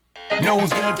No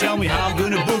one's gonna tell me how I'm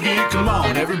gonna boogie. Come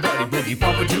on, everybody boogie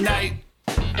bumper tonight.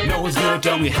 No one's gonna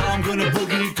tell me how I'm gonna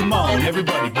boogie. Come on,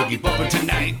 everybody boogie bumper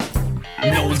tonight.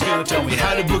 No one's gonna tell me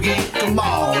how to boogie. Come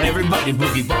on, everybody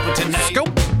boogie bumper tonight. Go.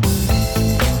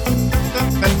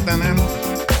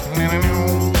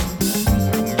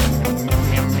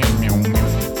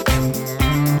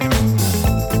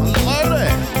 Hello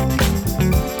there.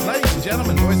 Ladies and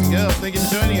gentlemen, boys and girls, thank you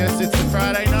for joining us. It's the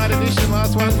Friday night edition,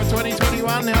 last one for 2021.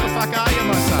 How the fuck are you,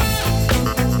 my son?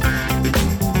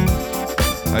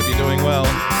 Hope you're doing well.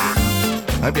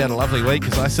 Hope you had a lovely week,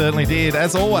 because I certainly did.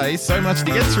 As always, so much to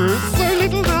get through. So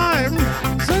little time.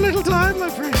 So little time, my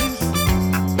precious.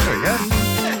 There we go.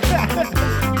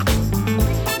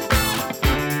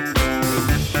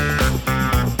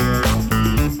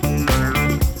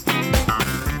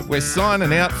 We're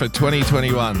signing out for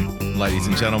 2021, ladies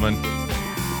and gentlemen.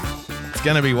 It's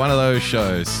going to be one of those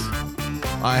shows.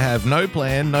 I have no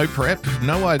plan, no prep,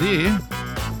 no idea.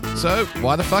 So,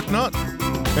 why the fuck not?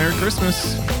 Merry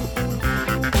Christmas.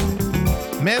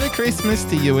 Merry Christmas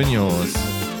to you and yours.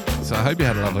 So I hope you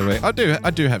had a lovely week. I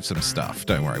do have some stuff.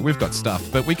 Don't worry. We've got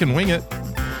stuff, but we can wing it.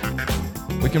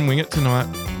 We can wing it tonight.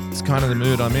 It's kind of the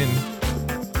mood I'm in.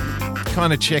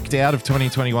 Kind of checked out of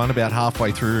 2021 about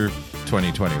halfway through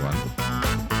 2021.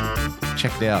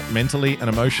 Checked out mentally and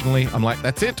emotionally. I'm like,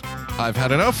 that's it. I've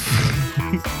had enough.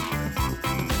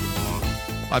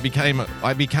 I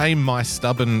became my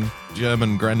stubborn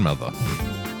German grandmother.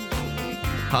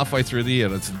 Halfway through the year,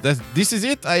 this is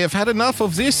it. I have had enough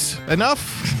of this.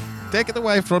 Enough. Take it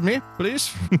away from me,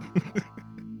 please.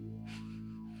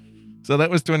 So that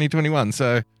was 2021.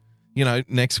 So, you know,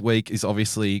 next week is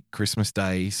obviously Christmas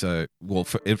Day. So, well,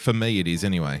 for me it is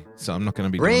anyway. So I'm not going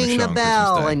to be doing Ring the show the on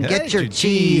bell Christmas Day. and get Hey, your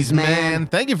cheese, man.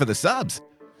 Thank you for the subs.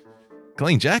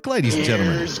 Clean Jack, ladies and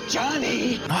gentlemen. Here's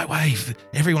Johnny. Nightwave,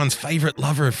 everyone's favourite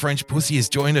lover of French pussy, has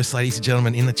joined us, ladies and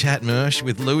gentlemen, in the chat, Mersh,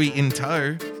 with Louis in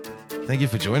tow. Thank you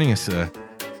for joining us, sir.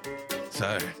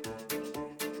 So,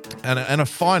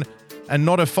 and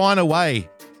not a finer way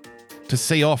to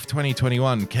see off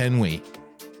 2021, can we?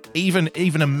 Even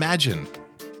imagine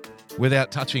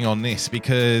without touching on this,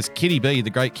 because Kitty B,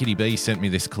 the great Kitty B, sent me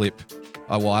this clip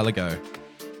a while ago,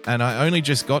 and I only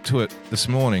just got to it this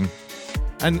morning.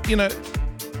 And, you know,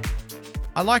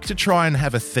 I like to try and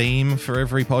have a theme for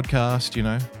every podcast, you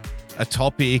know, a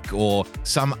topic or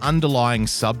some underlying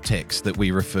subtext that we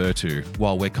refer to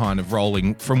while we're kind of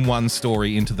rolling from one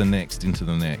story into the next.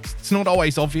 It's not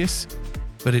always obvious,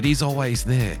 but it is always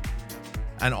there.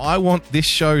 And I want this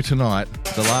show tonight,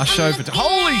 the last show for...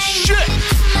 Holy shit!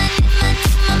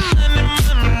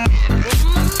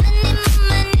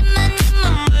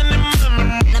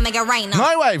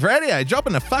 Nightwave Radio,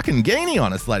 dropping a fucking guinea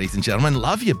on us, ladies and gentlemen.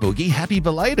 Love you, Boogie. Happy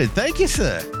belated. Thank you,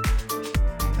 sir.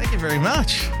 Thank you very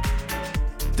much.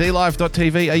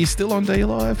 DLive.tv. Are you still on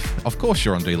DLive? Of course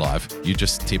you're on DLive. You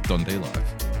just tipped on DLive.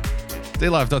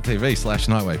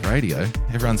 DLive.tv/Nightwave Radio.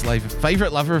 Everyone's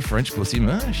favourite lover of French pussy,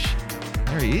 Mersh.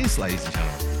 There he is, ladies and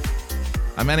gentlemen.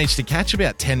 I managed to catch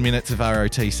about 10 minutes of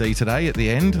ROTC today at the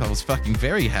end. I was fucking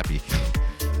very happy.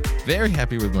 Very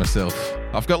happy with myself.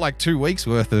 I've got like 2 weeks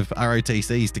worth of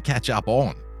ROTCs to catch up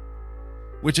on,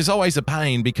 which is always a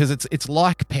pain because it's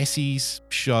like Pessy's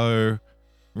show,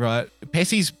 right?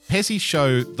 Pessy's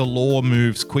show, the lore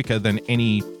moves quicker than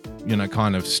any, you know,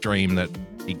 kind of stream that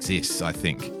exists, I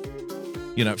think.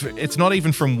 You know, it's not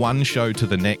even from one show to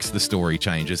the next the story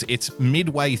changes. It's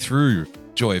midway through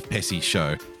Joy of Pessy's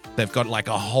show. They've got like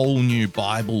a whole new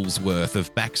Bible's worth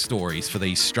of backstories for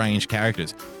these strange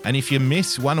characters. And if you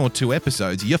miss 1 or 2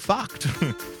 episodes, you're fucked.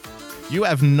 You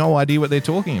have no idea what they're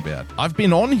talking about. I've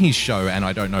been on his show and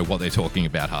I don't know what they're talking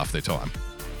about half the time.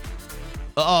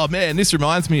 Oh man, this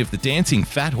reminds me of the dancing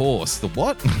fat horse. The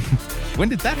what? When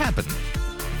did that happen?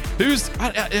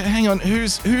 Hang on,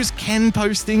 who's Ken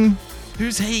posting?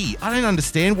 Who's he? I don't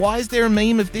understand. Why is there a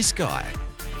meme of this guy?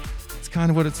 It's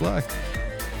kind of what it's like.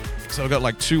 So I've got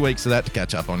like 2 weeks of that to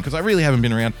catch up on because I really haven't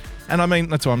been around. And I mean,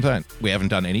 that's what I'm saying. We haven't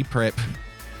done any prep.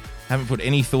 Haven't put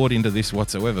any thought into this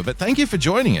whatsoever. But thank you for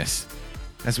joining us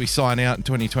as we sign out in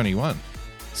 2021.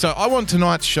 So I want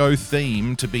tonight's show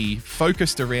theme to be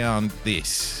focused around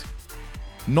this.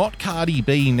 Not Cardi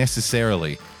B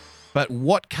necessarily, but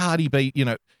what Cardi B, you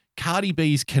know, Cardi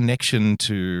B's connection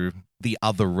to the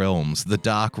other realms, the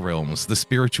dark realms, the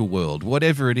spiritual world,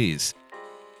 whatever it is.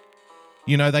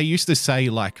 You know, they used to say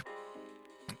like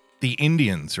the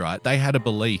Indians, right? They had a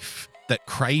belief that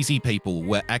crazy people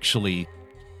were actually,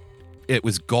 it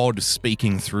was God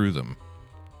speaking through them.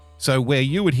 So where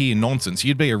you would hear nonsense,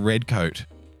 you'd be a redcoat,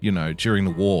 you know, during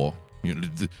the war. You know,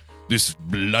 This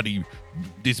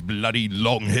bloody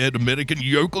long-haired American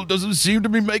yokel doesn't seem to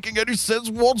be making any sense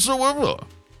whatsoever.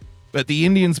 But the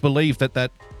Indians believe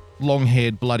that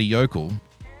long-haired bloody yokel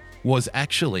was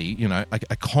actually,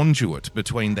 a conduit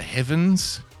between the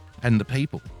heavens and the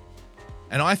people.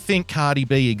 And I think Cardi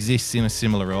B exists in a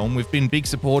similar realm. We've been big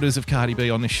supporters of Cardi B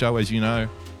on this show, as you know.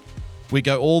 We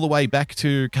go all the way back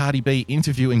to Cardi B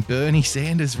interviewing Bernie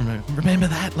Sanders. Remember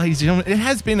that, ladies and gentlemen? It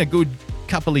has been a good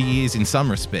couple of years in some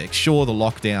respects. Sure, the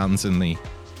lockdowns and the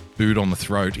boot on the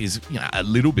throat is a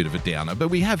little bit of a downer, but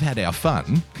we have had our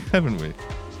fun, haven't we?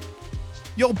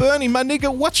 Yo, Bernie, my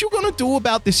nigga, what you gonna do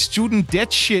about this student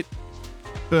debt shit,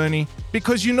 Bernie?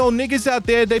 Because niggas out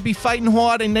there, they be fighting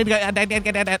hard and they go...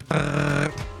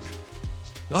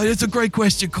 Oh, that's a great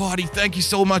question, Cardi. Thank you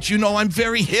so much. I'm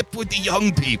very hip with the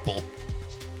young people.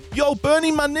 Yo,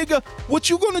 Bernie, my nigga, what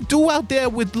you gonna do out there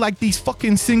with, these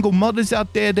fucking single mothers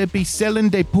out there that be selling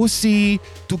their pussy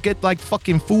to get,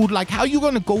 fucking food? How you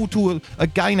gonna go to a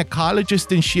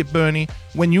gynecologist and shit, Bernie,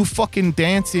 when you fucking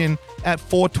dancing at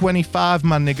 4:25,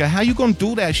 my nigga? How you gonna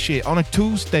do that shit on a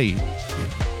Tuesday?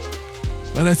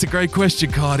 Well, that's a great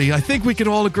question, Cardi. I think we can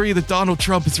all agree that Donald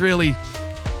Trump is really...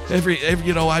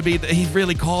 he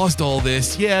really caused all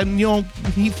this. Yeah,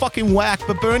 he fucking whacked.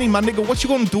 But Bernie, my nigga, what you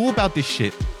gonna do about this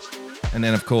shit? And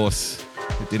then, of course,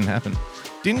 it didn't happen.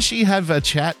 Didn't she have a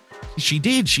chat? She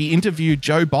did. She interviewed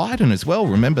Joe Biden as well.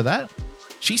 Remember that?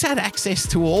 She's had access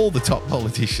to all the top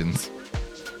politicians.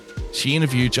 She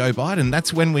interviewed Joe Biden.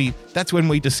 That's when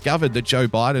we discovered that Joe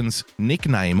Biden's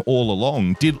nickname all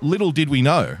along, little did we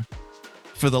know,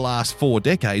 for the last 4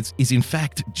 decades, is in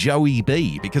fact Joey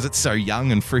B, because it's so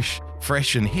young and fresh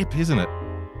and hip, isn't it?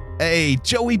 Hey,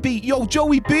 Joey B. Yo,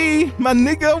 Joey B, my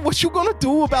nigga, what you gonna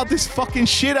do about this fucking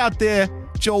shit out there,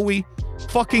 Joey?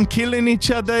 Fucking killing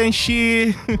each other and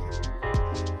shit.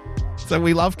 So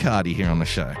we love Cardi here on the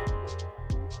show.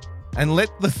 And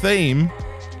let the theme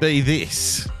be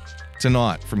this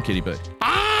tonight from Kitty B.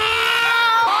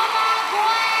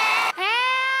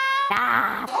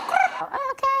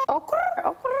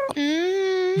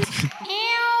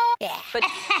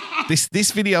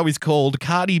 This video is called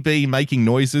Cardi B making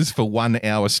noises for 1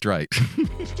 hour straight.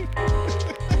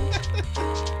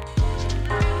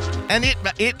 And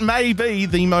it may be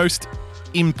the most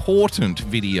important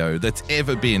video that's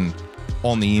ever been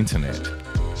on the internet.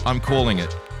 I'm calling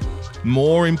it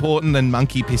more important than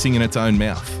monkey pissing in its own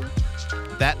mouth.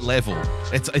 That level,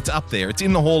 it's up there. It's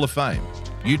in the Hall of Fame.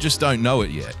 You just don't know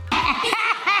it yet.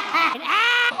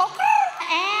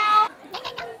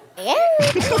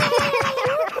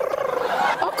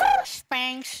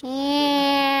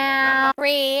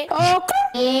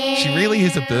 She really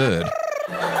is a bird.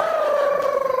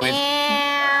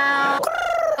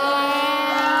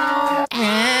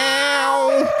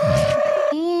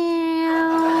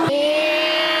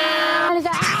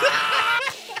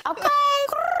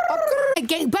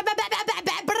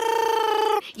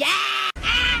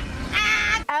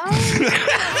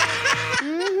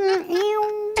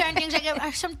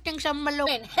 Some things I'm alone.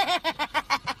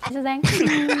 You know what I'm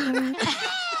saying?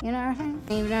 You know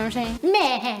what I'm saying?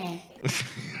 Meh.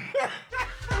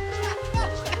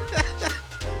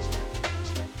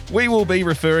 We will be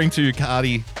referring to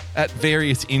Cardi at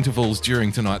various intervals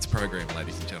during tonight's program,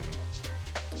 ladies and gentlemen.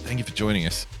 Thank you for joining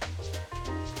us.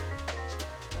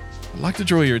 I'd like to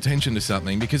draw your attention to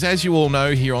something because, as you all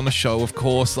know here on the show, of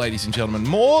course, ladies and gentlemen,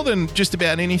 more than just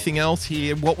about anything else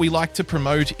here, what we like to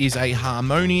promote is a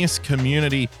harmonious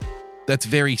community that's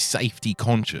very safety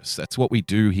conscious. That's what we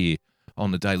do here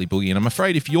on the Daily Boogie. And I'm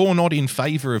afraid if you're not in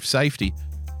favour of safety,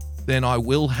 then I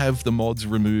will have the mods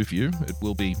remove you. It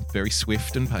will be very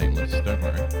swift and painless, don't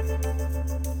worry.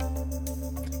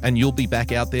 And you'll be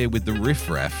back out there with the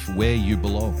riffraff where you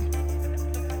belong.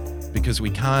 Because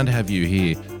we can't have you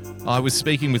here. I was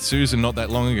speaking with Susan not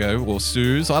that long ago, or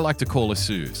Suze. I like to call her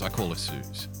Suze. I call her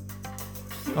Suze.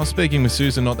 I was speaking with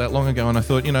Susan not that long ago, and I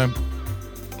thought,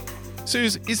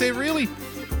 Suze, is there really...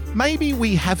 Maybe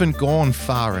we haven't gone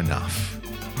far enough,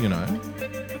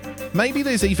 Maybe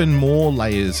there's even more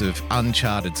layers of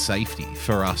uncharted safety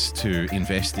for us to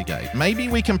investigate. Maybe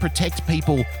we can protect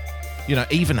people,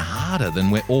 even harder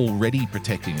than we're already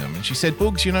protecting them. And she said,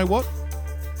 Boogs, you know what?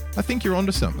 I think you're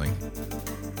onto something.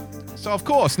 So, of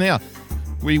course, now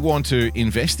we want to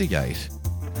investigate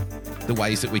the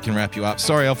ways that we can wrap you up.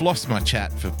 Sorry, I've lost my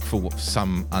chat for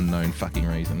some unknown fucking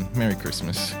reason. Merry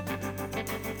Christmas.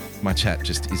 My chat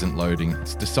just isn't loading.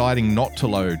 It's deciding not to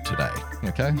load today,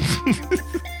 okay?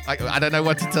 I don't know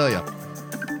what to tell you.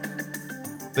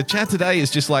 The chat today is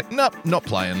just like, nope, not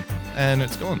playing, and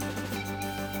it's gone.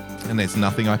 And there's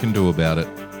nothing I can do about it.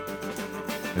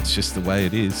 It's just the way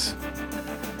it is.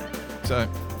 So,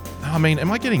 I mean,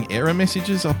 am I getting error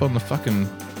messages up on the fucking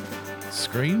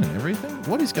screen and everything?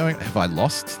 What is going... Have I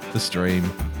lost the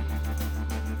stream?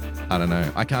 I don't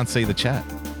know. I can't see the chat.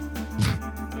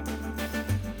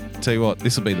 Tell you what,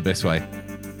 this will be the best way.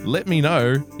 Let me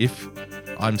know if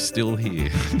I'm still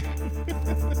here.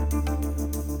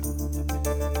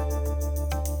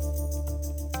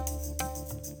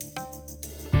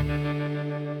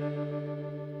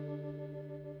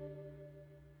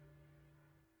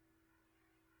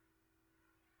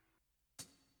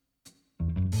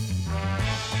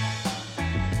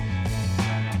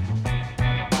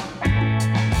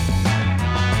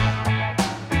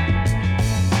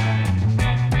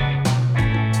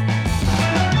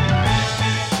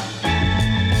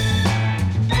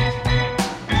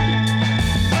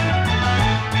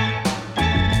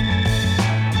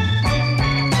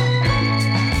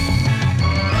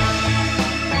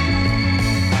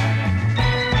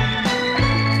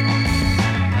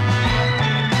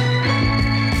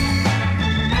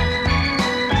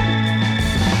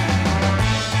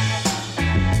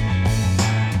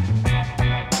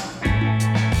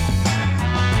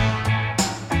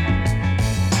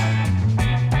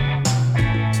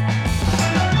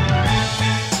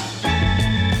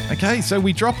 Okay, so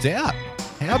we dropped out.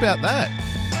 How about that?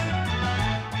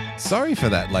 Sorry for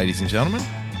that, ladies and gentlemen.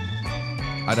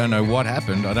 I don't know what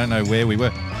happened. I don't know where we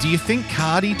were. Do you think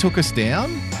Cardi took us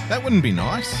down? That wouldn't be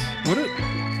nice, would it?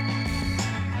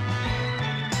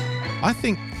 I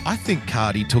think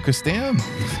Cardi took us down.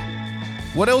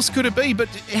 What else could it be? But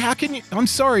how can you... I'm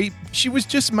sorry, she was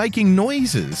just making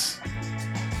noises.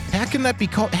 How can that be...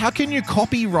 How can you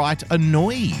copyright a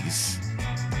noise?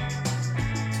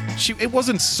 It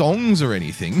wasn't songs or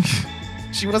anything.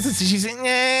 She wasn't... She's... How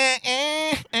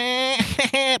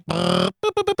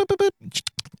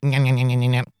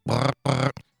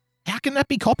can that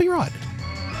be copyrighted?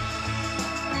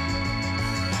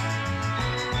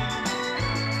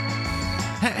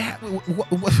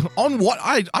 On what?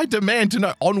 I demand to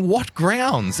know, on what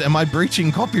grounds am I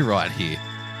breaching copyright here?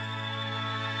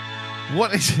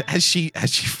 What is... Has she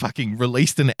fucking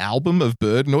released an album of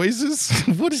bird noises?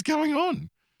 What is going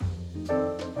on?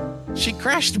 She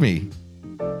crashed me.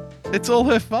 It's all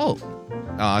her fault.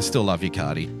 Oh, I still love you,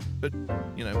 Cardi. But,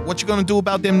 you know, what you gonna do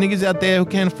about them niggas out there who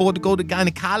can't afford to go to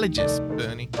gynecologists,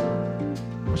 Bernie?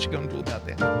 What you gonna do about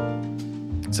that?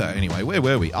 So anyway, where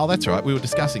were we? Oh, that's right. We were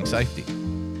discussing safety.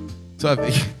 So,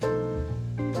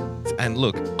 and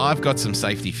look, I've got some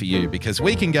safety for you because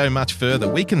we can go much further.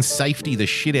 We can safety the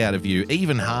shit out of you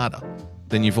even harder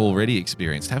than you've already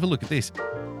experienced. Have a look at this.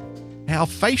 How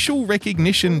facial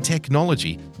recognition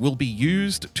technology will be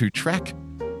used to track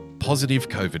positive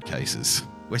COVID cases.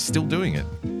 We're still doing it.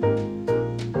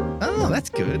 Oh, that's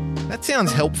good. That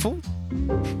sounds helpful.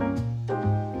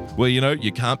 Well, you know,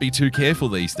 you can't be too careful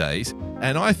these days.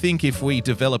 And I think if we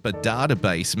develop a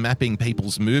database mapping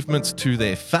people's movements to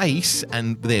their face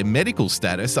and their medical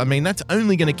status, I mean, that's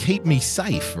only going to keep me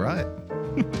safe, right?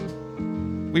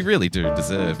 We really do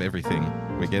deserve everything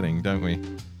we're getting, don't we?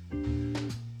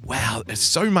 Wow, there's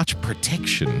so much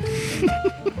protection.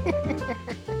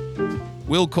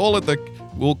 We'll call it the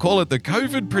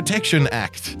COVID Protection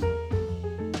Act.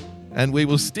 And we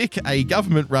will stick a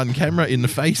government-run camera in the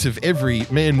face of every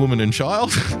man, woman, and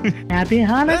child. Happy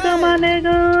Hanukkah, my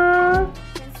nigga.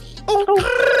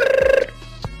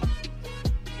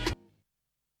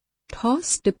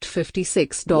 Toss tipped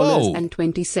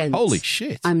 $56.20. Holy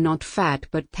shit. I'm not fat,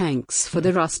 but thanks for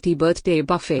the Rusty birthday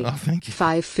buffet. Oh, thank you.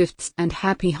 5/5 and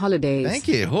happy holidays. Thank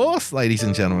you, horse, ladies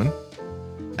and gentlemen.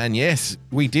 And yes,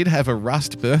 we did have a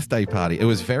Rust birthday party. It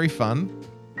was very fun.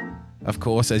 Of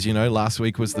course, as you know, last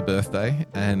week was the birthday,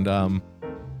 and a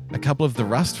couple of the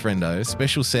Rust friendos.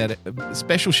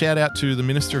 Special shout out to the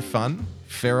Minister of Fun,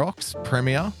 Ferox,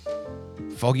 Premier.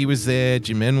 Foggy was there,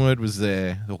 Jim Enwood was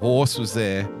there, the horse was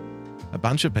there. A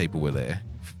bunch of people were there.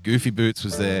 Goofy Boots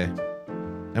was there.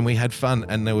 And we had fun.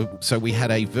 And so we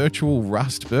had a virtual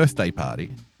Rust birthday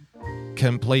party,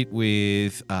 complete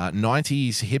with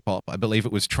 90s hip-hop. I believe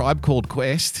it was Tribe Called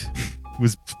Quest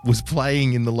was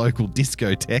playing in the local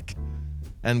discotheque.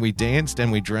 And we danced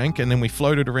and we drank and then we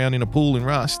floated around in a pool in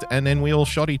Rust and then we all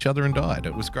shot each other and died.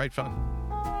 It was great fun.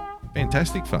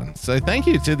 Fantastic fun. So thank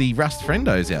you to the Rust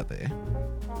friendos out there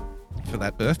for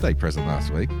that birthday present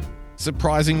last week.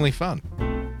 Surprisingly fun.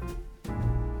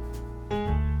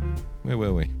 Where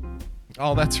were we?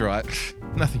 Oh, that's right.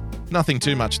 Nothing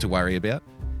too much to worry about.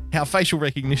 How facial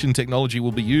recognition technology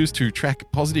will be used to track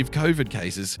positive COVID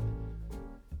cases.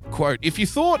 Quote, if you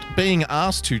thought being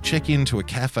asked to check into a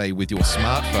cafe with your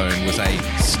smartphone was a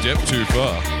step too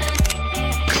far,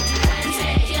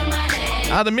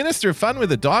 The Minister of Fun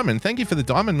with a diamond. Thank you for the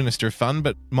diamond, Minister of Fun,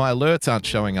 but my alerts aren't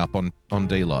showing up on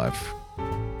DLive.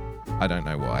 I don't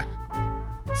know why.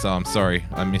 So I'm sorry,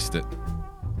 I missed it.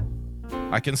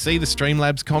 I can see the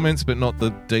Streamlabs comments, but not the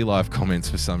DLive comments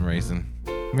for some reason.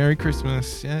 Merry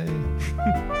Christmas, yay.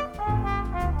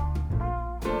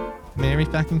 Merry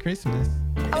fucking Christmas.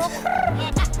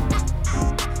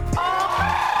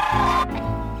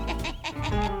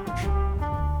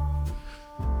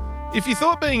 If you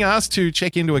thought being asked to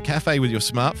check into a cafe with your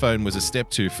smartphone was a step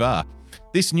too far,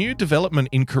 this new development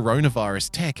in coronavirus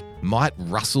tech might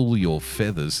rustle your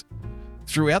feathers.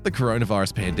 Throughout the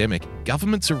coronavirus pandemic,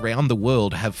 governments around the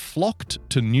world have flocked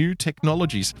to new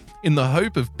technologies in the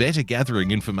hope of better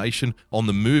gathering information on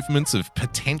the movements of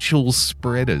potential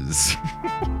spreaders.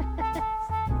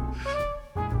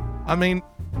 I mean,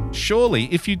 surely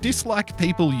if you dislike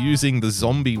people using the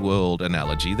zombie world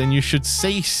analogy, then you should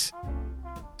cease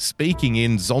speaking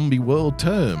in zombie world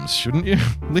terms, shouldn't you?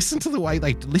 Listen to the way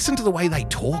they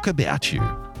talk about you.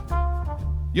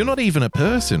 You're not even a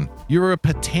person. You're a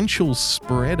potential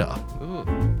spreader.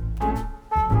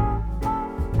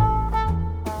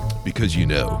 Because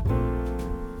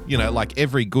like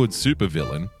every good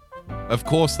supervillain, of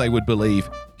course they would believe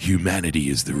humanity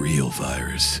is the real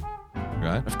virus.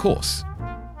 Right? Of course.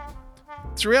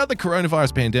 Throughout the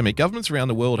coronavirus pandemic, governments around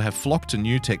the world have flocked to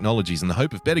new technologies in the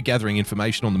hope of better gathering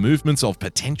information on the movements of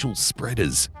potential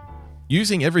spreaders.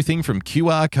 Using everything from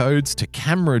QR codes to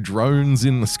camera drones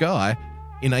in the sky,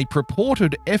 in a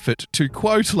purported effort to,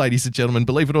 quote, ladies and gentlemen,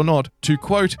 believe it or not, to,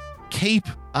 quote, keep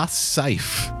us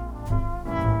safe.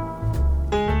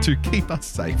 To keep us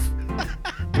safe.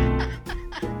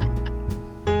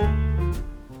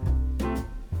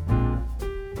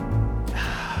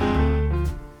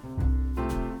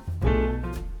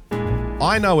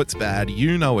 I know it's bad,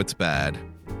 you know it's bad,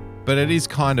 but it is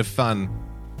kind of fun,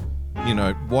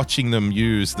 watching them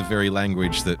use the very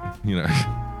language that,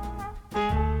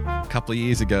 a couple of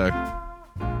years ago,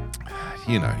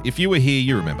 if you were here,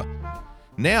 you remember.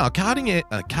 Now, cutting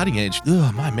edge,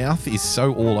 my mouth is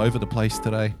so all over the place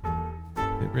today.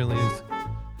 It really is.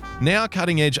 Now,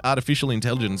 cutting edge artificial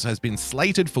intelligence has been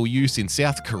slated for use in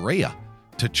South Korea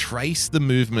to trace the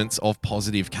movements of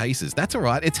positive cases. That's all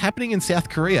right. It's happening in South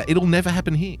Korea. It'll never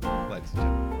happen here, ladies and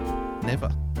gentlemen.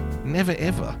 Never. Never,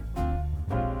 ever.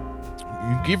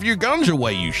 You give your guns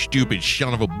away, you stupid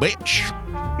son of a bitch.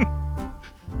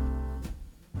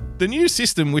 The new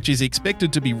system, which is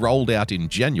expected to be rolled out in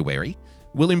January,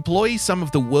 will employ some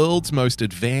of the world's most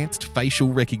advanced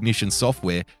facial recognition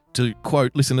software to,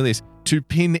 quote, listen to this, to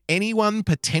pin anyone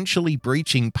potentially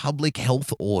breaching public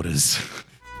health orders.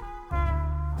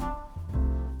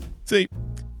 See,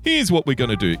 here's what we're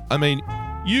going to do. I mean,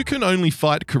 you can only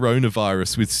fight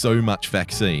coronavirus with so much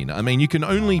vaccine. I mean, you can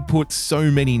only put so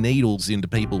many needles into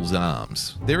people's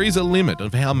arms. There is a limit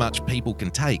of how much people can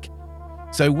take.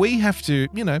 So we have to,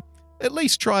 at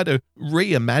least try to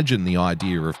reimagine the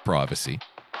idea of privacy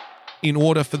in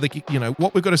order for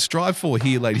what we've got to strive for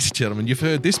here, ladies and gentlemen. You've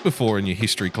heard this before in your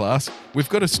history class. We've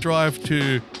got to strive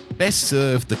to best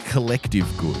serve the collective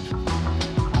good.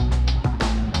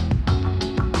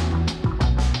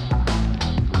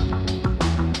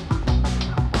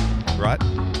 Right?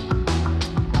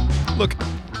 Look,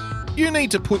 you need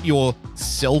to put your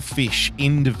selfish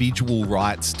individual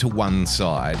rights to one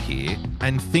side here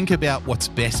and think about what's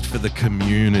best for the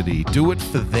community. Do it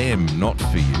for them, not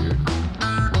for you.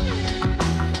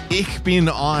 Ich bin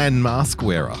ein mask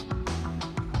wearer,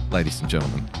 ladies and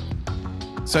gentlemen.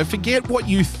 So forget what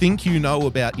you think you know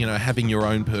about, having your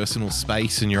own personal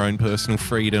space and your own personal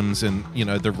freedoms and,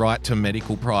 the right to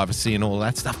medical privacy and all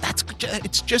that stuff.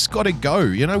 It's just got to go.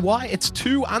 You know why? It's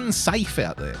too unsafe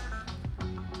out there.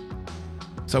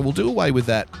 So we'll do away with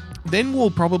that. Then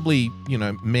we'll probably,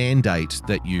 mandate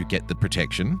that you get the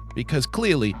protection because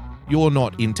clearly you're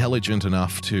not intelligent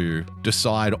enough to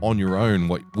decide on your own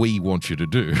what we want you to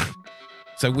do.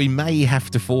 So we may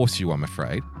have to force you, I'm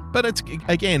afraid. But it's,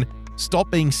 again, stop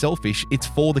being selfish. It's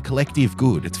for the collective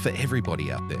good. It's for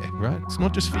everybody out there, right? It's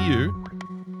not just for you.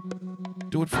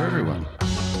 Do it for everyone.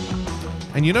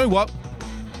 And you know what?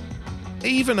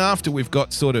 Even after we've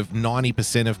got sort of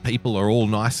 90% of people are all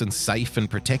nice and safe and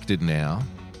protected now,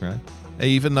 right?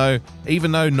 Even though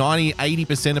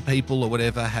 80% of people or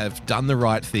whatever have done the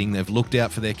right thing, they've looked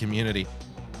out for their community,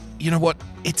 you know what?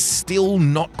 It's still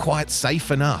not quite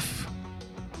safe enough.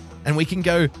 And we can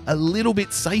go a little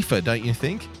bit safer, don't you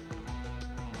think?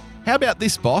 How about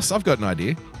this, boss? I've got an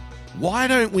idea. Why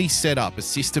don't we set up a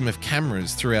system of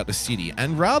cameras throughout the city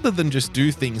and rather than just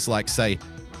do things like, say,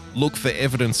 look for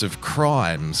evidence of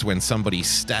crimes when somebody's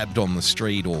stabbed on the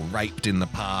street or raped in the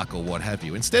park or what have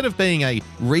you. Instead of being a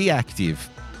reactive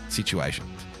situation,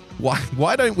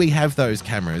 why don't we have those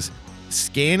cameras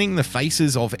scanning the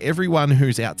faces of everyone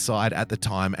who's outside at the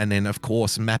time, and then, of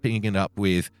course, mapping it up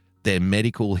with their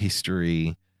medical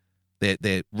history,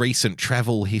 their recent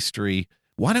travel history?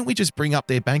 Why don't we just bring up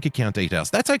their bank account details?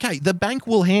 That's okay. The bank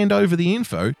will hand over the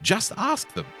info. Just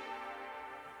ask them.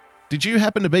 Did you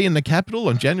happen to be in the Capitol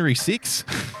on January 6th?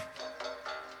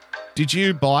 Did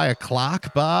you buy a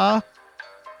Clark bar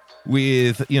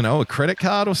with, a credit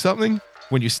card or something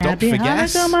when you stopped for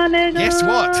gas? Guess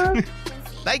what?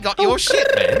 They got your shit,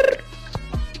 man.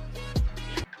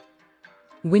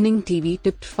 Winning TV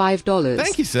tipped $5.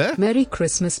 Thank you, sir. Merry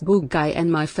Christmas, Boog Guy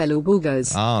and my fellow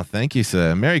boogers. Oh, thank you,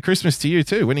 sir. Merry Christmas to you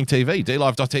too. Winning TV,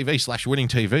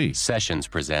 dlive.tv/winningtv. Sessions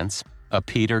presents A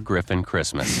Peter Griffin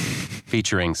Christmas,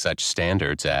 featuring such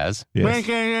standards as... Yes.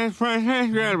 Everybody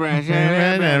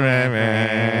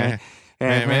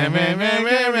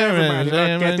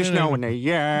look at the snow in the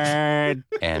yard.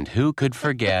 And who could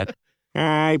forget...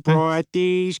 I brought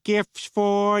these gifts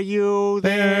for you.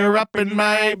 They're up in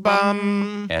my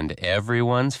bum. And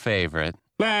everyone's favorite...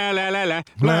 La la la la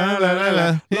la la la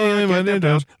la. Look at the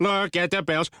bells. Look at the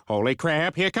bells. Holy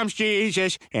crap! Here comes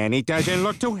Jesus, and he doesn't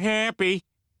look too happy.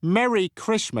 Merry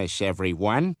Christmas,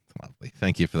 everyone. Lovely.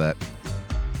 Thank you for that.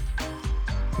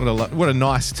 What a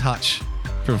nice touch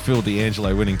from Phil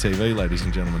D'Angelo, Winning TV, ladies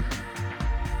and gentlemen.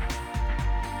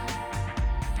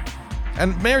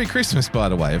 And Merry Christmas, by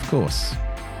the way, of course.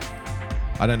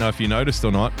 I don't know if you noticed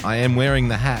or not, I am wearing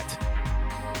the hat.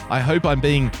 I hope I'm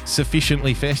being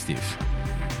sufficiently festive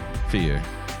for you.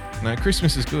 No,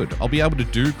 Christmas is good. I'll be able to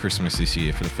do Christmas this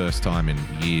year for the first time in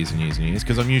years and years and years,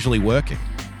 because I'm usually working.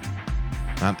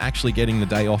 I'm actually getting the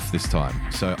day off this time,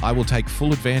 so I will take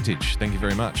full advantage. Thank you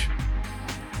very much.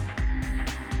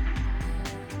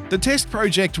 The test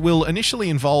project will initially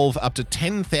involve up to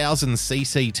 10,000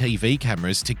 CCTV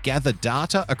cameras to gather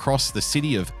data across the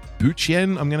city of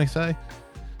Buchen, I'm going to say.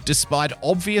 Despite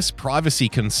obvious privacy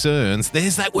concerns,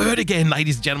 there's that word again,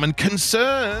 ladies and gentlemen,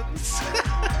 concerns.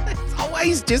 It's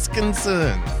always just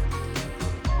concerns.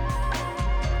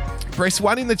 Press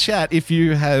 1 in the chat if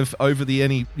you have over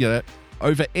any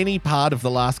part of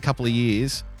the last couple of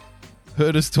years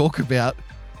heard us talk about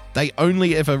they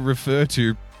only ever refer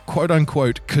to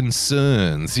quote-unquote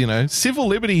concerns, civil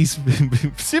liberties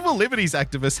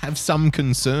activists have some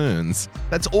concerns.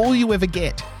 That's all you ever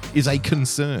get is a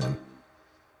concern.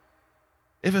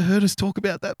 Ever heard us talk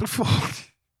about that before?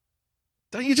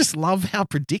 Don't you just love how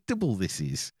predictable this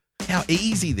is? How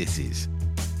easy this is?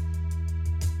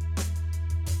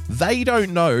 They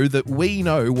don't know that we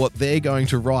know what they're going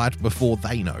to write before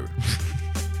they know.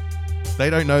 They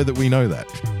don't know that we know that.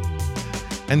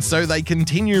 And so they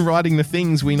continue writing the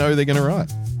things we know they're going to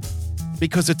write.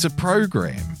 Because it's a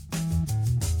program.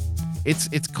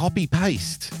 It's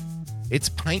copy-paste. It's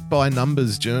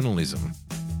paint-by-numbers journalism.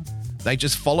 They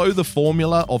just follow the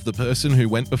formula of the person who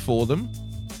went before them.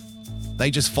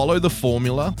 They just follow the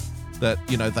formula that,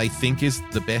 they think is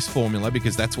the best formula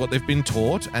because that's what they've been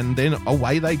taught, and then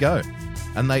away they go.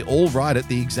 And they all write it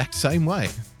the exact same way.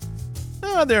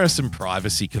 There are some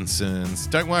privacy concerns.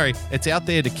 Don't worry, it's out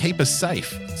there to keep us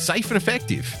safe and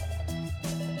effective.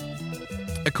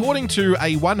 According to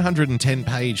a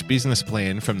 110-page business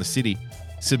plan from the city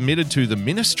submitted to the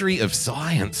Ministry of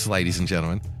Science, ladies and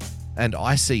gentlemen, and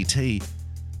ICT,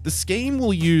 the scheme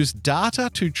will use data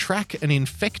to track an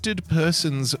infected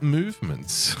person's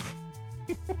movements.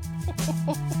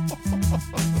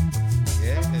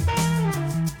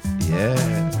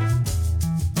 Yeah.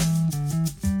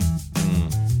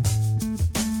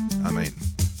 I mean,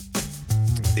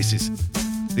 this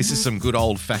is some good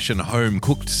old-fashioned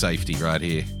home-cooked safety right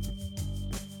here.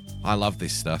 I love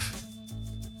this stuff.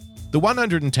 The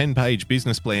 110-page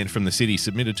business plan from the city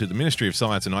submitted to the Ministry of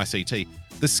Science and ICT,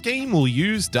 the scheme will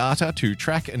use data to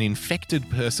track an infected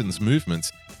person's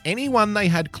movements, anyone they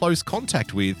had close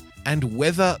contact with, and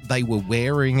whether they were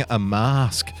wearing a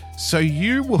mask. So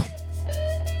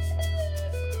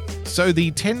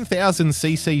the 10,000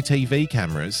 CCTV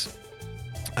cameras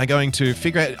are going to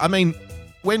figure out... I mean,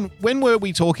 when were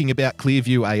we talking about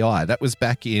Clearview AI? That was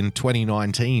back in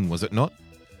 2019, was it not?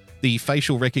 The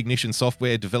facial recognition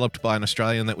software developed by an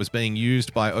Australian that was being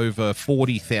used by over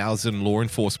 40,000 law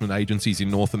enforcement agencies in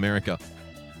North America.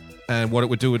 And what it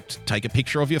would do would take a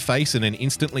picture of your face and then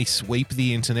instantly sweep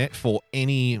the internet for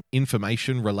any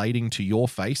information relating to your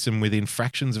face. And within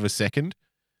fractions of a second,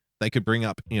 they could bring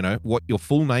up, what your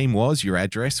full name was, your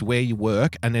address, where you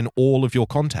work, and then all of your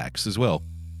contacts as well.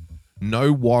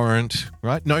 No warrant,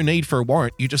 right? No need for a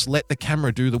warrant. You just let the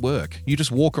camera do the work. You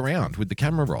just walk around with the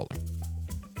camera rolling.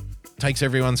 Takes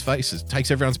everyone's faces,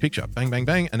 takes everyone's picture, bang, bang,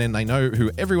 bang, and then they know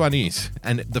who everyone is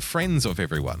and the friends of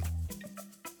everyone.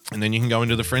 And then you can go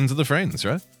into the friends of the friends,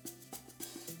 right?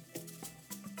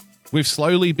 We've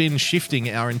slowly been shifting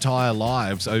our entire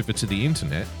lives over to the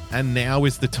internet, and now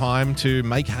is the time to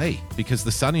make hay because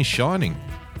the sun is shining.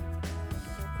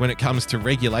 When it comes to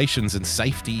regulations and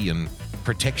safety and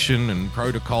protection and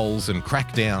protocols and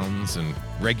crackdowns and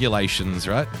regulations,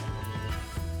 right?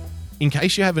 In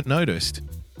case you haven't noticed,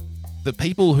 the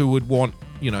people who would want,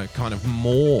 kind of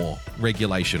more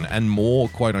regulation and more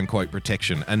quote-unquote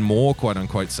protection and more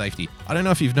quote-unquote safety, I don't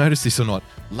know if you've noticed this or not,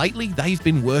 lately they've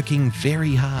been working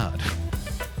very hard.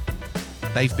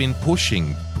 They've been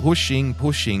pushing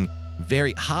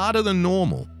very harder than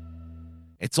normal.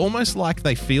 It's almost like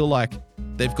they feel like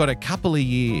they've got a couple of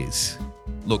years.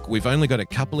 Look, we've only got a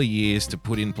couple of years to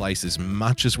put in place as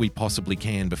much as we possibly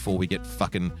can before we get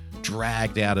fucking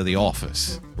dragged out of the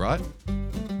office, right?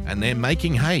 And they're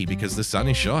making hay because the sun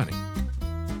is shining.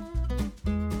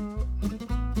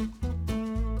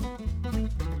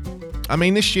 I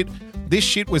mean, this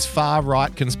shit was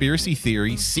far-right conspiracy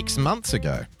theory 6 months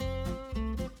ago.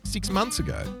 6 months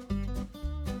ago.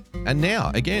 And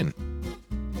now, again,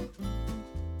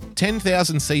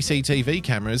 10,000 CCTV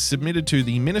cameras submitted to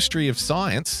the Ministry of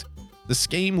Science. The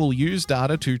scheme will use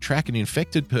data to track an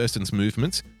infected person's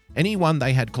movements, anyone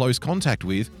they had close contact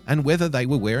with, and whether they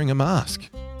were wearing a mask.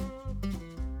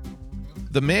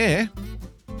 The mayor,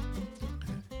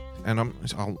 and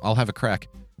I'll have a crack,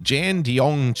 Jan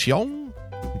Dong-cheong?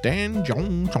 Dan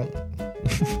Jong-chong.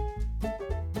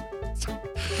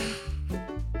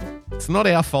 It's not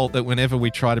our fault that whenever we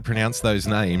try to pronounce those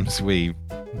names, we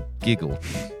giggle.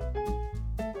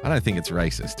 I don't think it's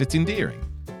racist. It's endearing.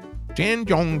 Jan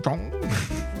Jong-chong.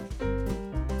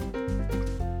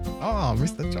 Oh,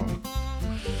 Mr. Chong.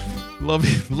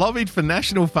 Lobbied for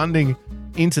national funding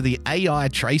into the AI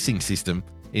tracing system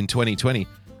in 2020,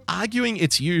 arguing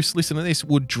its use, listen to this,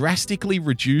 would drastically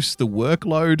reduce the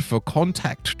workload for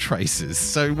contact tracers.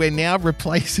 So we're now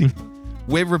replacing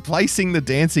the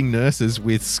dancing nurses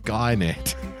with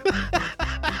Skynet.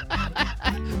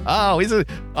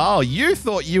 Oh, you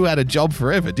thought you had a job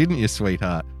forever, didn't you,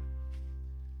 sweetheart?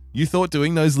 You thought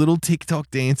doing those little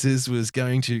TikTok dances was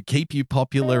going to keep you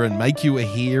popular and make you a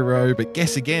hero, but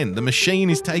guess again, the machine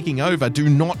is taking over. Do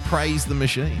not praise the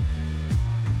machine.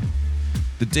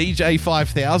 The DJ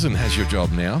 5000 has your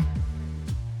job now.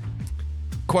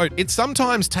 Quote, it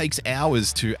sometimes takes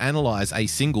hours to analyze a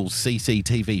single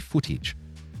CCTV footage.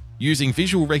 Using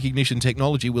visual recognition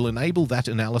technology will enable that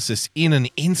analysis in an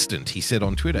instant, he said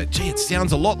on Twitter. Gee, it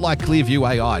sounds a lot like Clearview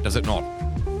AI, does it not?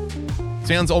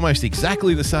 Sounds almost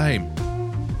exactly the same.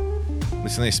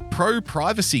 Listen to this.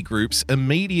 Pro-privacy groups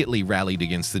immediately rallied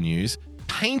against the news,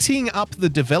 painting up the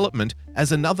development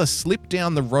as another slip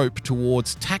down the rope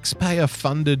towards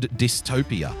taxpayer-funded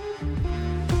dystopia.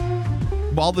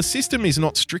 While the system is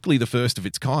not strictly the first of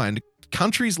its kind,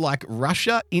 countries like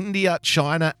Russia, India,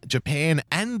 China, Japan,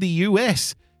 and the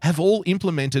US have all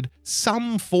implemented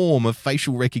some form of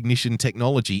facial recognition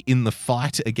technology in the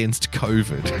fight against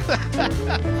COVID.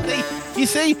 You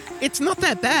see, it's not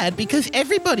that bad because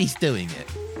everybody's doing it.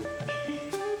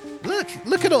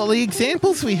 Look at all the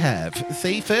examples we have.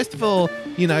 See, first of all,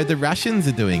 the Russians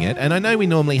are doing it, and I know we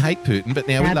normally hate Putin, but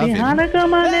now we love him. Happy Hanukkah,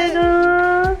 my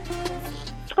nigga.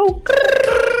 Oh,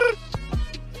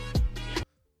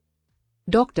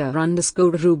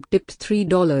 Dr_Rube tipped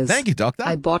 $3. Thank you, Doctor.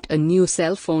 I bought a new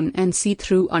cell phone and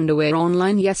see-through underwear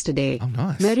online yesterday. Oh,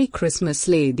 nice. Merry Christmas,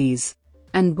 ladies.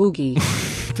 And Boogie.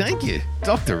 Thank you.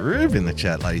 Dr. Rube in the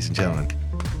chat, ladies and gentlemen.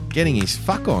 Getting his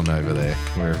fuck on over there,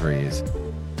 wherever he is.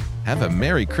 Have a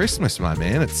Merry Christmas, my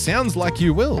man. It sounds like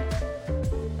you will.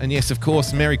 And yes, of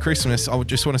course, Merry Christmas. I would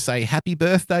just want to say happy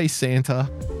birthday, Santa.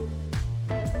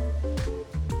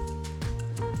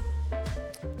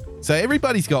 So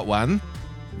everybody's got one.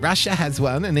 Russia has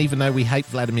one, and even though we hate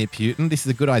Vladimir Putin, this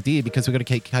is a good idea because we've got to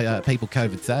keep people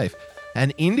COVID safe.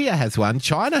 And India has one.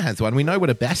 China has one. We know what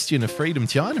a bastion of freedom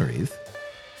China is.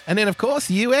 And then, of course,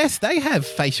 the US, they have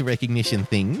facial recognition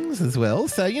things as well.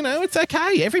 So, it's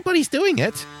okay. Everybody's doing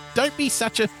it. Don't be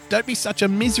such a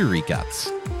misery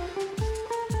guts.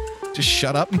 Just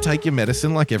shut up and take your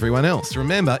medicine like everyone else.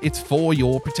 Remember, it's for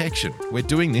your protection. We're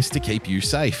doing this to keep you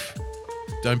safe.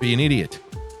 Don't be an idiot.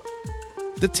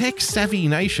 The tech-savvy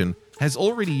nation has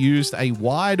already used a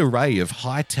wide array of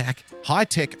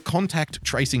high-tech contact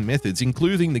tracing methods,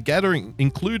 including the gathering.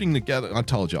 I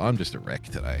told you, I'm just a wreck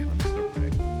today.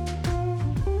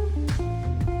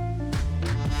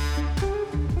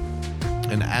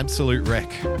 And an absolute wreck.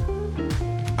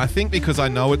 I think because I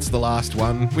know it's the last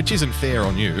one, which isn't fair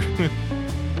on you,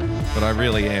 but I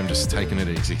really am just taking it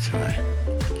easy today.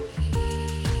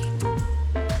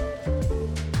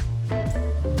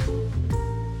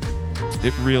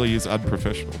 It really is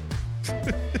unprofessional.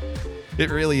 It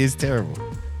really is terrible.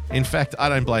 In fact, I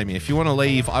don't blame you. If you want to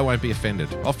leave, I won't be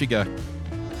offended. Off you go.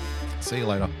 See you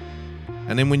later.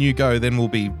 And then when you go, then we'll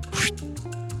be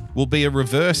a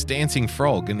reverse dancing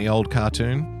frog in the old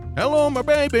cartoon. Hello, my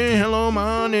baby. Hello, my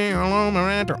honey. Hello,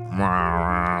 my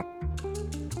rat.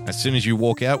 As soon as you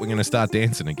walk out, we're going to start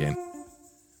dancing again.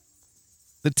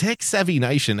 The tech-savvy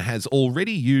nation has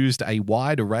already used a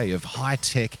wide array of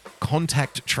high-tech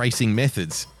contact tracing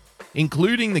methods,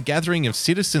 including the gathering of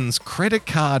citizens' credit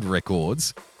card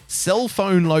records, cell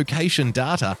phone location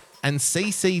data, and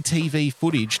CCTV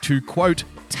footage to, quote,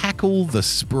 tackle the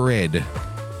spread.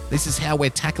 This is how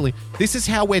we're tackling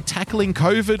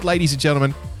COVID, ladies and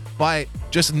gentlemen, by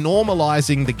just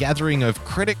normalizing the gathering of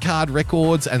credit card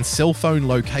records and cell phone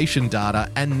location data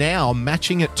and now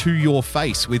matching it to your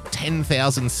face with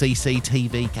 10,000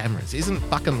 CCTV cameras. Isn't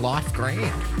fucking life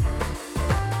grand?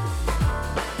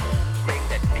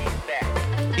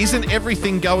 Isn't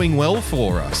everything going well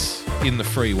for us in the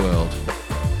free world?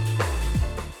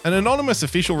 An anonymous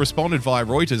official responded via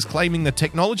Reuters claiming the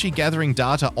technology gathering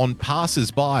data on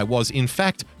passers-by was in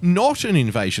fact not an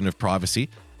invasion of privacy,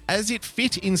 as it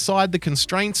fit inside the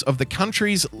constraints of the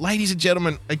country's, ladies and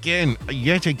gentlemen,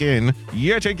 yet again,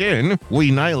 we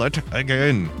nail it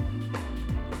again.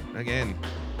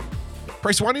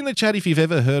 Press 1 in the chat if you've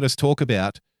ever heard us talk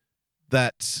about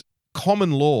that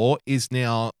common law has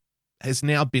now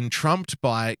been trumped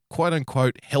by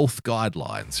quote-unquote health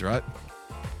guidelines, right?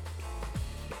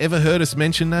 Ever heard us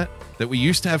mention that? That we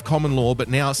used to have common law, but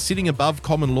now sitting above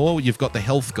common law, you've got the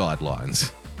health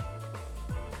guidelines.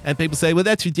 And people say, well,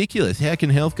 that's ridiculous. How can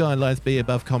health guidelines be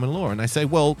above common law? And I say,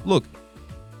 well, look,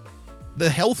 the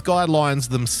health guidelines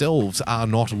themselves are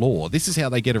not law. This is how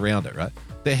they get around it, right?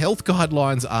 The health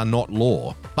guidelines are not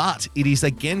law, but it is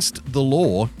against the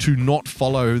law to not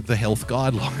follow the health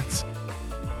guidelines.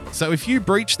 So if you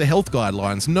breach the health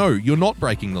guidelines, no, you're not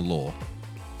breaking the law.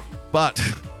 But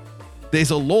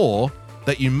there's a law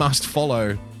that you must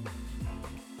follow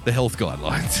the health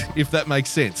guidelines, if that makes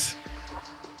sense.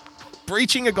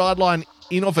 Breaching a guideline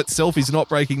in of itself is not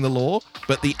breaking the law,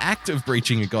 but the act of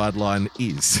breaching a guideline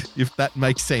is, if that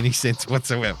makes any sense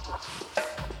whatsoever.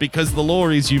 Because the law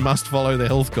is you must follow the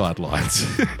health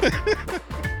guidelines.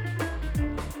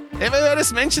 Ever heard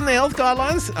us mention the health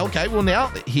guidelines? Okay, well now,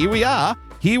 here we are.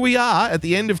 Here we are at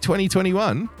the end of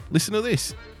 2021. Listen to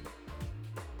this.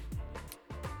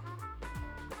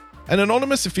 An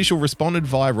anonymous official responded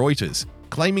via Reuters,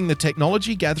 claiming the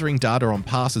technology gathering data on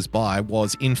passers-by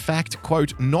was, in fact,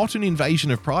 quote, not an invasion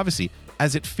of privacy,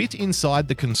 as it fit inside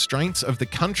the constraints of the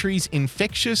country's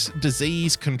Infectious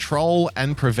Disease Control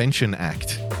and Prevention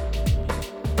Act.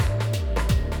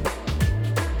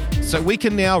 So we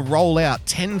can now roll out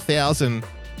 10,000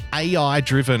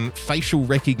 AI-driven facial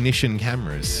recognition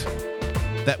cameras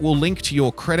that will link to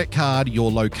your credit card,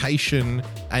 your location,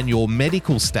 and your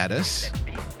medical status,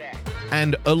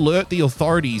 and alert the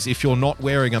authorities if you're not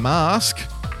wearing a mask.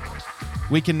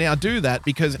 We can now do that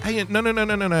because, hey,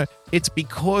 no. It's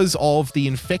because of the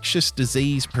Infectious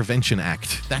Disease Prevention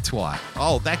Act. That's why.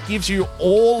 Oh, that gives you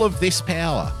all of this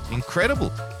power.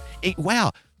 Incredible.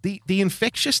 Wow. The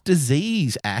Infectious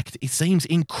Disease Act, it seems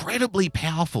incredibly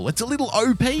powerful. It's a little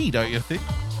OP, don't you think?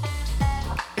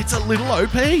 It's a little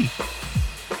OP.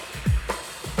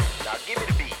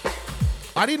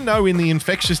 I didn't know in the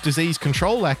Infectious Disease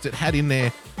Control Act it had in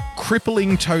there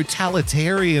crippling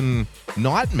totalitarian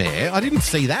nightmare. I didn't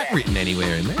see that written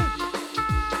anywhere in there.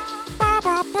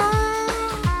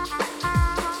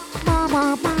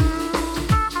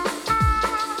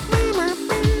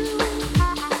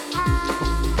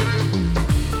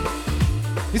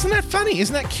 Isn't that funny?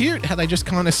 Isn't that cute how they just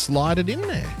kind of slide it in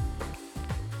there?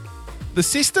 The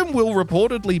system will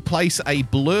reportedly place a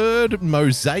blurred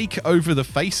mosaic over the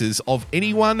faces of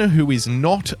anyone who is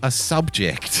not a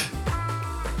subject.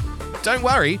 Don't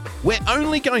worry, we're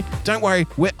only going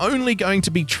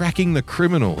to be tracking the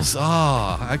criminals.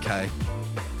 Oh, okay.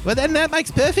 Well, then that makes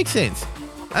perfect sense.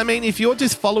 I mean, if you're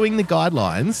just following the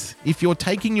guidelines, if you're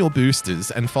taking your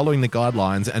boosters and following the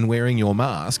guidelines and wearing your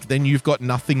mask, then you've got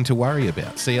nothing to worry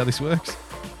about. See how this works?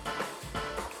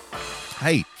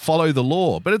 Hey, follow the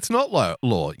law, but it's not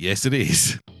law. Yes, it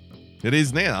is. It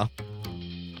is now.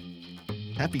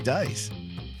 Happy days.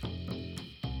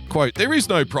 Quote, there is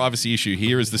no privacy issue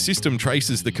here as the system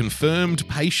traces the confirmed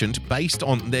patient based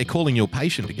on, they're calling your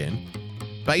patient again,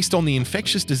 based on the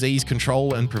Infectious Disease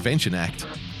Control and Prevention Act,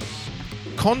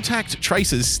 contact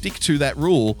tracers stick to that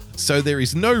rule, so there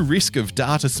is no risk of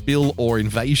data spill or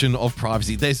invasion of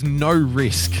privacy. There's no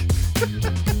risk.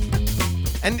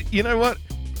 And you know what?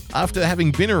 After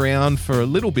having been around for a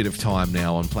little bit of time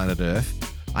now on planet Earth,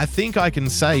 I think I can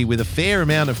say with a fair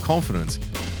amount of confidence,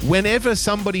 whenever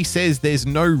somebody says there's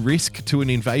no risk to an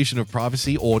invasion of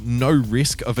privacy or no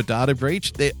risk of a data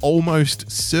breach, there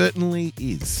almost certainly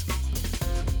is.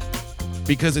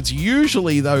 Because it's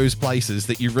usually those places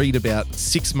that you read about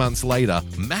 6 months later,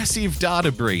 massive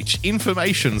data breach,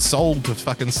 information sold to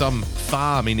fucking some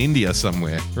farm in India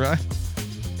somewhere, right?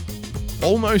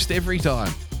 Almost every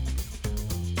time.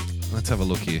 Let's have a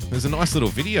look here. There's a nice little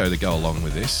video to go along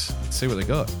with this. Let's see what they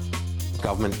got.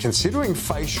 Government considering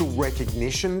facial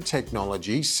recognition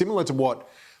technology similar to what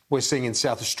we're seeing in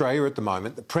South Australia at the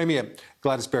moment. The Premier,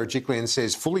 Gladys Berejiklian,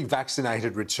 says fully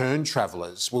vaccinated return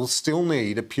travellers will still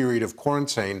need a period of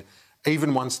quarantine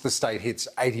even once the state hits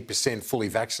 80% fully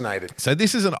vaccinated. So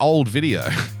this is an old video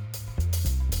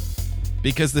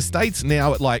because the state's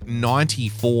now at like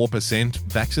 94%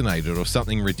 vaccinated or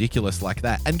something ridiculous like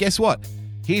that. And guess what?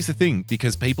 Here's the thing,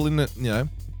 because people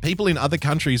in other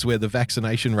countries where the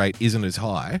vaccination rate isn't as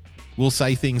high will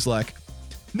say things like,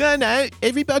 no,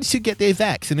 everybody should get their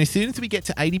vax, and as soon as we get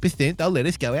to 80%, they'll let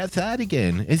us go outside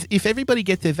again. If everybody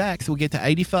gets their vax, we'll get to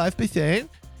 85%,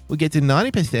 we'll get to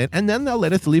 90%, and then they'll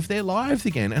let us live their lives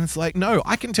again. And it's like, no,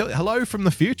 I can tell you, hello from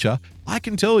the future, I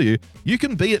can tell you, you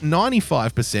can be at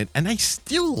 95%, and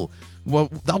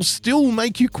they'll still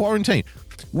make you quarantine.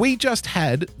 We just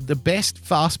had the best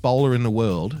fast bowler in the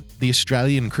world, the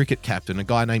Australian cricket captain, a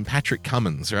guy named Patrick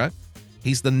Cummins, right?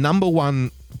 He's the number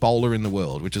one bowler in the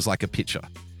world, which is like a pitcher.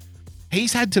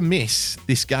 He's had to miss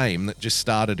this game that just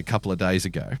started a couple of days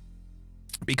ago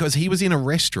because he was in a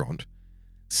restaurant.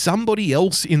 Somebody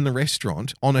else in the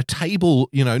restaurant on a table,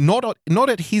 not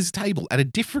at his table, at a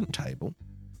different table,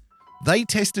 they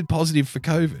tested positive for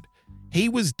COVID. He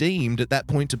was deemed at that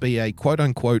point to be a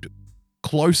quote-unquote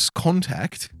close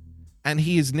contact, and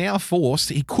he is now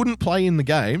he couldn't play in the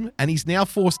game, and he's now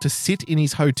forced to sit in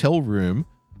his hotel room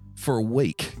for a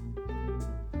week.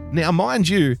 Now, mind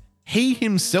you, he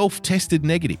himself tested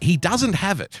negative. He doesn't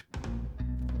have it.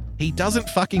 He doesn't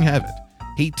fucking have it.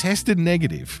 He tested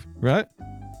negative, right?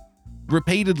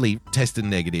 Repeatedly tested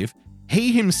negative.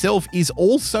 He himself is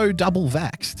also double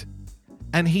vaxxed.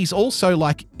 And he's also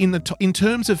like in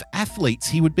terms of athletes,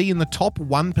 he would be in the top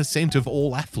 1% of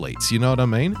all athletes. You know what I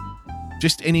mean?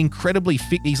 Just an incredibly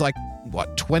fit. He's like,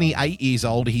 28 years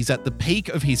old. He's at the peak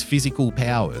of his physical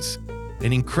powers.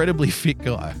 An incredibly fit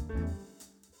guy.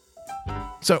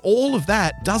 So all of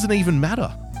that doesn't even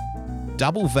matter.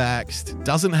 Double vaxxed,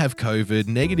 doesn't have COVID,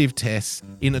 negative tests,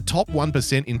 in the top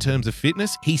 1% in terms of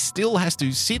fitness. He still has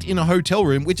to sit in a hotel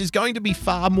room, which is going to be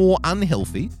far more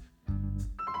unhealthy.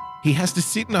 He has to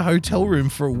sit in a hotel room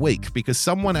for a week because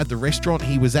someone at the restaurant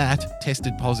he was at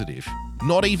tested positive.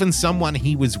 Not even someone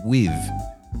he was with.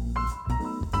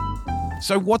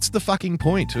 So what's the fucking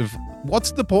point of...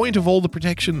 What's the point of all the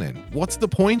protection then? What's the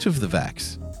point of the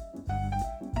vax?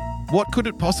 What could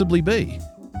it possibly be?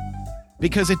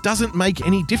 Because it doesn't make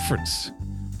any difference.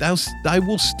 They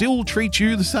will still treat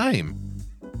you the same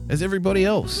as everybody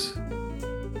else.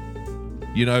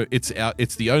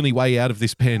 It's the only way out of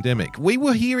this pandemic. We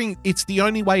were hearing it's the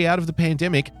only way out of the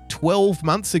pandemic 12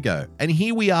 months ago, and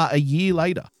here we are a year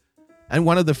later. And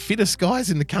one of the fittest guys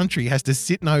in the country has to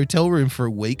sit in a hotel room for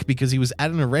a week because he was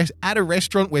at a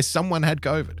restaurant where someone had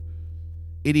COVID.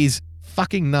 It is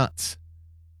fucking nuts.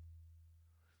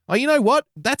 Oh, you know what?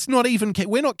 That's not even...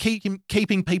 We're not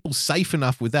keeping people safe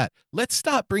enough with that. Let's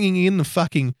start bringing in the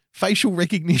fucking facial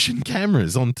recognition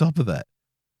cameras on top of that.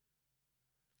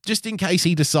 Just in case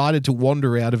he decided to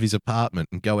wander out of his apartment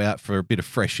and go out for a bit of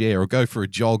fresh air or go for a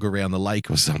jog around the lake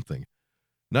or something.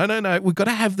 No. We've got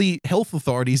to have the health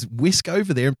authorities whisk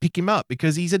over there and pick him up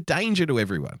because he's a danger to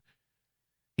everyone.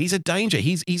 He's a danger.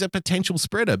 He's a potential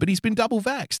spreader, but he's been double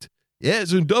vaxxed. Yeah,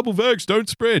 so double vax don't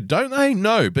spread, don't they?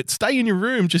 No, but stay in your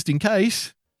room just in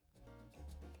case.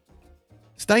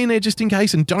 Stay in there just in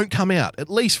case and don't come out, at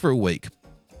least for a week.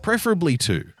 Preferably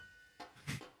 2.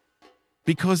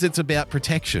 Because it's about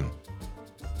protection.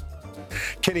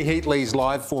 Kenny Heatley's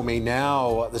live for me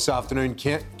now this afternoon.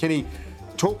 Kenny,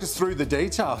 talk us through the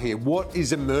detail here. What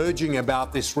is emerging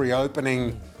about this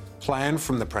reopening plan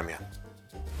from the Premier?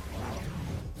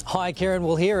 Hi, Kieran.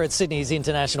 Well, here at Sydney's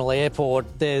International Airport,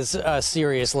 there's a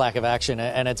serious lack of action,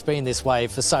 and it's been this way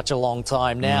for such a long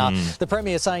time now. The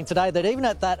Premier saying today that even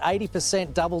at that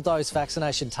 80% double-dose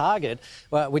vaccination target,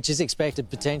 which is expected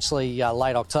potentially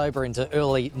late October into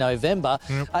early November,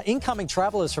 incoming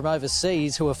travellers from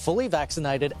overseas who are fully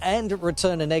vaccinated and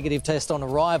return a negative test on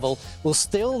arrival will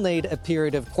still need a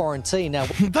period of quarantine. Now,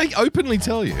 they openly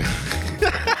tell you.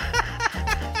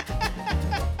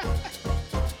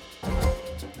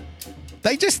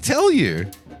 They just tell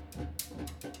you.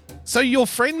 So your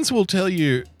friends will tell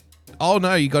you, oh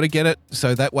no, you got to get it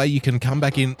so that way you can come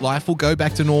back in. Life will go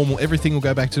back to normal. Everything will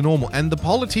go back to normal. And the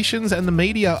politicians and the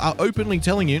media are openly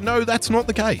telling you, no, that's not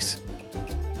the case.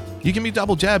 You can be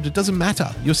double jabbed. It doesn't matter.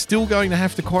 You're still going to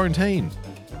have to quarantine.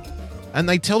 And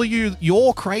they tell you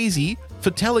you're crazy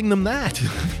for telling them that.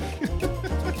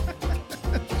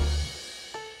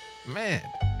 Man.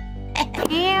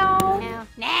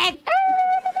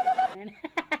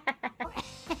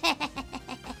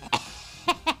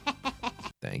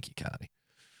 Thank you, Cardi.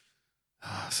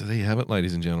 So there you have it,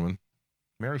 ladies and gentlemen.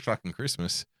 Merry fucking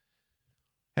Christmas.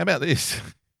 How about this?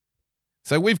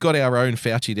 So we've got our own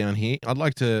Fauci down here. I'd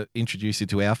like to introduce you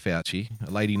to our Fauci,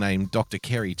 a lady named Dr.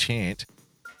 Kerry Chant.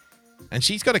 And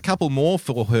she's got a couple more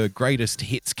for her greatest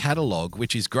hits catalogue,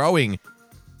 which is growing,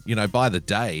 you know, by the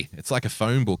day. It's like a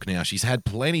phone book now. She's had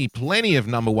plenty of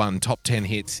number one top 10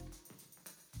 hits.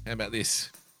 How about this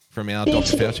from our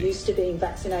Dr. Fauci? Used to being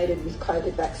vaccinated with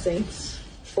COVID vaccines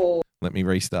Let me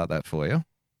restart that for you.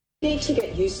 Need to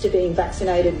get used to being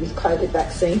vaccinated with COVID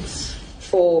vaccines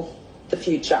for the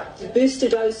future. Booster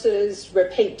doses,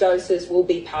 repeat doses will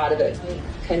be part of it.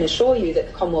 I can assure you that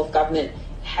the Commonwealth Government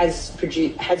has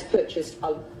purchased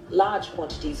large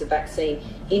quantities of vaccine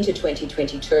into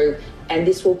 2022, and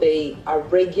this will be a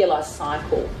regular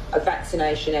cycle of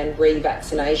vaccination and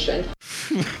revaccination.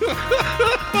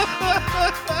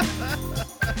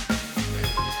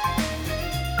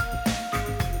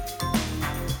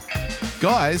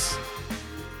 Guys,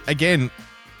 again,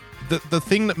 the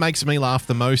thing that makes me laugh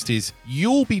the most is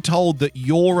you'll be told that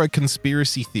you're a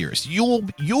conspiracy theorist.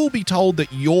 You'll be told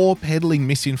that you're peddling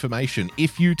misinformation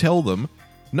if you tell them,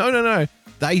 no.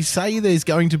 They say there's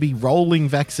going to be rolling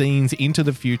vaccines into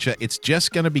the future. It's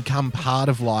just going to become part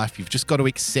of life. You've just got to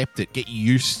accept it, get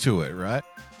used to it, right?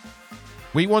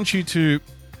 We want you to,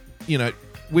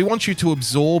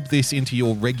 absorb this into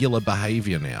your regular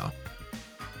behavior now.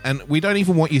 And we don't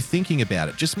even want you thinking about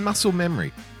it. Just muscle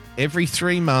memory. Every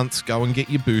 3 months, go and get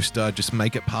your booster. Just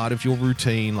make it part of your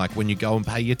routine, like when you go and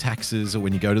pay your taxes or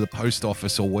when you go to the post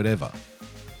office or whatever.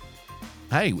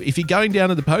 Hey, if you're going down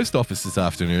to the post office this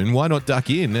afternoon, why not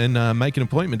duck in and make an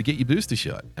appointment to get your booster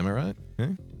shot? Am I right?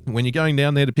 When you're going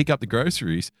down there to pick up the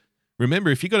groceries,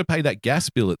 remember, if you've got to pay that gas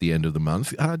bill at the end of the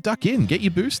month, duck in, get your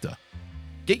booster.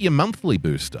 Get your monthly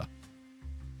booster.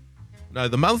 No,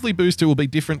 the monthly booster will be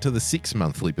different to the 6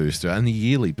 monthly booster and the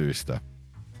yearly booster.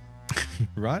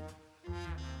 Right?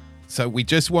 So we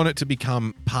just want it to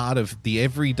become part of the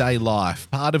everyday life,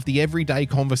 part of the everyday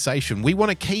conversation. We want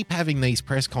to keep having these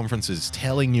press conferences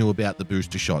telling you about the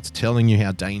booster shots, telling you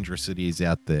how dangerous it is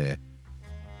out there.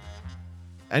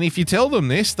 And if you tell them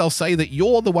this, they'll say that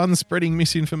you're the one spreading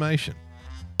misinformation.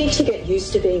 Need to get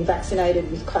used to being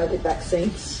vaccinated with COVID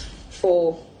vaccines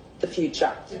for the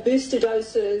future. Booster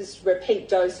doses, repeat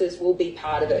doses will be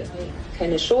part of it. I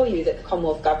can assure you that the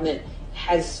Commonwealth Government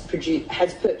has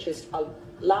purchased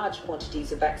large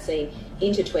quantities of vaccine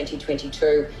into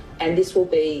 2022, and this will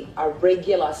be a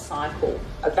regular cycle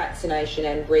of vaccination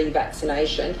and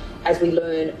revaccination as we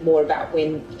learn more about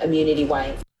when immunity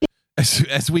wanes.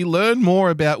 As we learn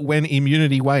more about when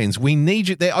immunity wanes, we need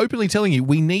you, they're openly telling you,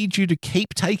 we need you to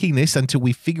keep taking this until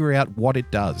we figure out what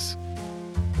it does.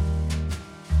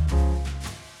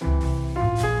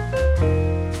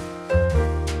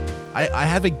 I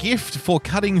have a gift for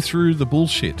cutting through the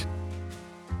bullshit.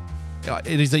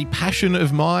 It is a passion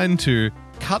of mine to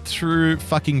cut through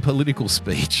fucking political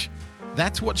speech.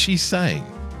 That's what she's saying.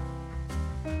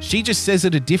 She just says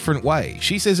it a different way.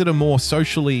 She says it a more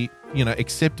socially,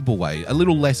 acceptable way, a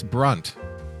little less brunt,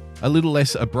 a little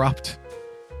less abrupt.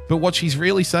 But what she's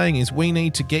really saying is we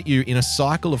need to get you in a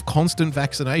cycle of constant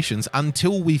vaccinations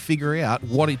until we figure out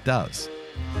what it does.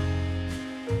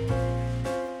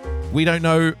 We don't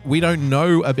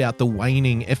know about the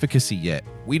waning efficacy yet.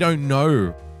 We don't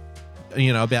know,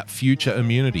 about future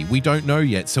immunity. We don't know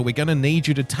yet. So we're going to need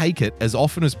you to take it as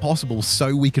often as possible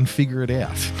so we can figure it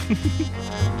out.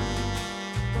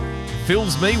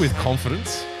 Fills me with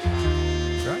confidence.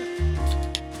 Right?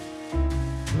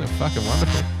 Isn't that fucking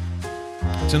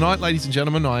wonderful? Tonight, ladies and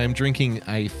gentlemen, I am drinking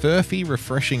a Furphy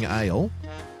Refreshing Ale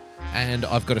And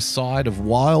I've got a side of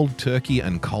wild turkey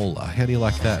and cola. How do you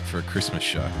like that for a Christmas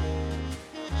show?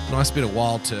 Nice bit of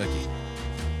wild turkey.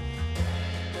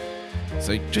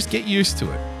 So just get used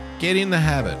to it. Get in the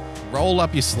habit. Roll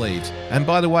up your sleeves. And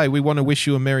by the way, we want to wish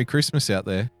you a Merry Christmas out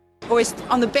there. Voiced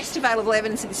on the best available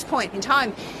evidence at this point in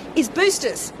time is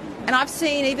boosters. And I've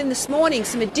seen even this morning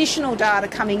some additional data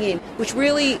coming in, which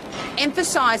really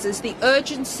emphasises the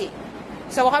urgency.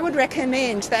 So I would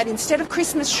recommend that instead of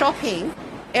Christmas shopping,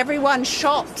 everyone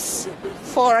shops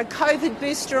for a COVID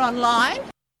booster online.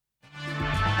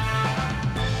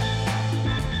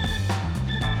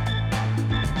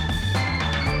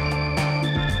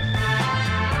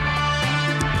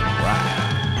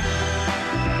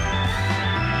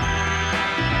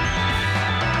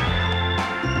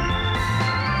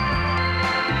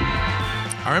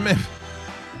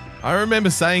 I remember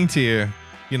saying to you,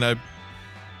 you know,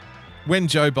 when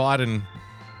Joe Biden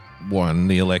won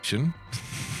the election,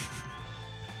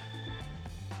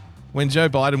 when Joe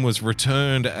Biden was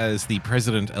returned as the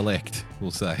president-elect, we'll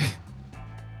say,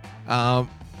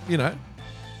 you know,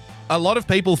 a lot of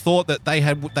people thought that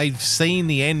they'd seen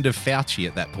the end of Fauci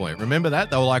at that point. Remember that?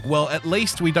 They were like, well, at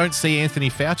least we don't see Anthony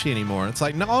Fauci anymore. And it's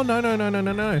like,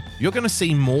 no. You're going to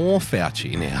see more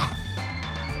Fauci now.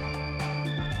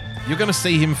 You're going to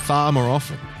see him far more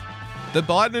often. The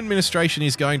Biden administration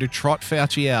is going to trot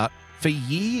Fauci out for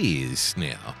years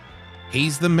now.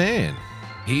 He's the man.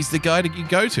 He's the guy to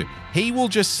go to. He will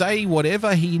just say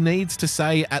whatever he needs to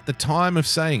say at the time of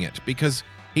saying it because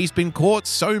he's been caught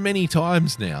so many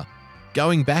times now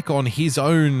going back on his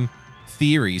own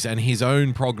theories and his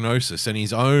own prognosis and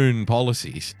his own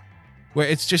policies where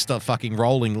it's just a fucking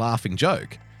rolling laughing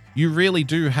joke. You really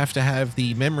do have to have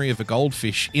the memory of a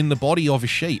goldfish in the body of a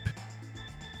sheep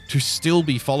to still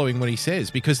be following what he says,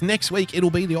 because next week it'll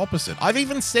be the opposite. I've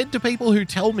even said to people who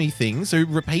tell me things, who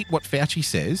repeat what Fauci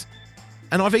says,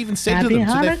 and I've even said to them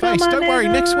to their face, don't worry,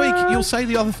 next week you'll say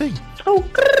the other thing.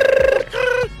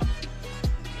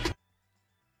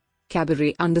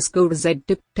 Cabaret_Z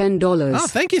tipped $10. Oh,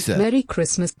 thank you, sir. Merry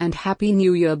Christmas and Happy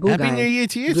New Year, Boogie. Happy New Year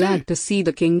to you, Glad too. to see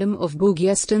the kingdom of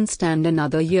Boogieston stand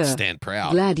another year. Stand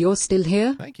proud. Glad you're still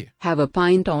here. Thank you. Have a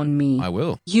pint on me. I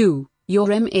will. You, your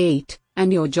M8,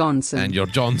 and your Johnson. And your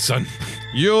Johnson.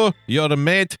 Your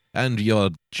mate, and your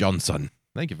Johnson.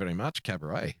 Thank you very much,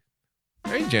 Cabaret.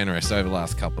 Very generous over the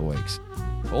last couple of weeks.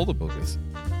 All the boogers.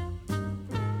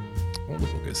 All the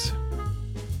boogers.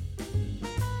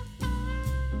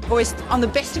 Voiced on the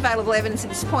best available evidence at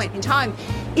this point in time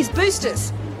is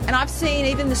boosters. And I've seen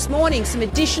even this morning some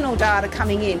additional data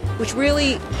coming in, which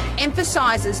really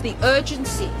emphasises the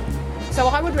urgency. So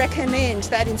I would recommend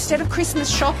that instead of Christmas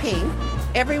shopping,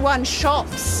 everyone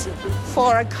shops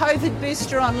for a COVID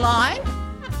booster online.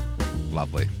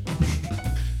 Lovely.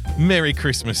 Merry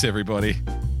Christmas, everybody.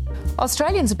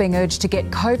 Australians are being urged to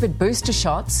get COVID booster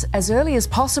shots as early as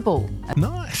possible.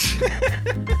 Nice.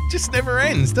 Just never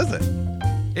ends, does it?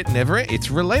 It never,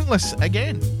 it's relentless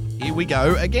again. Here we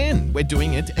go again. We're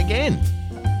doing it again.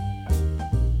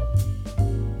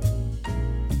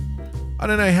 I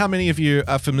don't know how many of you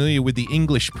are familiar with the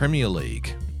English Premier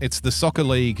League. It's the soccer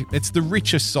league. It's the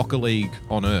richest soccer league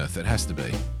on earth. It has to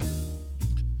be.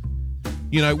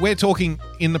 You know, we're talking,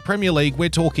 in the Premier League, we're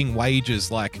talking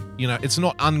wages like, you know, it's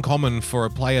not uncommon for a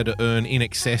player to earn in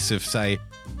excess of, say,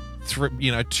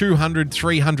 $200,000,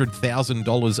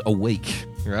 $300,000 a week,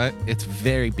 right? It's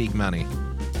very big money.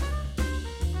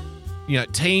 You know,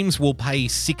 teams will pay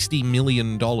 $60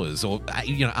 million or,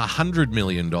 $100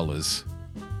 million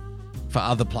for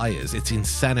other players. It's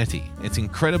insanity. It's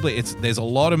incredibly, there's a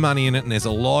lot of money in it and there's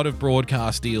a lot of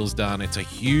broadcast deals done. It's a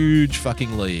huge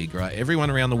fucking league, right? Everyone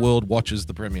around the world watches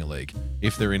the Premier League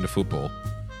if they're into football.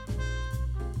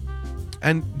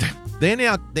 And they're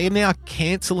now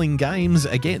cancelling games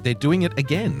again. They're doing it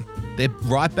again. They're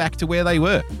right back to where they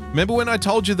were. Remember when I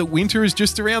told you that winter is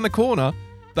just around the corner?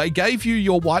 They gave you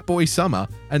your white boy summer,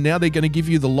 and now they're going to give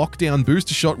you the lockdown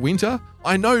booster shot winter?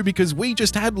 I know, because we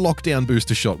just had lockdown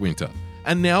booster shot winter,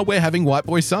 and now we're having white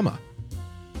boy summer.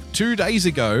 2 days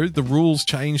ago, the rules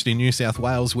changed in New South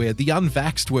Wales where the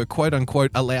unvaxxed were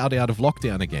quote-unquote allowed out of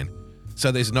lockdown again.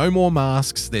 So there's no more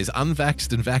masks, there's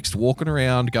unvaxxed and vaxxed walking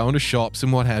around, going to shops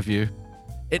and what have you.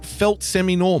 It felt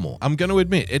semi-normal. I'm going to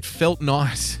admit, it felt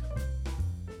nice.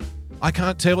 I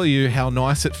can't tell you how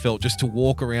nice it felt just to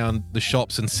walk around the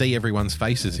shops and see everyone's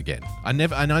faces again. I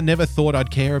never thought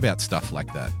I'd care about stuff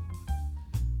like that.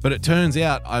 But it turns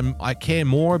out I care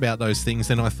more about those things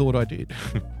than I thought I did.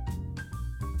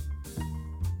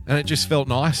 And it just felt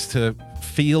nice to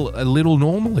feel a little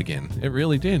normal again. It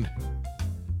really did.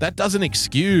 That doesn't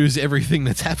excuse everything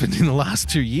that's happened in the last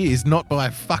 2 years, not by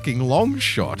a fucking long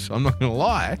shot. I'm not going to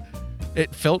lie.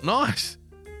 It felt nice.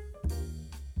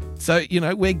 So,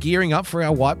 we're gearing up for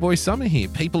our white boy summer here.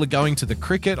 People are going to the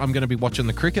cricket. I'm going to be watching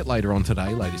the cricket later on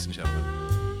today, ladies and gentlemen.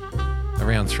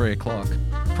 Around 3 o'clock.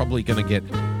 I'm probably going to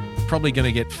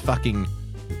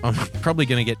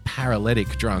get paralytic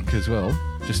drunk as well.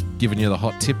 Just giving you the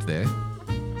hot tip there.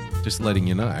 Just letting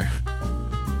you know.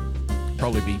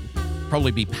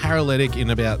 Probably be paralytic in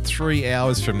about 3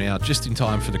 hours from now, just in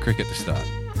time for the cricket to start.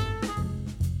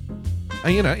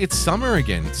 And it's summer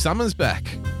again. Summer's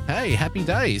back. Hey, happy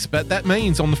days. But that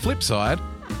means on the flip side,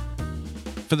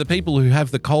 for the people who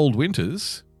have the cold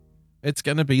winters, it's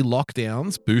going to be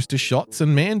lockdowns, booster shots,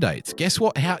 and mandates. Guess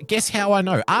how I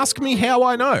know? Ask me how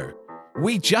I know.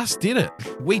 We just did it.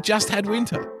 We just had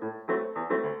winter.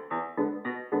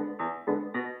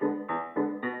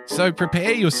 So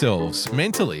prepare yourselves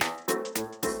mentally,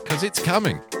 because it's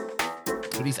coming.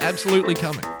 It is absolutely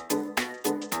coming.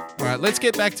 All right, let's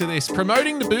get back to this.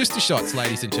 Promoting the booster shots,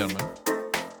 ladies and gentlemen.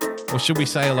 Or should we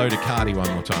say hello to Cardi one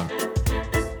more time?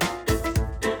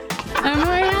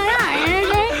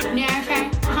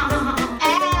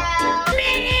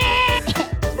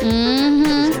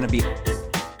 It's gonna be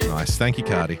nice. Thank you,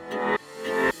 Cardi.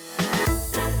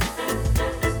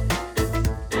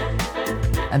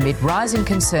 Amid rising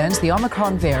concerns, the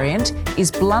Omicron variant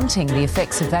is blunting the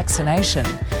effects of vaccination.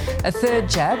 A third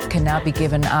jab can now be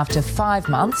given after 5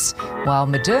 months, while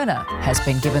Moderna has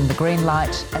been given the green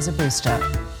light as a booster.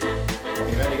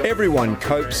 Everyone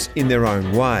copes in their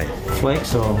own way.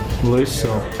 Flex or loose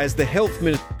or... As the health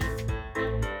minister...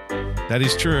 That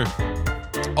is true.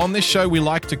 On this show, we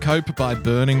like to cope by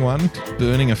burning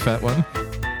a fat one,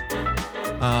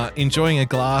 enjoying a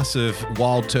glass of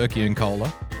wild turkey and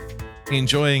cola,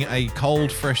 enjoying a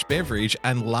cold, fresh beverage,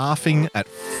 and laughing at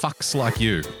fucks like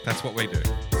you. That's what we do.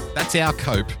 That's our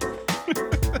cope.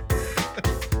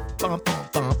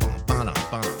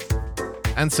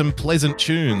 And some pleasant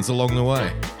tunes along the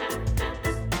way.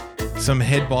 Some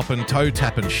head bop and toe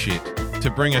tapping shit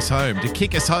to bring us home, to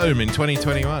kick us home in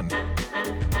 2021.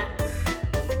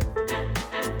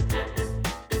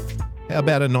 How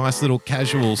about a nice little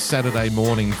casual Saturday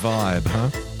morning vibe, huh?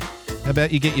 How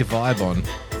about you get your vibe on?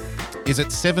 Is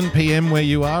it 7 p.m. where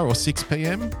you are or 6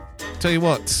 p.m? Tell you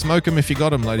what, smoke them if you got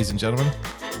them, ladies and gentlemen.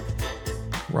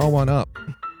 Roll one up.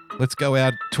 Let's go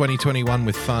out 2021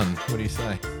 with fun. What do you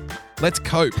say? Let's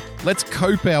cope. Let's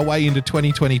cope our way into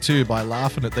 2022 by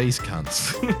laughing at these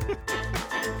cunts.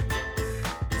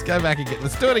 Let's go back again.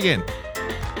 Let's do it again.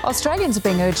 Australians are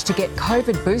being urged to get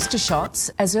COVID booster shots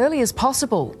as early as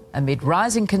possible. Amid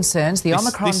rising concerns, the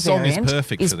Omicron variant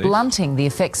is blunting the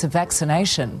effects of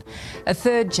vaccination. A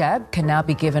third jab can now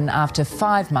be given after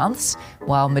 5 months,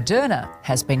 while Moderna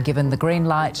has been given the green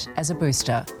light as a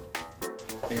booster.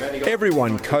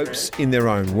 Everyone copes in their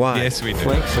own way. Yes, we do.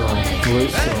 Flex or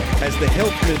loose or... As the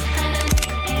health minister...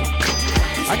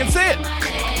 I can see it.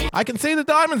 I can see the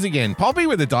diamonds again. Poppy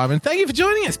with the diamond. Thank you for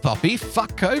joining us, Poppy.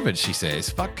 Fuck COVID, she says.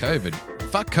 Fuck COVID.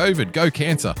 Fuck COVID. Go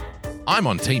cancer. I'm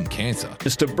on Team Cancer.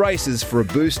 Mr. braces for a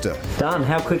booster. Done.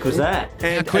 How quick was that?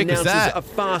 And how quick was that? A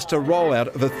faster rollout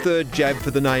of a third jab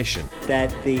for the nation.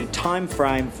 That the time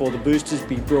frame for the boosters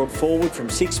be brought forward from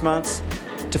 6 months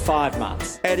to 5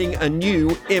 months. Adding a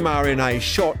new mRNA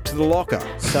shot to the locker.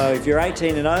 So if you're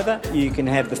 18 and over, you can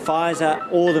have the Pfizer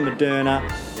or the Moderna,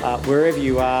 wherever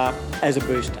you are, as a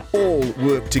booster. All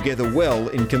work together well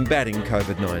in combating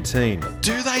COVID-19.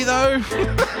 Do they, though?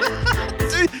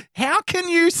 How can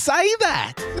you say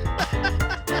that?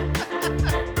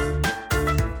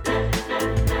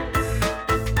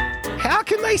 How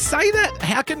can they say that?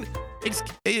 How can...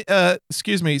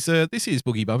 excuse me, sir. This is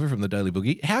Boogie Bumper from the Daily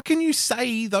Boogie. How can you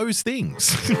say those things?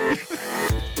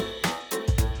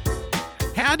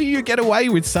 How do you get away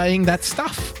with saying that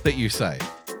stuff that you say?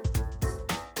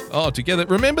 Oh, together.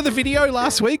 Remember the video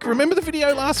last week?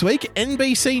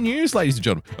 NBC News, ladies and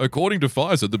gentlemen. According to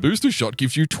Pfizer, the booster shot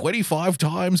gives you 25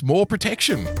 times more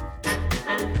protection.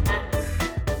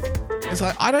 It's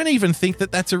like, I don't even think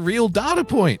that that's a real data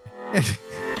point.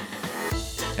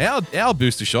 Our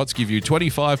booster shots give you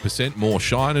 25% more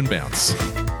shine and bounce.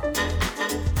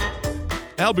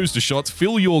 Our booster shots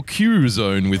fill your Q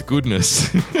zone with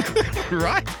goodness.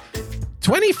 Right?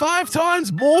 25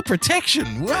 times more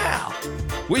protection. Wow.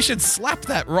 We should slap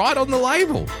that right on the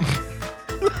label.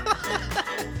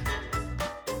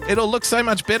 It'll look so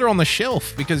much better on the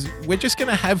shelf because we're just going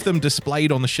to have them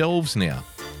displayed on the shelves now.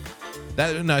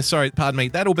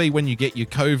 That'll be when you get your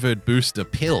COVID booster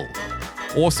pill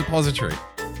or suppository.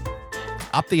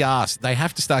 Up the arse. They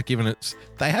have to start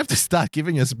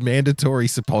giving us mandatory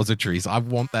suppositories. I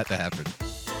want that to happen.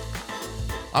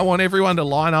 I want everyone to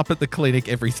line up at the clinic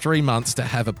every 3 months to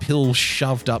have a pill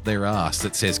shoved up their ass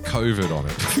that says COVID on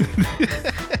it.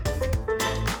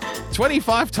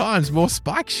 25 times more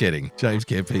spike shedding. James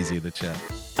Campese in the chat.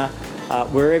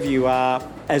 Wherever you are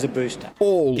as a booster.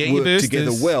 All work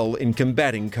together well in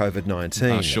combating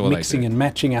COVID-19. Mixing and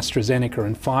matching AstraZeneca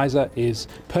and Pfizer is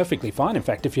perfectly fine. In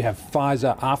fact, if you have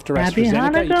Pfizer after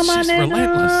AstraZeneca, it's just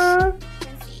relentless.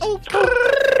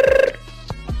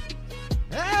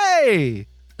 Hey!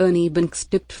 Ernie Banks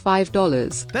tipped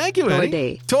 $5. Thank you, Ernie. Toy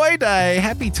Day. Toy Day.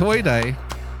 Happy Toy Day.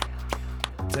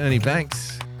 It's Ernie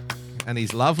Banks and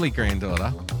his lovely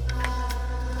granddaughter.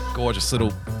 Gorgeous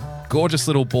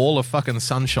little ball of fucking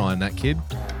sunshine, that kid.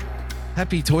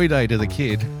 Happy Toy Day to the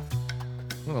kid.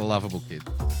 What a lovable kid.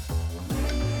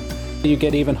 You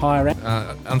get even higher.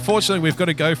 Unfortunately, we've got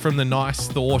to go from the nice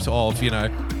thought of,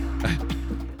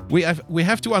 we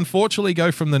have to unfortunately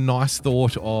go from the nice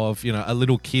thought of, a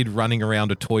little kid running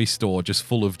around a toy store just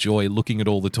full of joy, looking at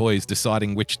all the toys,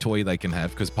 deciding which toy they can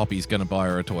have because Poppy's going to buy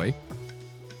her a toy.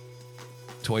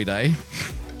 Toy Day.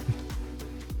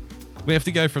 We have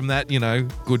to go from that,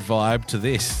 good vibe to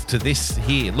this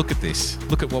here. Look at this.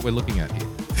 Look at what we're looking at here.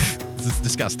 This is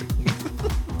disgusting.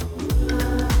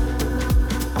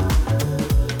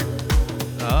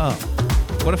 Oh,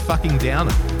 what a fucking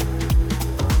downer.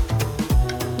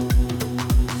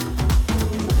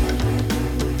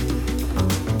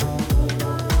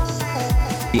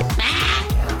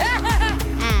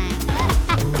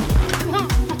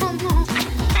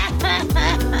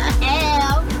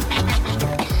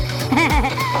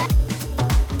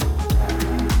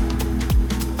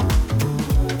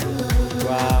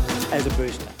 As a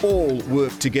booster. All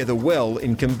work together well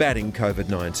in combating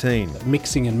COVID-19.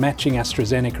 Mixing and matching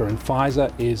AstraZeneca and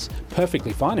Pfizer is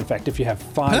perfectly fine. In fact, if you have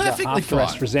Pfizer after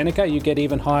AstraZeneca, you get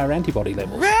even higher antibody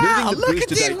levels. Wow, look at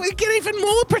this. We get even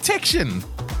more protection.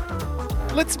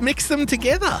 Let's mix them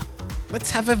together.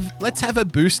 Let's have a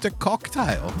booster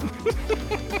cocktail.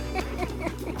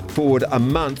 Forward a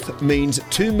month means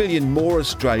 2 million more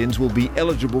Australians will be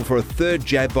eligible for a third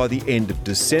jab by the end of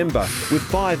December, with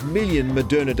 5 million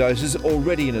Moderna doses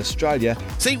already in Australia.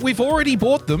 See, we've already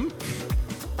bought them.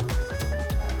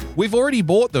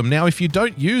 Now, if you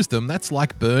don't use them, that's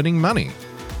like burning money.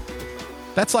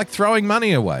 That's like throwing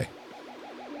money away.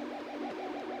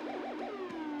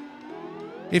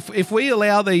 If we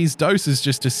allow these doses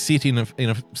just to sit in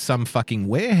some fucking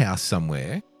warehouse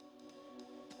somewhere,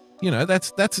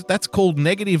 that's called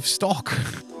negative stock.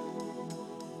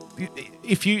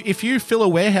 If you fill a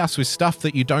warehouse with stuff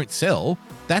that you don't sell,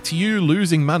 that's you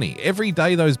losing money. Every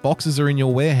day those boxes are in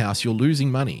your warehouse, you're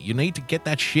losing money. You need to get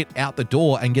that shit out the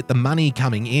door and get the money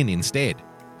coming in instead.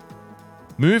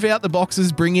 Move out the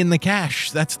boxes, bring in the cash.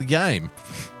 That's the game.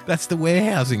 That's the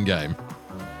warehousing game.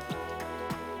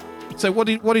 So what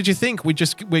did you think? We're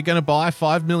going to buy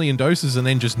 5 million doses and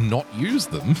then just not use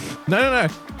them? No.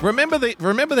 Remember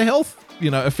the health,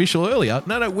 official earlier.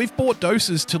 No, we've bought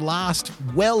doses to last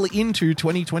well into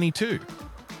 2022.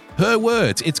 Her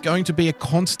words, it's going to be a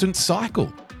constant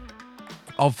cycle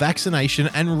of vaccination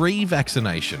and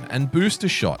revaccination and booster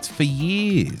shots for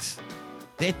years.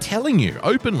 They're telling you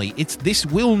openly, this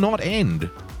will not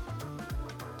end.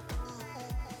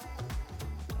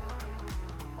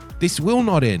 This will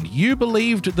not end. You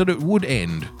believed that it would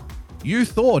end. You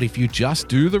thought if you just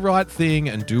do the right thing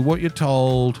and do what you're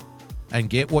told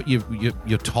and get what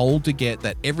you're told to get,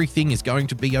 that everything is going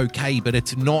to be okay, but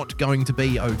it's not going to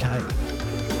be okay.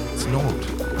 It's not.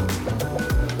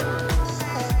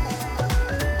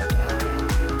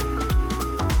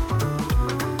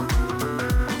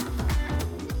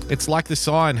 It's like the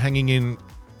sign hanging in,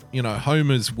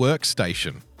 Homer's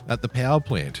workstation at the power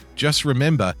plant. Just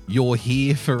remember, you're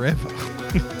here forever.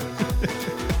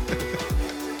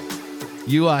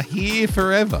 You are here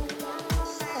forever.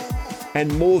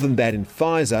 And more than that in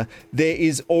Pfizer, there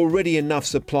is already enough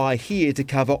supply here to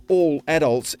cover all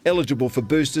adults eligible for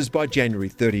boosters by January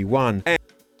 31.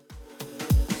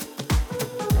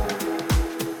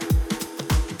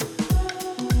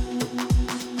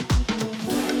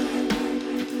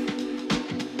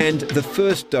 And the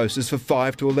first doses for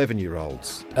 5 to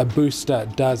 11-year-olds. A booster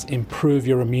does improve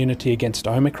your immunity against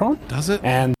Omicron. Does it?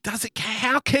 And does it?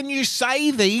 How can you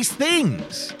say these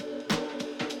things?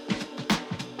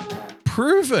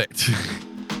 Prove it.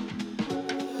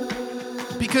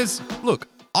 Because, look,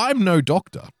 I'm no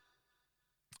doctor.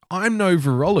 I'm no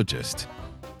virologist.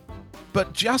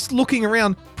 But just looking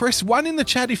around, press 1 in the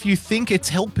chat if you think it's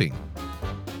helping.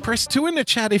 Press 2 in the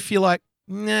chat if you're like,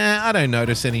 nah, I don't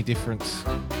notice any difference.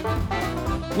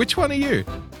 Which one are you?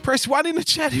 Press 1 in the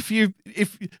chat if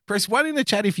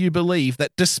you believe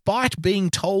that despite being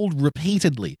told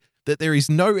repeatedly that there is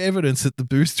no evidence that the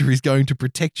booster is going to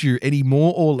protect you any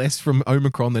more or less from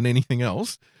Omicron than anything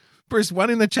else. Press 1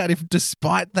 in the chat if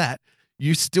despite that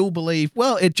you still believe,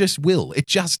 well, it just will. It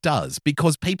just does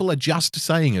because people are just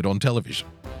saying it on television.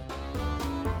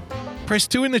 Press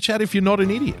 2 in the chat if you're not an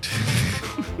idiot.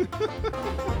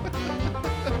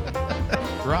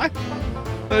 Right?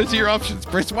 Those are your options.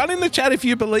 Press 1 in the chat if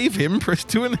you believe him. Press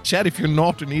 2 in the chat if you're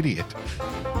not an idiot.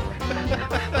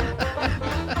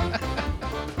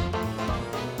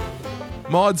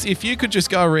 Mods, if you could just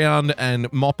go around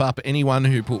and mop up anyone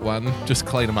who put one, just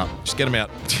clean them up. Just get them out.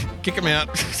 Kick them out.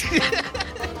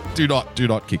 Do not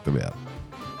kick them out.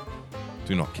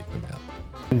 Do not kick them out.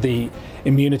 The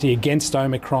immunity against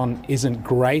Omicron isn't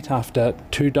great after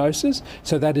 2 doses,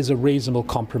 so that is a reasonable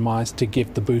compromise to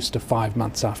give the booster 5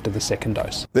 months after the second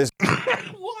dose. Why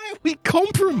are we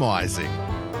compromising?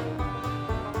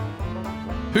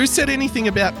 Who said anything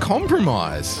about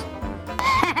compromise?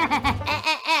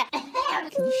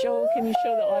 Can you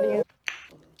show the audience?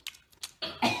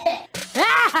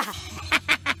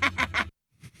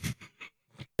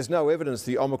 There's no evidence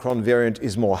the Omicron variant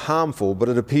is more harmful, but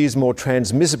it appears more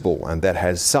transmissible, and that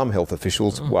has some health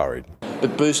officials worried.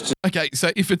 It boosts. Okay, so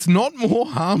if it's not more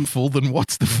harmful, then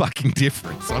what's the fucking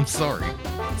difference? I'm sorry.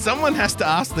 Someone has to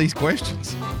ask these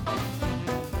questions.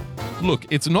 Look,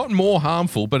 it's not more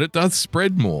harmful, but it does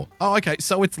spread more. Oh, okay,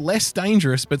 so it's less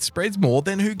dangerous but spreads more,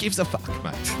 then who gives a fuck,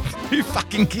 mate? Who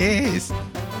fucking cares?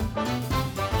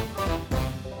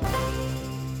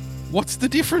 What's the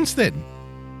difference then?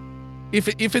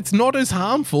 If it's not as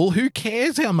harmful, who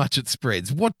cares how much it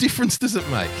spreads? What difference does it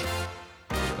make?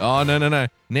 Oh, no.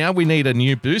 Now we need a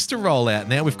new booster rollout.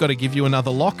 Now we've got to give you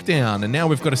another lockdown. And now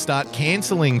we've got to start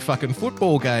cancelling fucking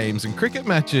football games and cricket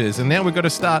matches. And now we've got to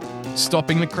start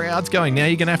stopping the crowds going. Now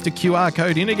you're going to have to QR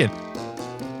code in again.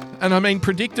 And I mean,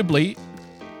 predictably,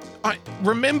 I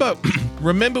remember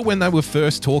when they were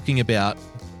first talking about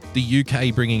the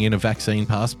UK bringing in a vaccine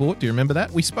passport? Do you remember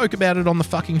that? We spoke about it on the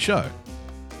fucking show.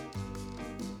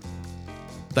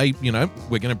 We're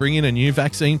going to bring in a new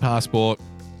vaccine passport.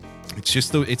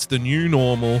 It's the new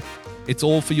normal. It's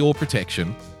all for your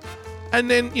protection. And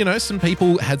then, some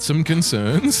people had some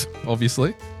concerns,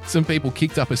 obviously. Some people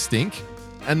kicked up a stink.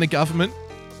 And the government,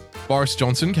 Boris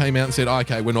Johnson, came out and said,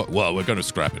 okay, we're going to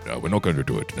scrap it now. We're not going to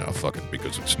do it now, fuck it,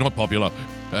 because it's not popular.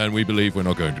 And we believe we're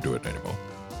not going to do it anymore.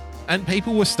 And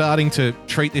people were starting to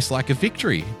treat this like a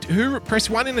victory. Press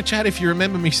 1 in the chat if you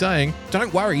remember me saying,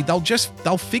 don't worry, they'll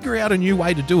figure out a new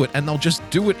way to do it and they'll just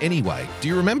do it anyway. Do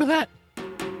you remember that?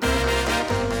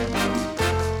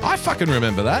 I fucking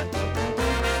remember that.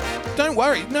 Don't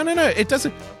worry. No. It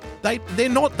doesn't. They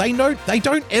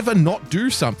don't ever not do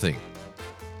something.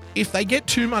 If they get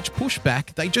too much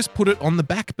pushback, they just put it on the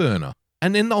back burner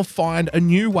and then they'll find a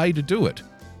new way to do it.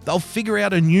 They'll figure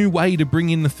out a new way to bring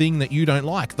in the thing that you don't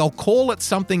like. They'll call it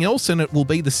something else and it will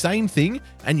be the same thing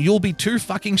and you'll be too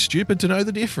fucking stupid to know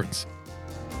the difference.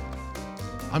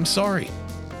 I'm sorry.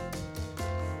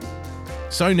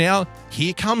 So now,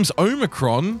 here comes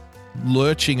Omicron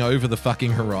lurching over the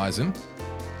fucking horizon.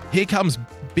 Here comes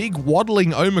big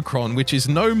waddling Omicron, which is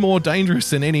no more dangerous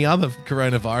than any other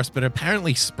coronavirus, but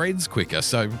apparently spreads quicker.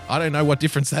 So I don't know what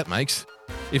difference that makes.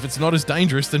 If it's not as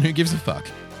dangerous, then who gives a fuck?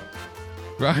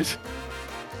 Right?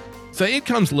 So it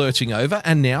comes lurching over,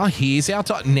 and now here's our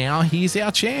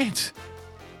chance.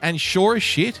 And sure as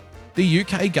shit, the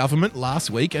UK government last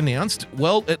week announced,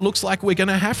 well, it looks like we're going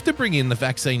to have to bring in the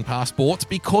vaccine passports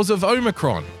because of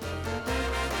Omicron.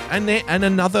 And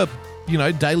another,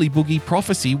 Daily Boogie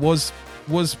prophecy was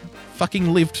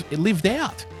fucking lived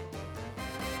out.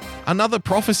 Another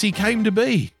prophecy came to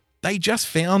be. They just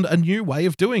found a new way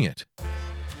of doing it.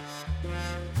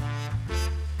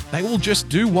 They will just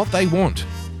do what they want.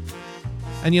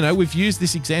 And, we've used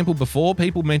this example before.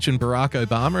 People mention Barack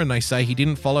Obama and they say he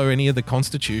didn't follow any of the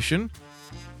Constitution.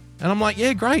 And I'm like,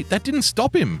 yeah, great. That didn't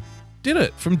stop him, did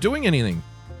it, from doing anything?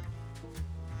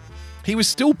 He was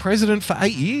still president for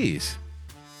 8 years.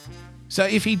 So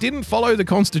if he didn't follow the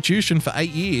Constitution for 8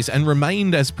 years and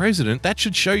remained as president, that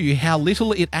should show you how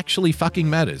little it actually fucking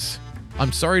matters.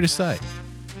 I'm sorry to say.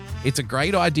 It's a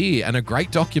great idea and a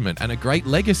great document and a great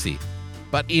legacy.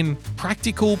 But in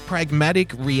practical,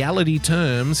 pragmatic reality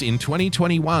terms in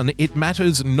 2021, it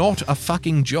matters not a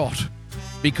fucking jot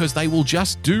because they will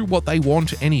just do what they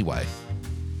want anyway.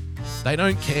 They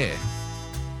don't care.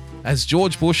 As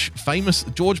George Bush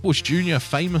Jr.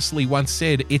 famously once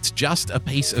said, it's just a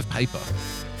piece of paper.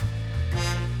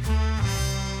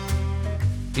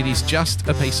 It is just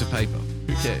a piece of paper.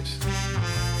 Who cares?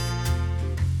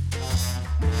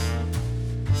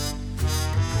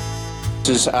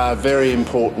 Are very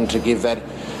important to give that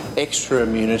extra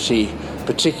immunity,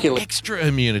 particularly extra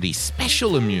immunity,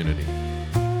 special immunity,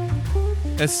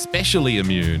 especially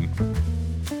immune.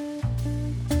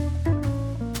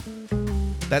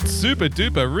 That super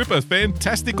duper ripper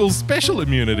fantastical special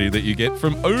immunity that you get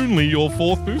from only your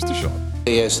 4th booster shot.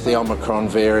 Yes, the Omicron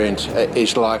variant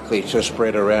is likely to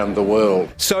spread around the world.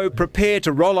 So prepare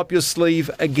to roll up your sleeve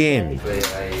again.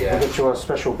 I'll get you a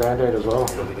special Band-Aid as well.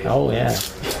 Oh, yeah.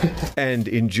 And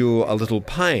endure a little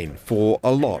pain for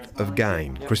a lot of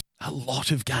gain. A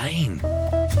lot of gain.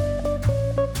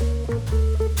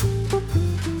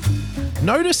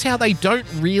 Notice how they don't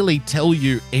really tell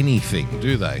you anything,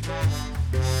 do they?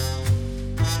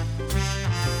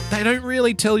 They don't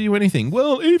really tell you anything.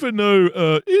 Well, even though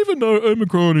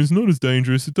Omicron is not as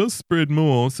dangerous, it does spread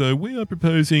more. So we are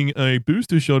proposing a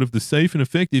booster shot of the safe and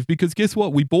effective because guess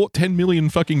what? We bought 10 million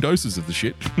fucking doses of the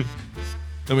shit.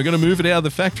 And we're going to move it out of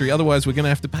the factory. Otherwise, we're going to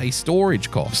have to pay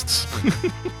storage costs.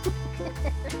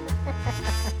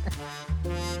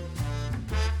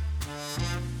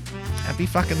 Happy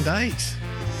fucking days.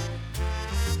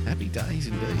 Happy days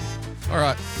indeed. All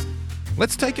right.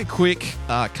 Let's take a quick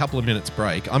couple of minutes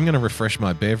break. I'm going to refresh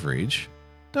my beverage.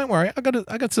 Don't worry,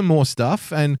 I got some more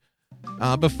stuff. And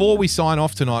before we sign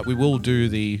off tonight, we will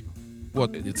do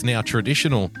what it's now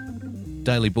traditional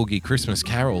Daily Boogie Christmas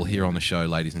Carol here on the show,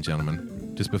 ladies and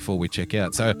gentlemen, just before we check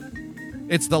out. So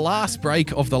it's the last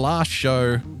break of the last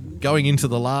show, going into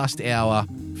the last hour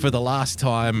for the last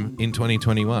time in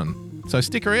 2021. So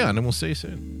stick around and we'll see you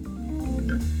soon.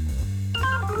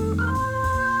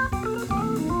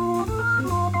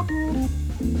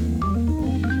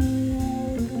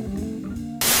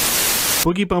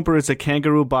 Boogie Bumper is a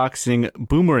kangaroo boxing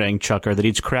boomerang chucker that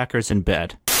eats crackers in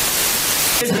bed.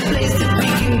 There's a place that we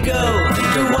can go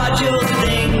to watch old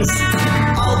things.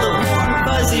 All the warm,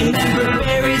 fuzzy member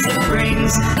berries it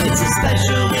brings. It's a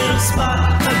special little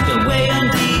spot tucked away on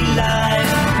D-Live.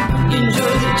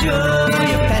 Enjoy the joy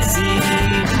of Pepsi.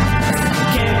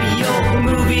 Cameo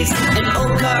movies and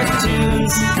old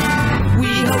cartoons. We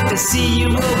hope to see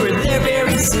you over there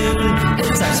very soon.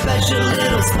 It's our special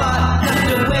little spot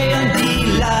tucked away on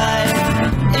D-Live.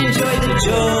 Enjoy the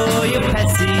joy of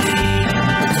Pepsi.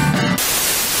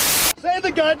 Say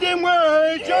the goddamn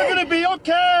words, you're gonna be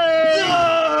okay!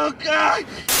 Oh, God!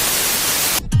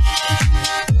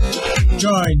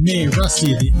 Join me,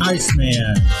 Rusty the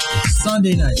Iceman,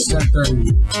 Sunday night,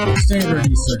 7:30 Standard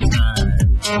Eastern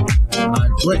Time, on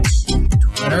Twitch,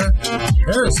 Twitter,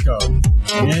 Periscope,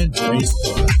 and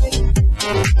Facebook.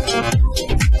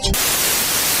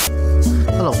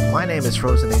 Hello, my name is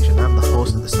Frozen Asian. I'm the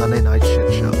host of the Sunday Night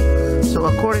Shit Show. So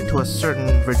according to a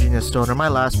certain Virginia stoner, my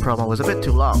last promo was a bit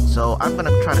too long, so I'm going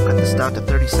to try to cut this down to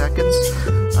 30 seconds.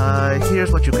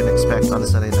 Here's what you can expect on the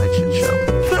Sunday Night Shit Show.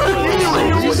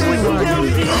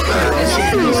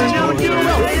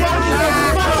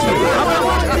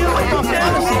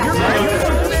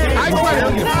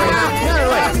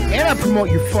 And I promote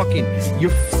your fucking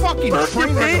train wreck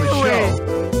of a show.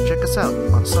 Check us out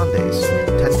on Sundays,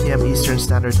 10 p.m. Eastern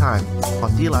Standard Time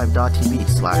on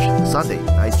DLive.tv/Sunday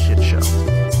Night Shit Show.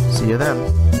 See you then.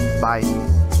 Bye.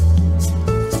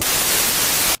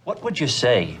 What would you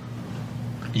say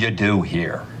you do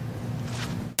here?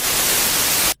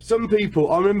 Some people,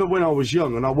 I remember when I was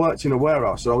young and I worked in a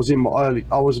warehouse, and I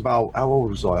was about, how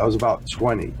old was I? I was about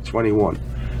 20, 21.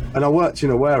 And I worked in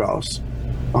a warehouse.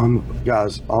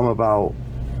 Guys, I'm about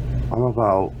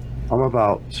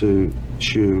to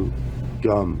chew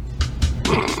gum.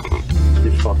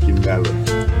 You fucking know it.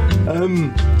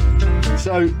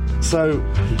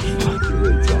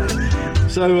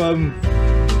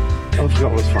 I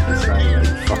forgot what I was fucking saying, mate,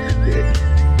 you fucking dick.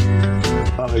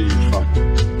 Oh, you fucking...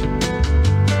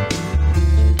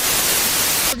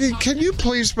 Can you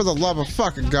please, for the love of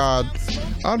fucking God,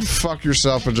 unfuck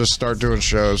yourself and just start doing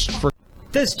shows?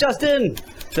 This just in!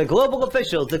 The global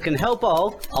officials that can help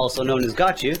all, also known as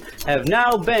Got You, have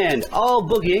now banned all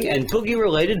boogieing and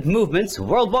boogie-related movements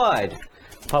worldwide.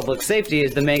 Public safety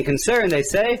is the main concern, they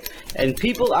say, and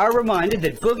people are reminded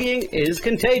that boogieing is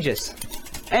contagious.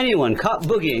 Anyone caught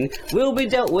boogieing will be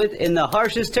dealt with in the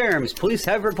harshest terms, police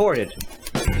have reported.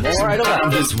 More idle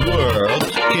out. This world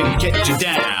can get you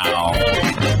down.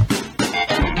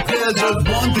 There's just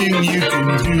one thing you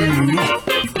can do.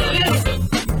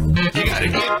 You gotta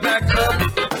get back up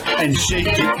and shake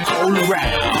it all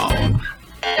around.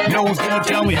 No one's gonna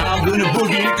tell me how I'm gonna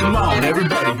boogie. Come on,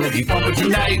 everybody, boogie bumper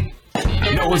tonight.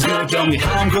 No one's gonna tell me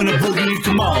how I'm gonna boogie.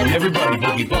 Come on, everybody,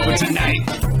 boogie bumper tonight.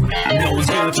 No one's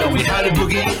gonna tell me how to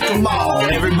boogie. Come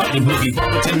on, everybody, boogie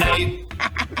bumper tonight.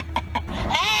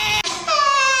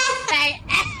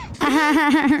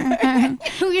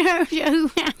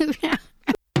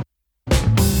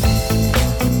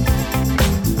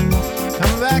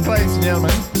 back, ladies and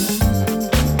gentlemen.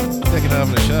 Second half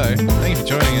of the show. Thank you for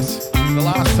joining us. The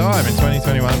last time in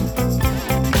 2021.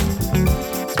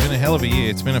 It's been a hell of a year.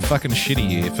 It's been a fucking shitty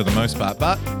year for the most part.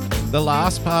 But the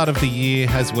last part of the year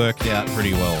has worked out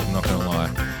pretty well, I'm not going to lie.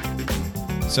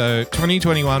 So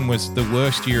 2021 was the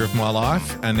worst year of my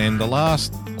life. And then the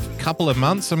last couple of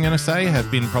months, I'm going to say,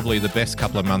 have been probably the best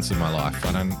couple of months of my life.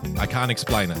 I can't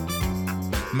explain it.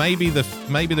 Maybe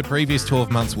the previous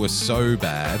 12 months were so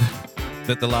bad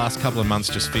that the last couple of months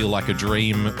just feel like a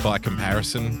dream by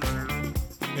comparison.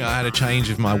 You know, I had a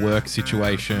change of my work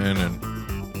situation and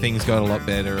things got a lot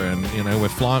better, and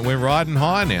we're riding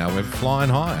high now. We're flying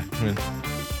high.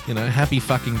 Happy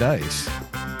fucking days.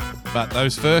 But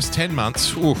those first 10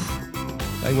 months,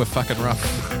 they were fucking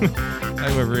rough.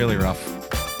 They were really rough.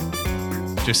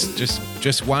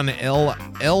 Just one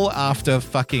L after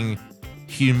fucking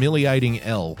humiliating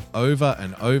L over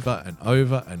and over and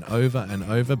over and over and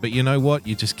over. But you know what?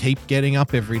 You just keep getting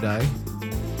up every day.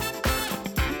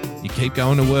 You keep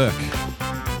going to work.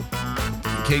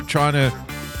 You keep trying to,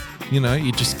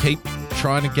 you just keep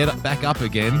trying to get back up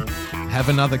again, have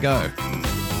another go.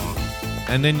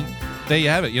 And then there you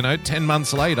have it, 10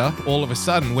 months later, all of a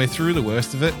sudden we're through the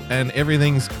worst of it and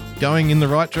everything's going in the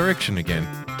right direction again.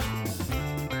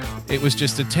 It was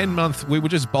just a 10-month, we were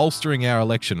just bolstering our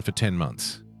election for 10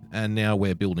 months, and now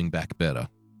we're building back better.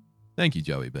 Thank you,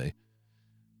 Joey B.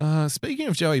 Speaking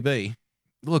of Joey B,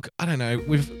 look, I don't know,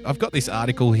 I've got this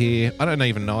article here. I don't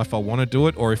even know if I want to do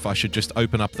it or if I should just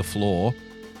open up the floor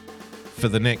for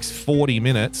the next 40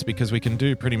 minutes because we can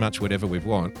do pretty much whatever we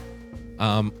want.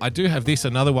 I do have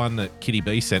another one that Kitty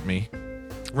B sent me.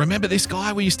 Remember this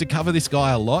guy? We used to cover this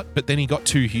guy a lot, but then he got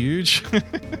too huge.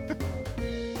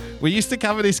 We used to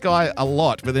cover this guy a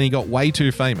lot, but then he got way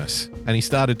too famous and he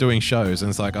started doing shows and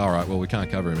it's like, all right, well, we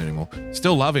can't cover him anymore.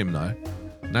 Still love him though.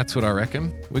 And that's what I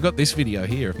reckon. We got this video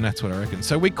here of That's What I Reckon.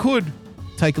 So we could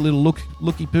take a little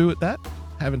looky-poo at that.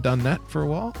 Haven't done that for a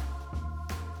while.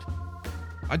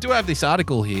 I do have this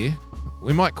article here.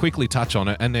 We might quickly touch on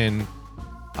it and then,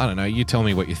 I don't know, you tell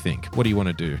me what you think. What do you want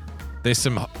to do? There's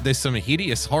some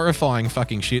hideous, horrifying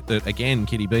fucking shit that, again,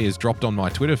 Kitty B has dropped on my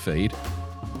Twitter feed.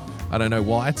 I don't know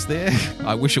why it's there.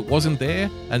 I wish it wasn't there,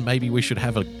 and maybe we should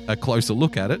have a closer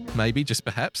look at it. Maybe, just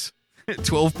perhaps.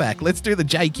 12-pack. Let's do the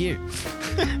JQ.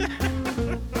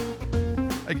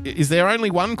 Is there only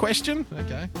one question?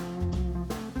 Okay.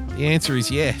 The answer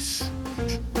is yes.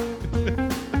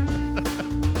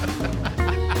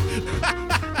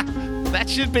 That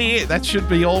should be it. That should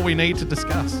be all we need to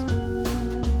discuss.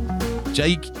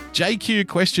 JQ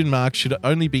question mark should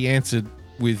only be answered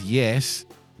with yes.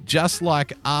 Just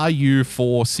like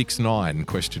RU469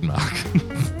 question mark.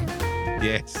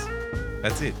 Yes.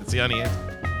 That's it. That's the only answer.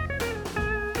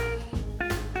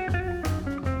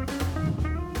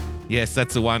 Yes,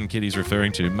 that's the one Kitty's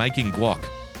referring to. Making guac.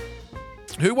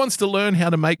 Who wants to learn how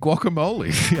to make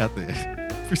guacamole out there?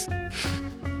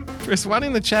 Press 1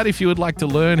 in the chat if you would like to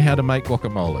learn how to make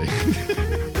guacamole.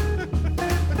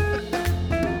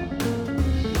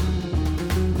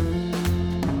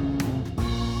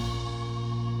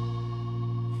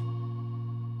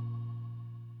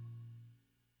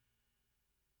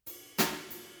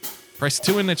 Press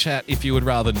 2 in the chat if you would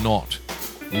rather not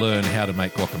learn how to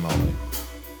make guacamole.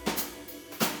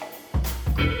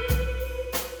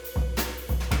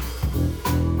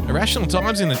 Irrational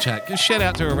Times in the chat. Just shout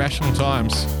out to Irrational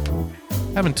Times.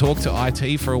 Haven't talked to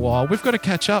IT for a while. We've got to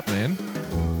catch up, man.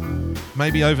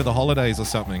 Maybe over the holidays or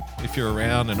something. If you're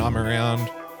around and I'm around,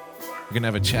 we can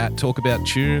have a chat, talk about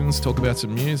tunes, talk about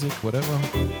some music, whatever.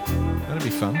 That'd be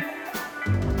fun.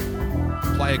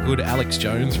 Play a good Alex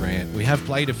Jones rant. We have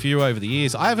played a few over the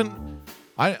years. I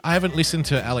haven't listened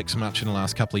to Alex much in the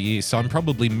last couple of years, so I'm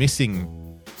probably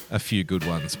missing a few good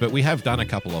ones, but we have done a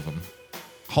couple of them.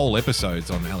 Whole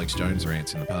episodes on Alex Jones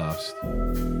rants in the past.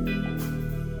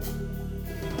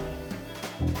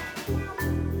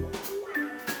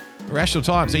 Irrational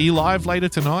Times. Are you live later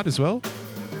tonight as well?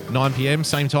 9 p.m,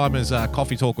 same time as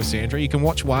Coffee Talk with Sandra. You can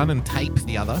watch one and tape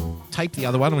the other. Tape the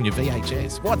other one on your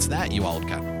VHS. What's that, you old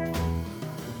cunt?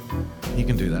 You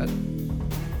can do that.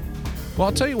 Well,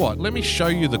 I'll tell you what. Let me show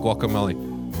you the guacamole.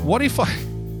 What if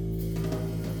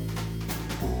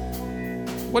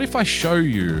I show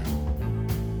you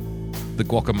the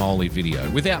guacamole video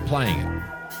without playing it,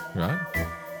 right?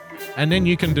 And then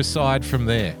you can decide from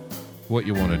there what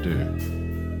you want to do.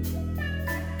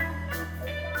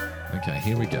 Okay,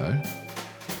 here we go.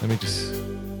 Let me just...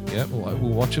 Yeah, we'll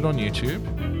watch it on YouTube.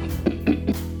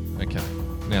 Okay,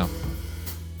 now...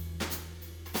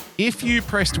 If you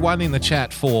pressed 1 in the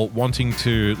chat for wanting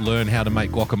to learn how to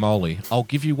make guacamole, I'll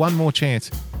give you one more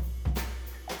chance.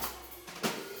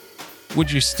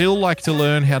 Would you still like to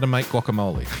learn how to make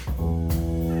guacamole?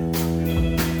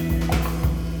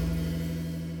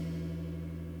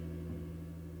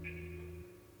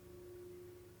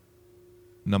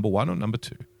 Number 1 or number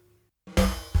 2?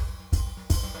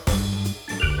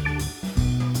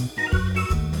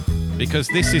 Because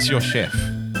this is your chef.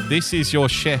 This is your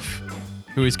chef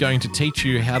who is going to teach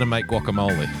you how to make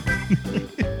guacamole.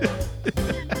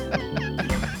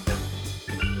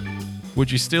 Would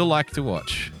you still like to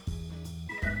watch?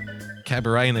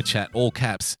 Cabaret in the chat, all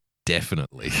caps,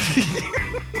 definitely.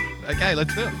 Okay,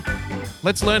 let's do it.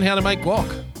 Let's learn how to make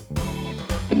guac.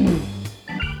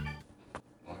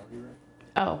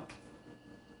 Oh.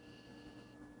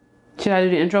 Should I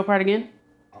do the intro part again?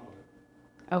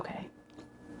 Okay.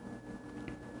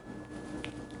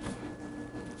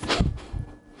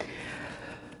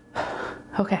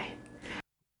 Okay.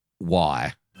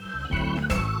 Why?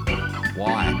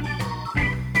 Why?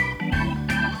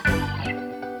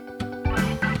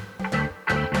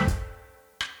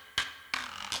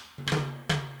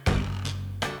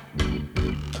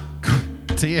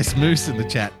 T.S. Moose in the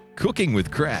chat, cooking with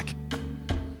crack.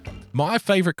 My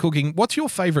favourite cooking... What's your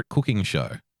favourite cooking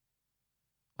show?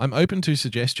 I'm open to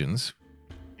suggestions.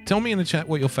 Tell me in the chat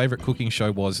what your favourite cooking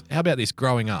show was. How about this,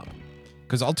 growing up?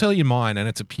 Because I'll tell you mine, and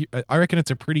I reckon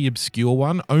it's a pretty obscure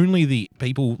one. Only the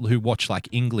people who watch, like,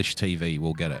 English TV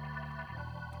will get it.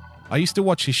 I used to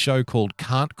watch this show called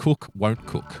Can't Cook, Won't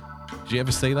Cook. Did you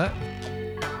ever see that?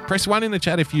 Press 1 in the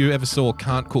chat if you ever saw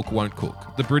Can't Cook, Won't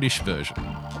Cook, the British version.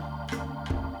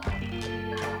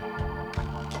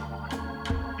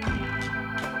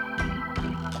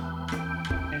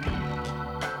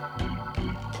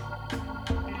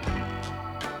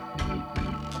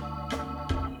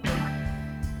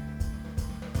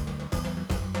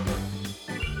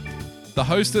 The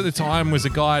host at the time was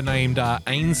a guy named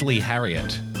Ainsley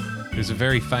Harriott, who's a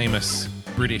very famous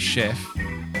British chef.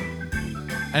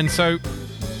 And so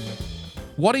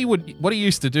what he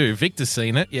used to do, Victor's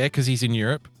seen it, yeah, because he's in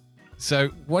Europe. So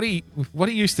what he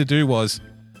used to do was,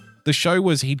 the show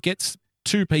was he'd get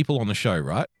 2 people on the show,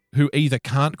 right, who either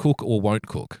can't cook or won't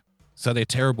cook. So they're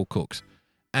terrible cooks.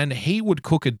 And he would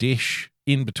cook a dish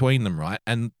in between them, right?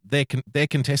 And they're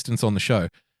contestants on the show.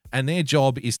 And their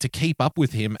job is to keep up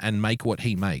with him and make what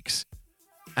he makes.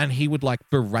 And he would, like,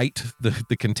 berate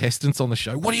the contestants on the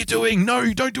show. What are you doing?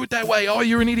 No, don't do it that way. Oh,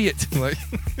 you're an idiot. Like,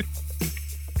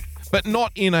 but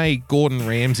not in a Gordon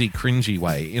Ramsay cringy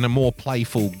way, in a more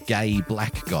playful, gay,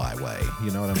 black guy way.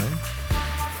 You know what I mean?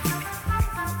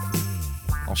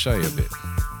 I'll show you a bit.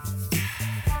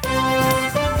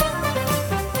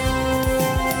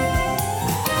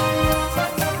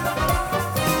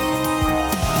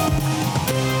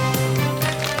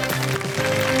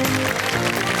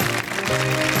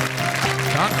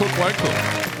 Can't cook, won't cook.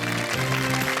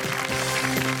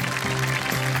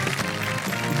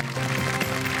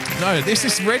 No, this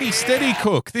is Ready Steady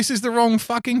Cook. This is the wrong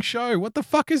fucking show. What the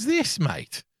fuck is this,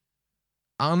 mate?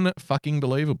 Unfucking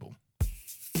believable.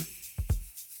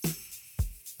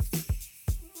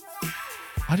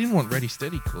 I didn't want Ready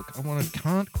Steady Cook. I wanted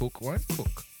Can't Cook, Won't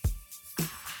Cook.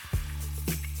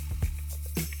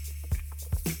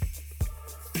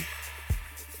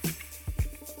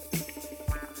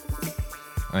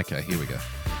 Okay, here we go.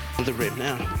 The rib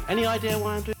now. Any idea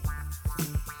why I'm doing?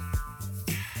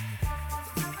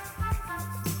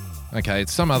 Okay,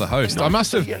 it's some other host. I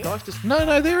must have...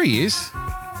 No, there he is.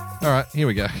 All right, here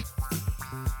we go.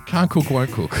 Can't cook,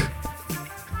 won't cook.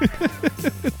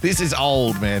 This is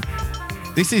old, man.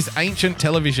 This is ancient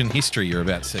television history you're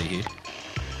about to see here.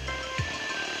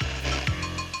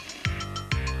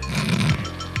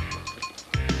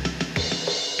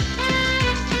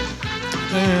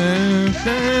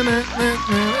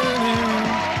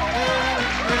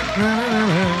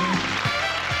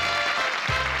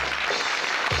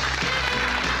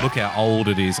 Look how old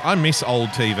it is. I miss old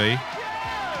TV. Thank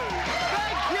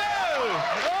you!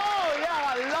 Oh, yeah,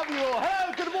 I love you all.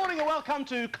 Hello, good morning and welcome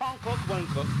to Can't Cook, Won't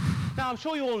Cook. Now, I'm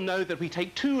sure you all know that we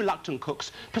take 2 reluctant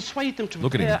cooks, persuade them to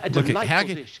prepare a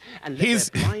delightful dish, and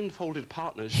let their blindfolded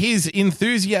partners... His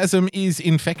enthusiasm is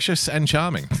infectious and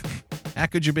charming. How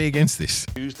could you be against this?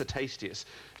 Use the tastiest.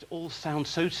 It all sounds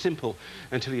so simple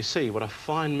until you see what a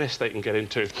fine mess they can get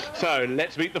into. So,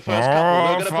 let's meet the first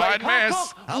couple. Fine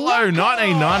mess. Hello,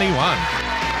 1991.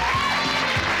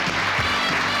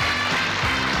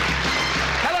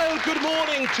 Hello, good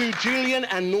morning to Julian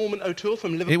and Norman O'Toole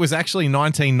from Liverpool. It was actually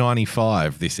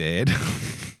 1995 this aired.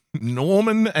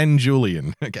 Norman and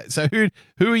Julian. Okay, so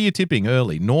who are you tipping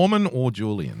early, Norman or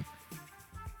Julian?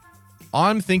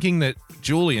 I'm thinking that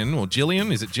Julian, or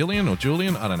Jillian, is it Jillian or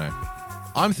Julian? I don't know.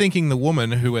 I'm thinking the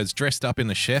woman who has dressed up in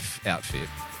the chef outfit.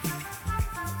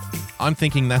 I'm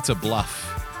thinking that's a bluff.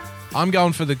 I'm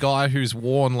going for the guy who's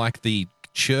worn like the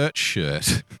church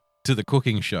shirt to the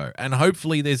cooking show. And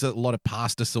hopefully there's a lot of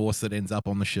pasta sauce that ends up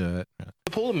on the shirt.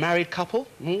 Paul, a married couple.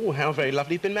 Oh, how very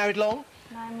lovely. Been married long?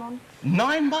 9 months.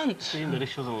 9 months? Been with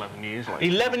each other 11 years. Like.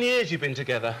 11 years you've been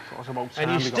together. It's about time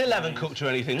and you we still got haven't married. cooked or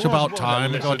anything. It's about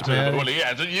time we got married. Well, he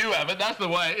hasn't. You haven't. That's the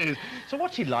way it is. So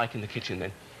what's he like in the kitchen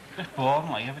then? It's boring,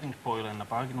 like everything's boiling in the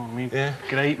bag, you know what I mean?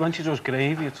 Yeah. When she does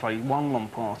gravy, it's like 1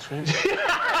 lump or 2.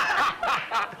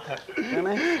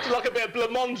 It's like a bit of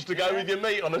blancmange to go with your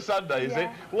meat on a Sunday, is it?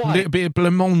 A Why? little bit of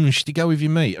blancmange to go with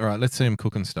your meat. All right, let's see him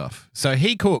cooking stuff. So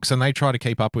he cooks and they try to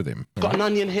keep up with him. Got an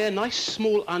onion here, nice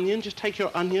small onion. Just take your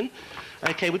onion.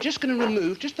 Okay, we're just going to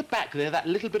remove just the back there, that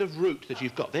little bit of root that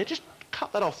you've got there. Just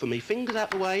cut that off for me. Fingers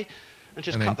out the way, and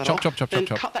just And cut then that off. chop. Then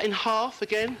cut that in half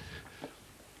again.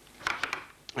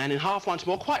 And in half once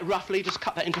more, quite roughly, just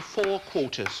cut that into 4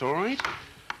 quarters, all right?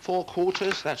 4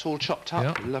 quarters, that's all chopped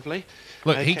up. Yep. Lovely.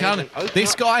 Look, Okay, he can't. then open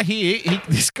This up. guy here,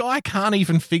 this guy can't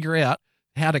even figure out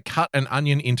how to cut an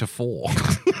onion into 4.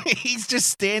 He's just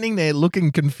standing there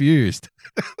looking confused.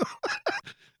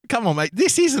 Come on, mate.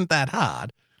 This isn't that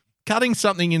hard. Cutting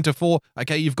something into 4.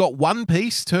 Okay, you've got 1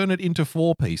 piece. Turn it into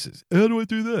 4 pieces. How do I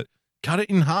do that? Cut it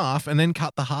in half and then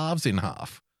cut the halves in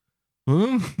half.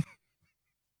 Huh?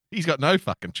 He's got no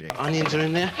fucking chance. Onions are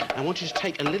in there. I want you to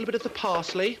take a little bit of the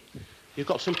parsley. You've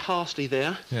got some parsley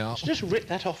there. Yeah. So just rip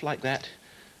that off like that.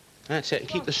 That's it, and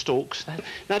keep the stalks. Now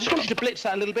I just want you to blitz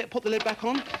that a little bit. Put the lid back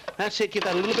on. That's it, give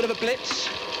that a little bit of a blitz.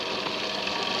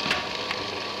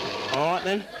 All right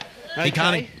then.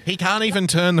 Okay. He can't even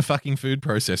turn the fucking food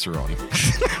processor on.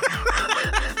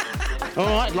 All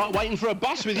right, like waiting for a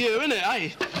bus with you, isn't it, eh?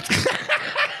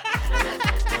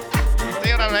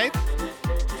 See what I mean?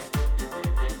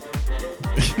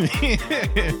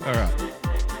 All right.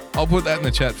 I'll put that in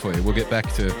the chat for you. We'll get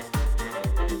back to our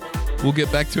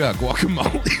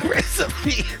guacamole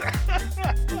recipe.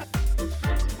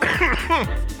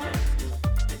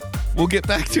 We'll get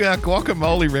back to our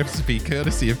guacamole recipe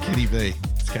courtesy of Kitty B.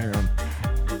 Let's carry on.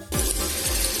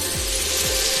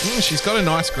 She's got a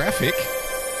nice graphic.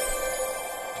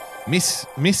 Miss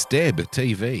Deb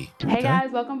TV. Hey guys,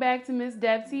 welcome back to Miss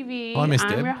Deb TV. Hi, Miss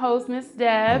Deb. I'm your host, Miss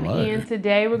Deb, Hello. and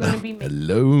today we're going to be making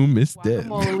Hello, Miss Deb.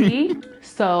 guacamole.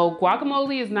 So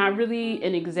guacamole is not really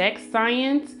an exact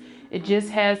science. It just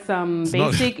has some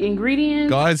basic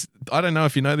ingredients. Guys, I don't know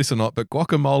if you know this or not, but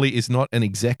guacamole is not an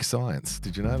exact science.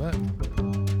 Did you know that?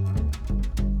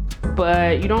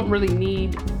 But you don't really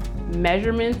need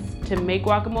measurements to make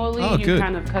guacamole. Oh, you good.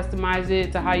 kind of customize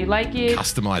it to how you like it.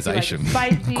 Customization. If you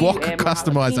like it spicy, Guac you add more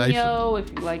customization. jalapeno. If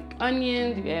you like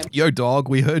onions, you add Yo, dog,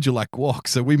 we heard you like guac,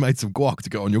 so we made some guac to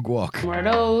go on your guac. more of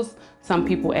those. Some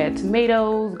people add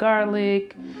tomatoes,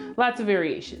 garlic, lots of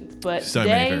variations. But So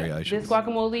many today, variations. this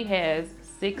guacamole has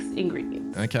 6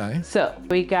 ingredients. Okay. So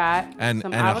we got And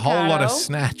some a whole lot of avocado,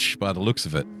 snatch by the looks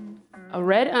of it. a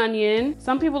red onion.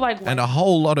 Some people like And a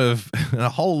whole lot of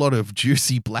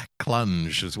juicy black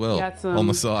clunge as well got some on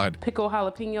the side. pickled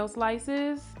jalapeno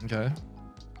slices, Okay.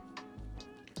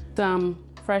 some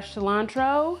fresh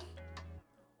cilantro.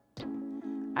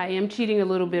 I am cheating a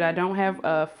little bit. I don't have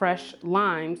a fresh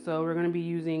lime, so we're going to be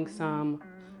using some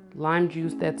lime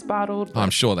juice that's bottled. I'm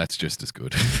sure that's just as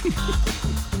good.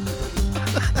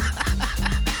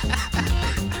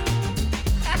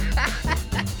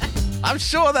 I'm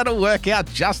sure that'll work out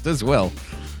just as well.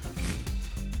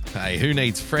 Hey, who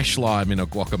needs fresh lime in a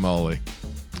guacamole?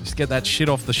 Just get that shit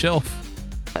off the shelf.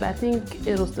 But I think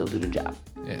it'll still do the job.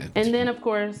 Yeah. And then, of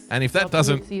course, And if that salt and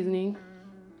doesn't- seasoning.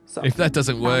 So If that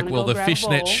doesn't I'm work, gonna well, go the grab a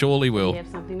fishnet bowl. surely will. We have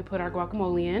something to put our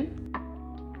guacamole in.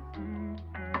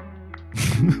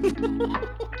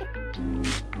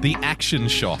 The action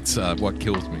shots are what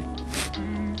kills me.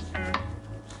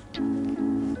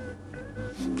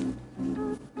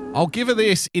 I'll give her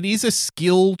this. It is a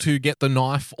skill to get the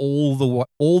knife all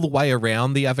the way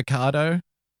around the avocado.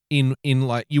 In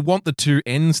like, you want the two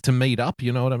ends to meet up.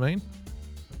 You know what I mean?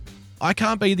 I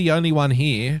can't be the only one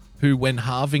here who, when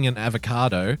halving an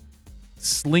avocado,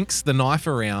 slinks the knife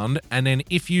around, and then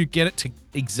if you get it to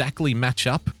exactly match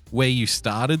up where you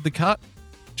started the cut,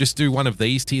 just do one of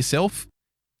these to yourself.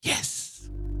 Yes.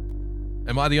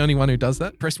 Am I the only one who does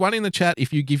that? Press 1 in the chat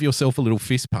if you give yourself a little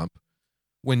fist pump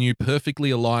when you perfectly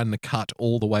align the cut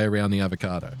all the way around the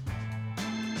avocado.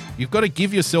 You've got to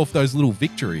give yourself those little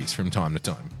victories from time to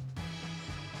time.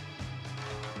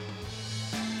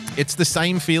 It's the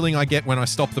same feeling I get when I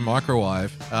stop the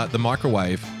microwave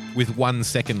with 1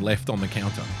 second left on the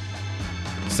counter.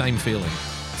 Same feeling.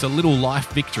 It's a little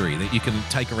life victory that you can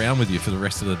take around with you for the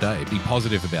rest of the day. Be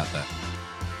positive about that.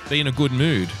 Be in a good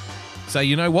mood. Say,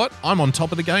 you know what? I'm on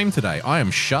top of the game today. I am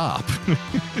sharp.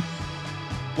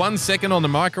 1 second on the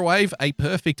microwave, a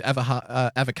perfect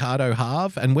avocado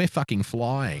halve, and we're fucking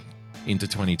flying into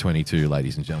 2022,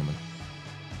 ladies and gentlemen.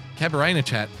 Cabarena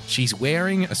chat, she's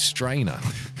wearing a strainer.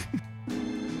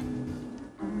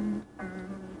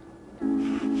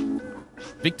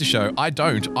 Victor Show, I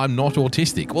don't. I'm not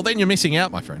autistic. Well, then you're missing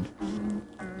out, my friend.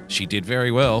 She did very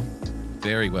well.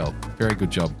 Very well. Very good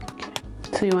job.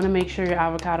 So you want to make sure your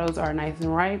avocados are nice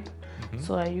and ripe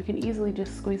so that you can easily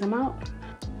just squeeze them out.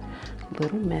 A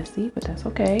little messy, but that's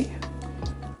okay.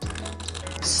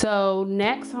 So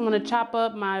next, I'm going to chop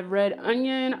up my red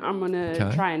onion. I'm going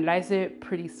to try and dice it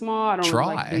pretty small. I don't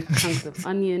like big chunks of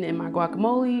onion in my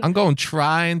guacamole. I'm going to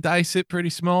try and dice it pretty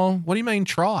small. What do you mean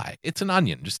try? It's an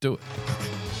onion. Just do it.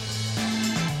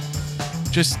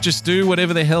 Just do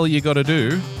whatever the hell you got to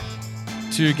do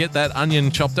to get that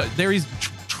onion chopped up. There is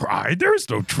try. There is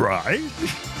no try.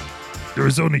 There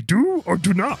is only do or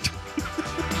do not.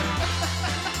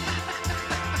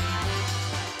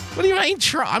 What do you mean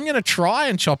try? I'm going to try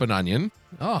and chop an onion.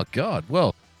 Oh, God.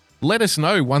 Well, let us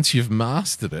know once you've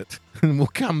mastered it and we'll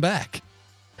come back.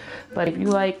 But if you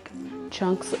like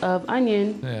chunks of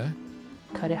onion,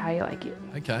 cut it how you like it.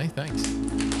 Okay, thanks.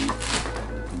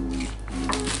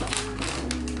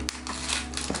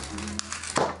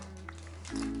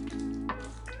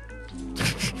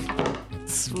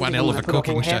 One hell of a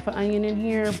cooking show. Half an onion in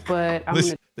here, but I'm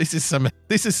gonna. This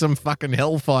is some fucking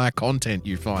hellfire content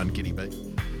you find, Kitty B.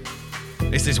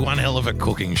 This is one hell of a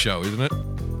cooking show, isn't it?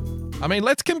 I mean,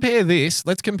 let's compare this.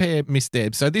 Let's compare Miss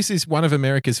Deb. So this is one of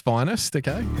America's finest,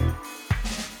 okay?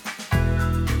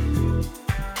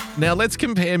 Now let's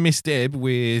compare Miss Deb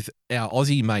with our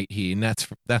Aussie mate here, and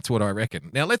that's what I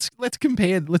reckon. Now let's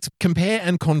compare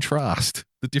and contrast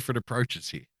the different approaches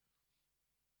here.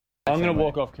 I'm going to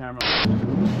walk off camera.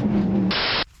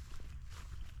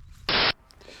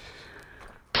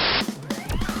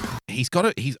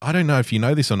 I don't know if you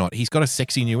know this or not. He's got a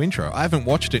sexy new intro. I haven't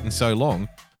watched it in so long.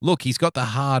 Look, he's got the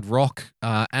hard rock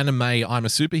anime I'm a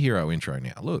superhero intro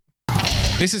now. Look.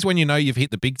 This is when you know you've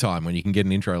hit the big time, when you can get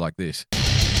an intro like this.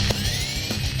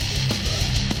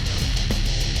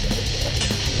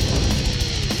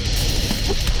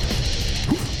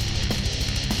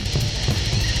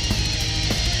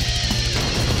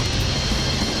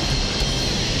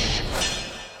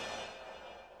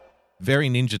 Very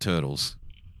Ninja Turtles.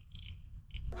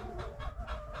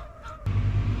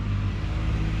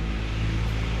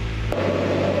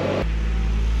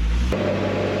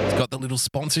 He's got the little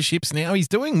sponsorships now. He's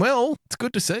doing well. It's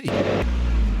good to see.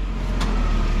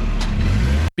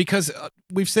 Because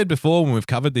we've said before when we've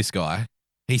covered this guy,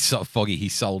 he's so foggy,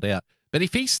 he's sold out. But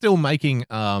if he's still making,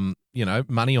 money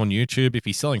on YouTube, if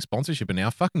he's selling sponsorship and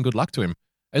now, fucking good luck to him.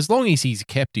 As long as he's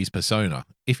kept his persona,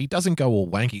 if he doesn't go all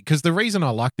wanky, because the reason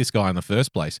I like this guy in the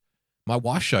first place, my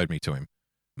wife showed me to him,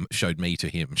 showed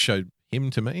him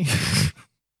to me.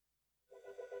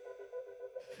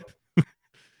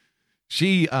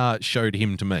 She showed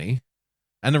him to me.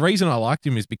 And the reason I liked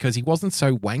him is because he wasn't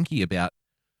so wanky about,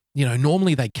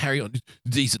 normally they carry on,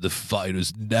 these are the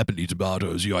finest Napoli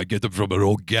tomatoes. I get them from an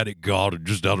organic garden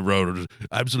just down the road.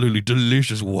 Absolutely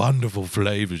delicious, wonderful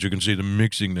flavors. You can see them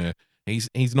mixing there.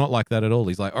 He's not like that at all.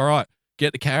 He's like, all right,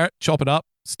 get the carrot, chop it up,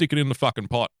 stick it in the fucking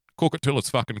pot, cook it till it's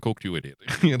fucking cooked, you idiot.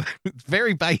 It's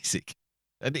very basic.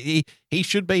 And he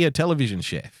should be a television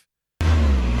chef.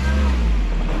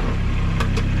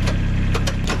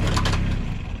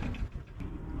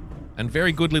 And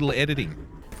very good little editing.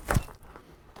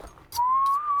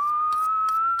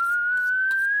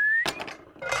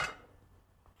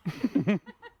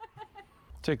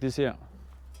 Check this out.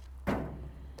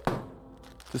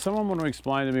 Does someone want to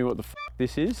explain to me what the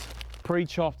this is?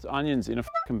 Pre-chopped onions in a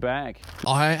fucking bag.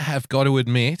 I have got to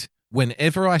admit,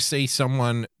 whenever I see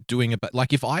someone doing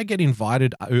like if I get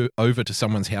invited over to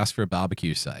someone's house for a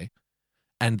barbecue, say,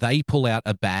 and they pull out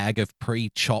a bag of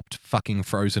pre-chopped fucking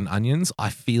frozen onions, I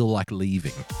feel like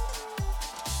leaving.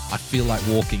 I feel like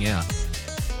walking out.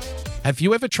 Have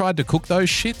you ever tried to cook those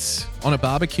shits on a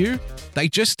barbecue? They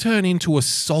just turn into a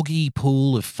soggy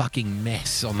pool of fucking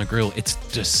mess on the grill. It's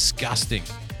disgusting.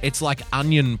 It's like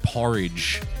onion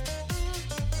porridge.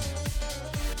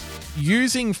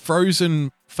 Using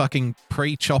frozen fucking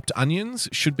pre-chopped onions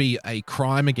should be a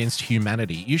crime against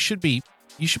humanity. You should be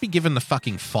given the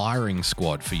fucking firing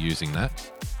squad for using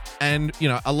that. And,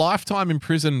 a lifetime in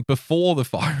prison before the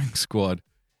firing squad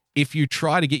if you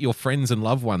try to get your friends and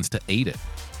loved ones to eat it.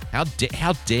 How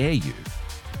dare you?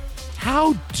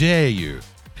 How dare you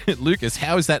Lucas,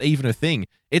 how is that even a thing?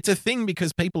 It's a thing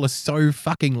because people are so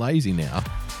fucking lazy now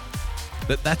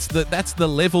that's the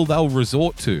level they'll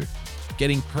resort to,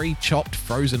 getting pre-chopped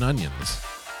frozen onions.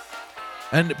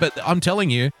 But I'm telling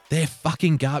you, they're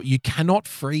fucking garbage. You cannot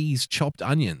freeze chopped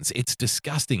onions. It's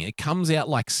disgusting. It comes out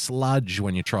like sludge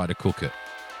when you try to cook it.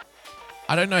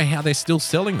 I don't know how they're still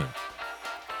selling them.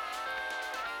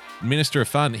 Minister of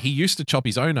Fun, he used to chop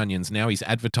his own onions. Now he's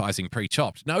advertising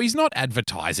pre-chopped. No, he's not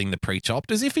advertising the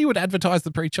pre-chopped, as if he would advertise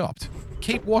the pre-chopped.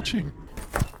 Keep watching.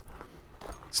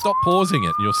 Stop pausing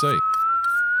it and you'll see.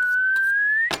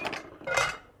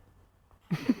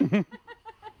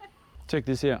 Check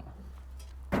this out.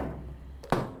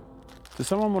 Does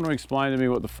someone want to explain to me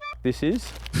what the this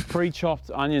is?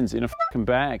 Pre-chopped onions in a fucking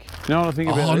bag. You know what I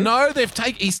think about this? No,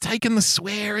 he's taken the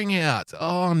swearing out.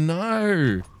 Oh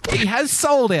no. He has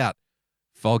sold out.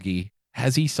 Foggy,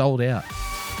 has he sold out?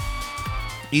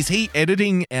 Is he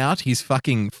editing out his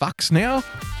fucking fucks now?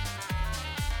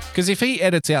 Because if he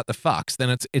edits out the fucks, then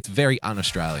it's very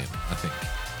un-Australian, I think.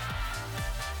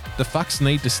 The fucks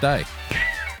need to stay.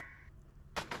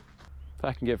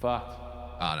 Fuck and get fucked.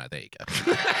 Oh no, there you go.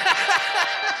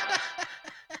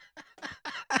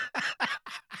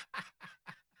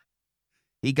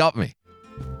 He got me.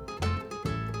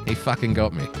 He fucking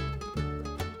got me.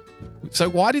 So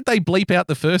why did they bleep out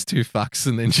the first two fucks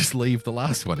and then just leave the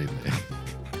last one in there?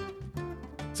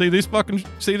 See this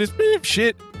beep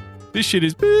shit? This shit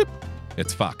is beep.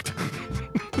 It's fucked.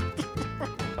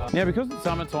 Now, because it's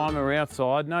summertime and we're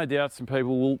outside, no doubt some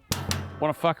people will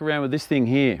want to fuck around with this thing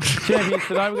here. Champions,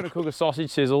 today we're going to cook a sausage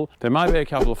sizzle. There may be a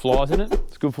couple of flies in it.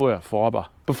 It's good for you, fibre.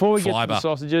 Before we get to the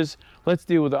sausages, let's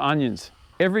deal with the onions.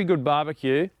 Every good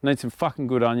barbecue needs some fucking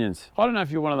good onions. I don't know if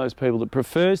you're one of those people that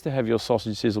prefers to have your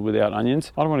sausage sizzle without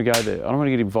onions. I don't want to go there. I don't want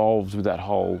to get involved with that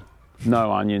whole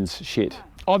no onions shit.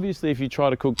 Obviously, if you try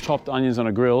to cook chopped onions on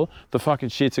a grill, the fucking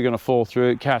shits are going to fall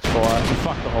through, catch fire, and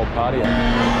fuck the whole party up.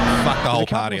 Fuck the whole There's a couple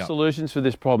party of up. solutions for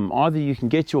this problem. Either you can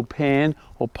get your pan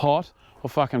or pot or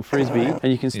fucking frisbee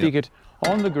and you can stick it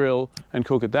on the grill and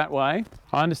cook it that way.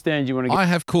 I understand you want to get... I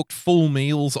have cooked full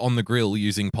meals on the grill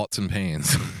using pots and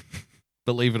pans.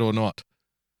 Believe it or not.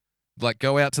 Like,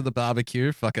 go out to the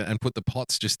barbecue, and put the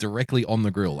pots just directly on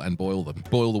the grill and boil them.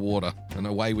 Boil the water, and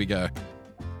away we go.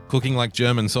 Cooking like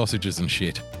German sausages and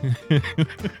shit.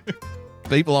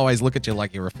 People always look at you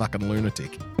like you're a fucking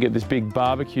lunatic. Get this big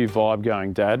barbecue vibe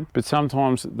going, Dad, but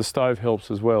sometimes the stove helps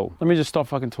as well. Let me just stop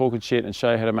fucking talking shit and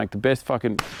show you how to make the best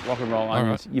fucking rock and roll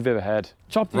onions you've ever had.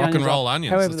 Chop the Rock and onions roll up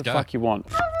onions, however let's the go. fuck you want.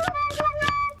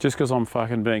 Just because I'm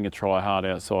fucking being a try-hard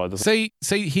outside. See,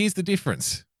 here's the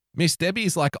difference. Miss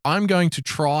Debbie's like, I'm going to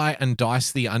try and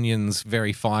dice the onions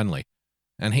very finely.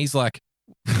 And he's like,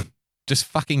 just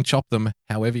fucking chop them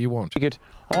however you want. Stick it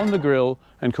on the grill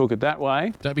and cook it that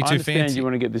way. Don't be I too understand fancy. you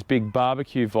want to get this big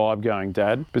barbecue vibe going,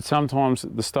 Dad, but sometimes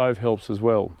the stove helps as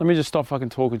well. Let me just stop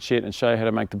fucking talking shit and show you how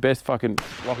to make the best fucking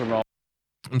rock and roll.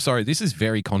 I'm sorry, this is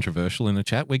very controversial in the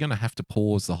chat. We're going to have to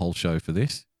pause the whole show for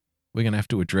this. We're going to have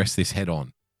to address this head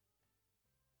on.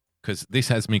 Because this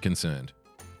has me concerned.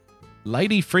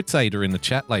 Lady Fritzader in the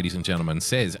chat, ladies and gentlemen,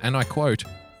 says, and I quote,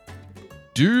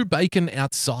 "Do bacon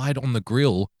outside on the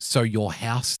grill so your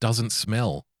house doesn't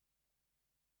smell."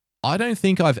 I don't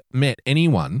think I've met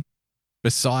anyone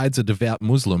besides a devout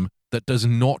Muslim that does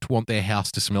not want their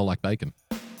house to smell like bacon.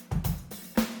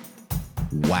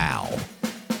 Wow.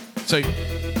 So,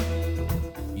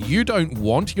 you don't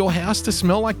want your house to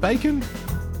smell like bacon?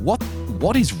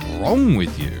 What is wrong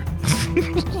with you?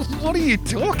 What are you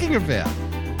talking about?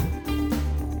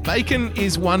 Bacon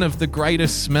is one of the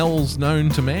greatest smells known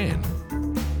to man.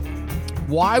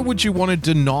 Why would you want to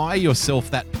deny yourself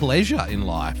that pleasure in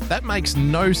life? That makes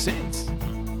no sense.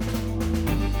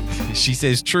 She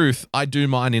says, "Truth, I do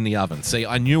mine in the oven." See,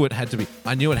 I knew it had to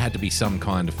be some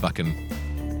kind of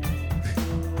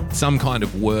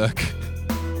work.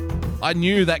 I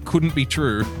knew that couldn't be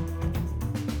true.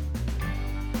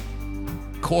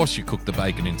 Of course you cook the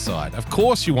bacon inside. Of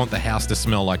course you want the house to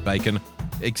smell like bacon.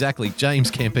 Exactly.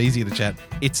 James Campese in the chat.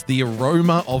 It's the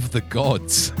aroma of the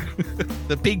gods.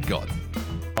 The pig god.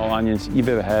 All onions you've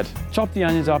ever had. Chop the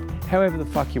onions up however the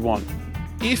fuck you want.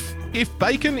 If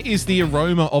bacon is the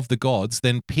aroma of the gods,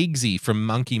 then Pigsy from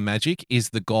Monkey Magic is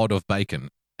the god of bacon.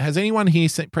 Has anyone here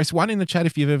press 1 in the chat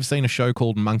if you've ever seen a show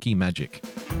called Monkey Magic?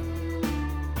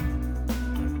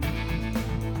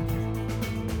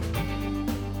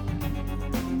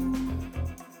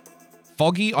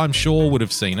 Foggy, I'm sure, would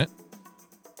have seen it.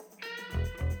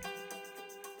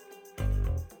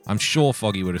 I'm sure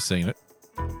Foggy would have seen it.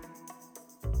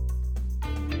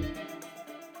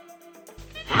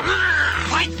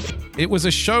 It was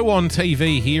a show on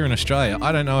TV here in Australia.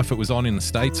 I don't know if it was on in the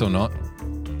States or not,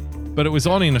 but it was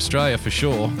on in Australia for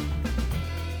sure.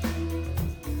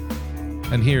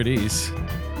 And here it is.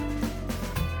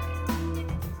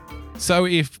 So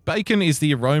if bacon is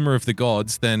the aroma of the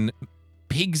gods, then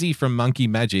Pigsy from Monkey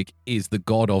Magic is the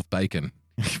god of bacon.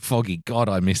 Foggy, God,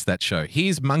 I missed that show.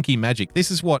 Here's Monkey Magic.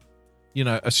 This is what,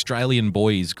 Australian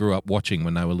boys grew up watching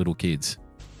when they were little kids.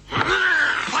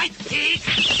 White pig!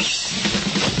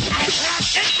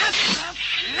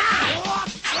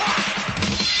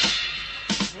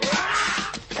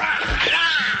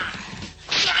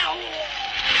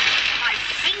 My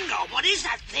finger, what is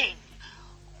that thing?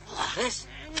 This?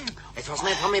 It was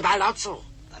made for me by Lotso.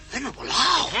 The venerable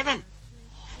Lao? Heaven.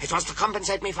 It was to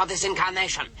compensate me for this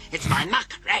incarnation. It's my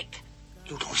muck rag.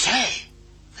 You don't say.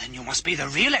 Then you must be the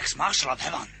real ex-marshal of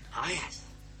heaven. Oh, yes.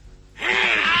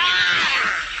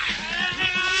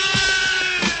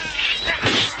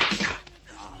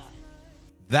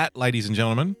 That, ladies and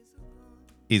gentlemen,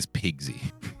 is Pigsy.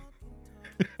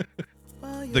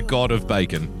 The god of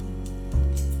bacon.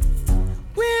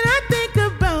 When I think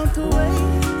about the way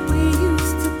we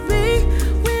used to be,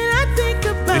 when I think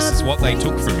about This is what they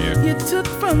took from you. you took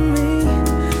from me,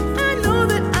 I know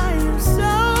that I am so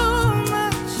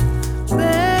much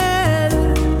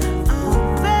better.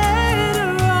 I'm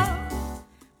better off.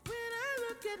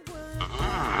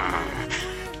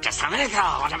 Just a minute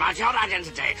though. What about your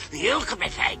identity? You could be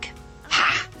fake.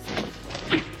 Ha!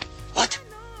 What?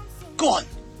 Go on.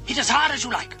 Hit as hard as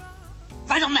you like.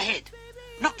 Right on the head.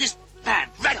 Knock this man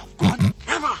right off. Go on.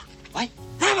 Never. Why?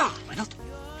 Never. Why not?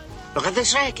 Look at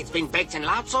this rake. It's been baked in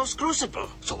Lotso's crucible.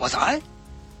 So was I?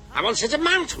 I once hit a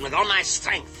mountain with all my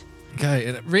strength. Okay,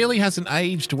 it really hasn't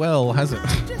aged well, has it?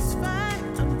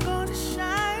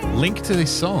 Link to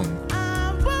this song.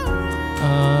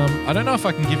 I don't know if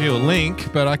I can give you a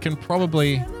link, but I can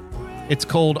probably... It's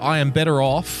called I Am Better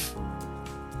Off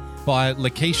by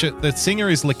Lakeisha. The singer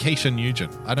is Lakeisha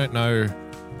Nugent. I don't know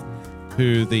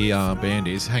who the band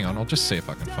is. Hang on, I'll just see if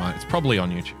I can find it. It's probably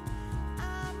on YouTube.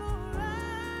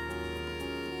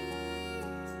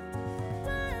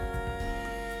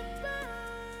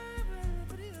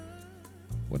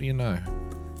 What do you know?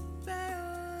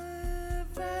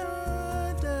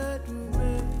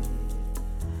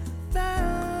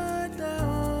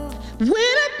 When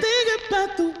I think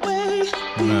about the way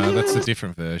No, that's a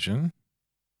different version.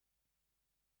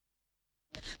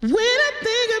 when I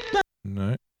think about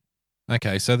No.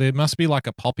 Okay, so there must be like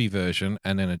a poppy version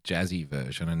and then a jazzy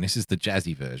version, and this is the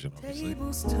jazzy version, obviously.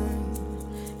 tables turn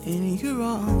and you're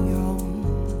on your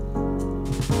own.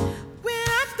 When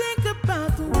I think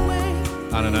about the way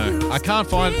I don't know. I can't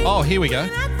find... Oh, here we go.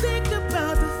 I think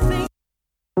about the thing.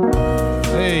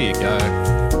 There you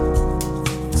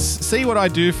go. See what I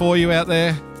do for you out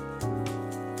there?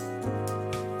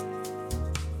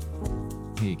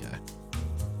 Here you go.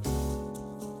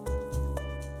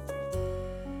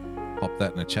 Pop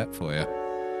that in the chat for you.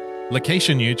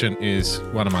 Lakeisha Nugent is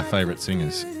one of my favourite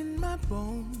singers.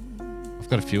 I've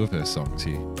got a few of her songs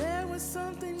here. There was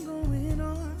something going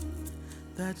on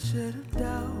that should have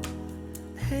doubt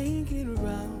hanging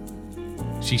around.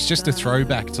 She's just a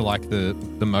throwback to like the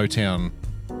Motown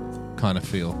kind of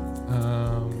feel.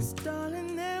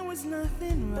 Darling, there was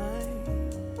nothing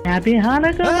right. Happy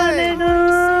Hanukkah, my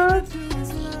nigga.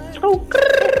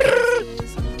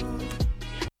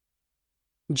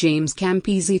 James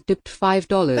Campisi tipped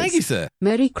 $5. Thank you, sir.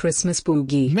 Merry Christmas,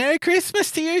 Boogie. Merry Christmas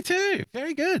to you too.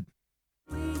 Very good.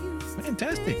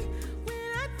 Fantastic.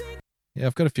 Yeah,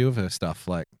 I've got a few of her stuff.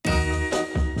 Like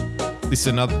this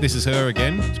is her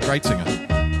again. It's a great singer.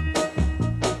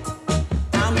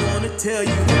 I'm gonna tell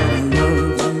you that I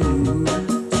love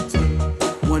you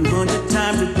 100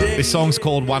 times a day. This song's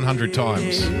called 100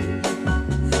 Times.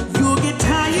 You'll get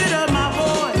tired of my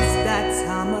voice. That's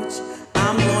how much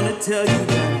I'm gonna tell you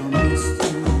that I miss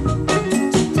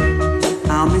you.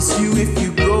 I'll miss you if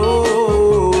you go.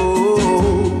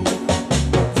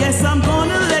 Yes, I'm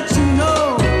gonna let you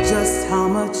know just how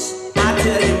much I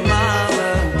tell you, mama.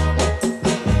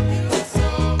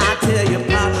 I tell you,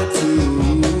 papa too.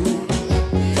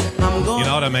 You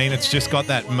know what I mean? It's just got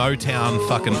that Motown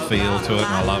fucking feel to it,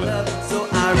 and I love it. So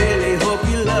I really hope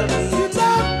you love me. You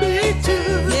love me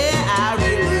too. Yeah, I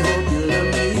really hope you love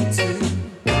me too.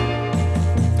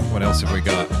 What else have we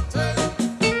got?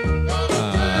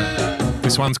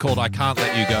 This one's called I Can't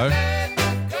Let You Go.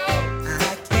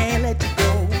 I can't let you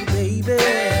go, baby.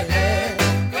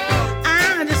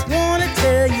 I just wanna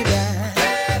tell you that.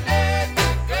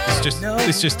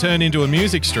 This just turned into a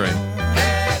music stream.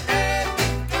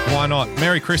 Why not?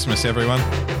 Merry Christmas, everyone.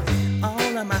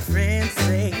 All of my friends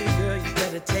say, girl, you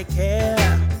better take care.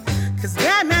 'cause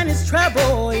that man is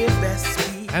trouble, you best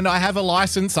be. And I have a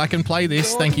license. I can play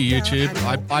this. Thank you, YouTube.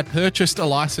 I purchased a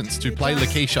license to play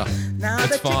Lakeisha. Now It's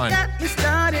that you fine. got me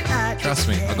started, I Trust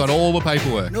me. I got all the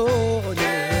paperwork. no.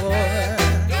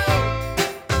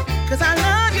 'Cause I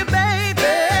love you, baby.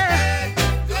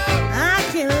 I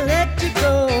can't let you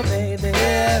go, baby.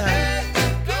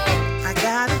 I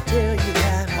gotta tell you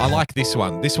that I like this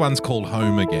one. This one's called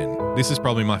Home Again. This is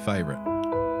probably my favorite.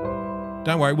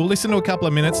 Don't worry. We'll listen to a couple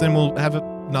of minutes, then we'll have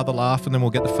another laugh, and then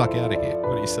we'll get the fuck out of here.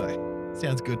 What do you say?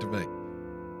 Sounds good to me.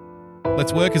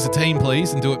 Let's work as a team,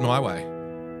 please, and do it my way.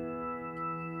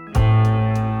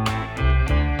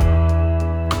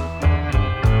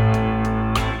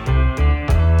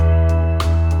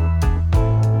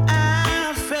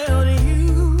 I failed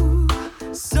you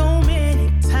so many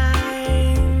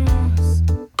times.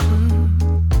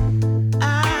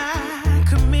 I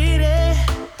committed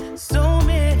so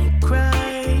many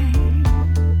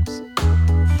crimes,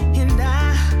 and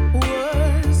I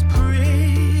was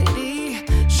pretty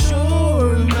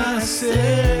sure of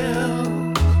myself.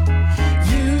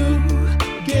 You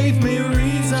gave me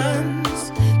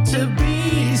reasons to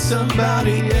be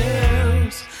somebody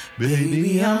else.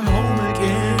 Baby, I'm home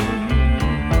again.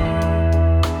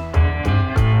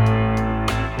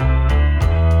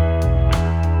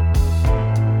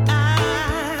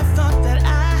 I thought that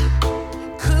I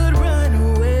could run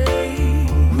away.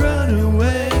 Run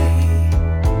away.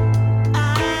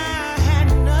 I had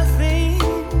nothing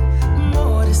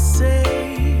more to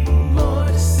say. More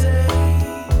to say.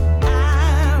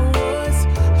 I was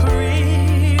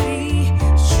pretty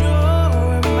sure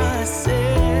of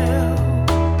myself.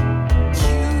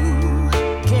 You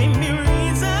gave me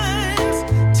reasons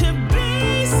to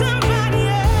be somebody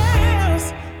else.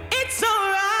 It's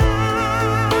alright,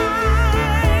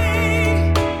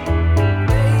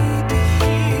 baby.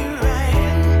 Here I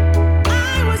am. I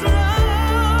was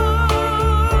lost.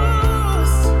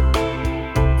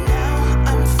 Now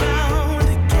I'm found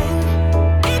again.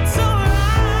 It's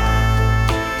alright,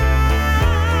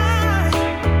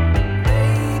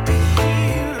 baby.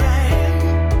 Here I am.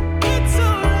 It's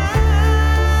alright,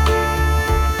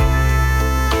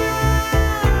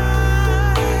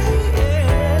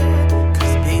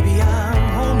 'cause baby I'm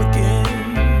home again.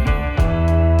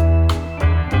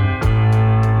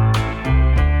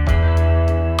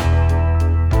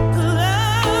 The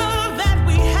love that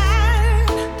we had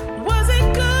wasn't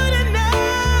good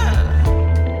enough,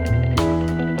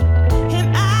 and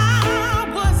I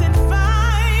wasn't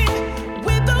fine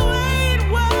with the way it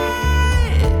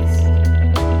was,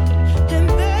 and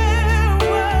there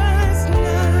was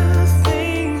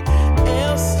nothing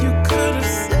else you could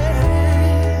have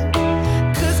said,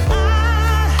 'cause I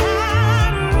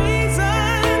had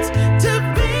reasons to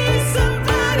be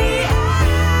somebody else.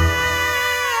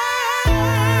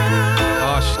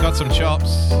 Oh, she's got some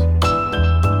chops.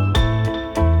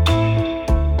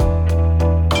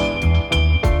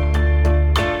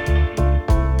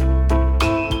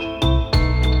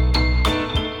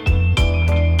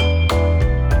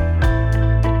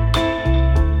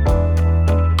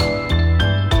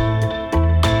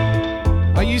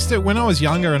 I used to, when I was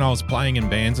younger and I was playing in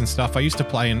bands and stuff, I used to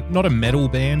play in not a metal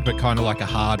band, but kind of like a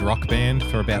hard rock band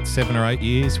for about 7 or 8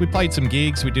 years. We played some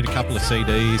gigs, we did a couple of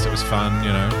CDs, it was fun,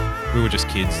 you know. We were just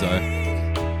kids though.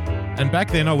 And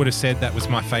back then I would have said that was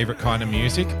my favorite kind of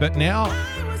music, but now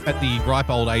at the ripe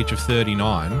old age of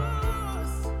 39,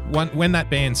 when that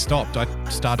band stopped, I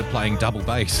started playing double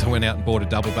bass. I went out and bought a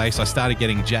double bass. I started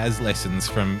getting jazz lessons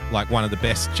from like one of the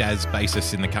best jazz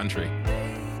bassists in the country.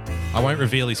 I won't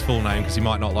reveal his full name because he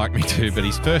might not like me to, but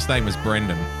his first name was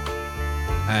Brendan.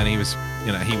 And he was,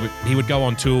 you know, he would go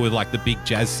on tour with like the big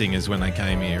jazz singers when they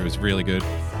came here. It was really good.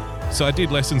 So I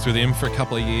did lessons with him for a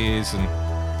couple of years and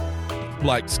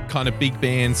like kind of big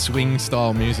band swing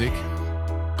style music.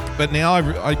 But now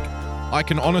I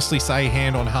can honestly say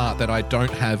hand on heart that I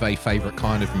don't have a favorite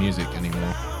kind of music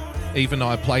anymore. Even though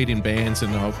I played in bands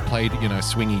and I played, you know,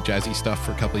 swingy, jazzy stuff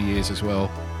for a couple of years as well,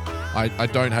 I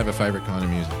don't have a favorite kind of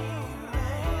music.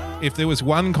 If there was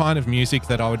one kind of music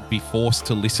that I would be forced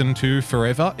to listen to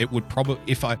forever, it would probably,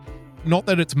 not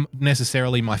that it's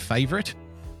necessarily my favorite.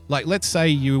 Like, let's say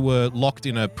you were locked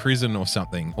in a prison or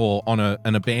something, or on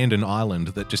an abandoned island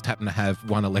that just happened to have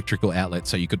one electrical outlet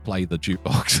so you could play the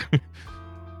jukebox.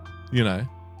 You know,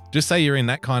 just say you're in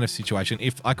that kind of situation.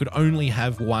 If I could only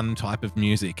have one type of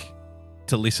music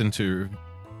to listen to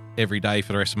every day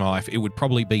for the rest of my life, it would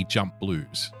probably be jump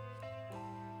blues,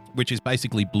 which is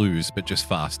basically blues, but just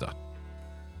faster.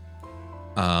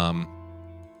 I'll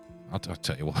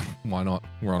tell you what, why not?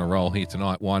 We're on a roll here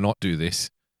tonight. Why not do this?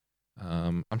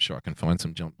 I'm sure I can find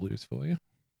some jump blues for you.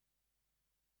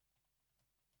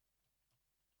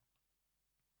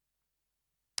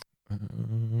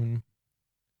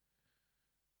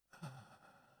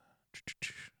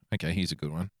 Okay, here's a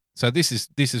good one. So this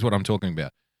is what I'm talking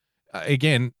about.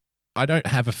 Again, I don't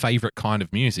have a favorite kind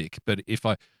of music, but if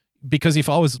I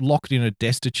was locked in a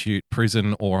destitute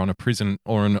prison or on a prison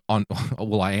or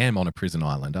well, I am on a prison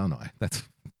island, aren't I? That's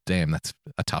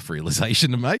a tough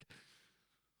realization to make.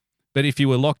 But if you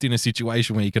were locked in a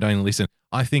situation where you could only listen,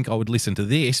 I think I would listen to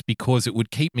this because it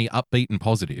would keep me upbeat and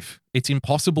positive. It's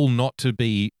impossible not to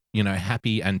be,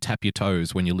 happy and tap your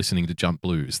toes when you're listening to Jump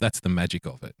Blues. That's the magic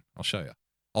of it. I'll show you.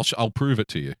 I'll prove it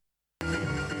to you.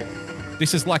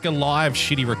 This is like a live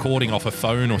shitty recording off a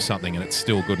phone or something, and it's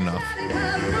still good enough.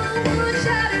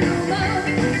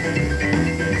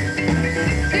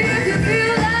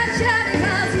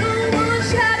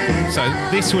 So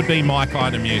this would be my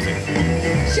kind of music.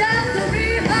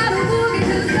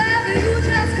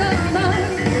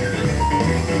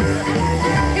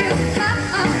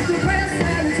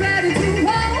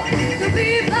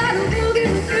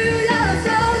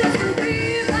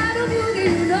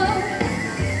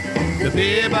 The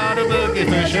beer bottle boogie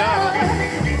for sure.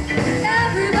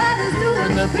 Everybody's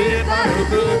doing the beer bottle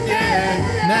boogie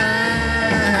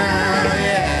now,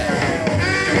 yeah.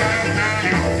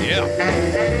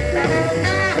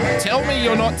 Tell me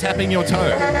you're not tapping your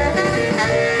toe.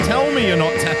 Tell me you're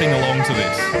not tapping along to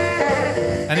this.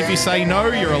 And if you say no,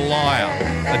 you're a liar.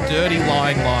 A dirty,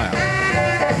 lying liar.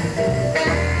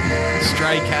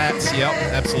 Stray Cats, yep,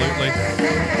 absolutely.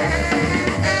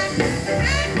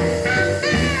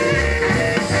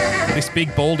 This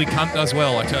big baldy cunt does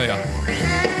well, I tell ya.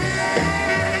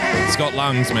 It's got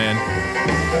lungs, man.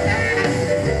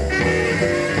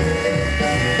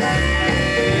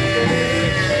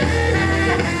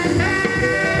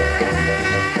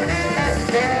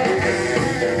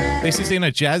 This is in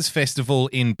a jazz festival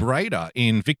in Breda,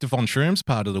 in Victor von Schroom's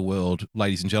part of the world,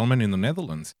 ladies and gentlemen, in the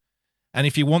Netherlands. And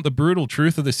if you want the brutal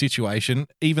truth of the situation,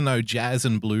 even though jazz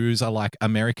and blues are like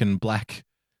American black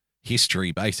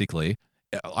history, basically,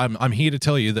 I'm here to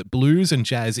tell you that blues and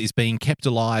jazz is being kept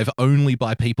alive only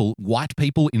by white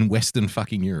people in Western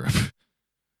fucking Europe.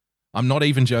 I'm not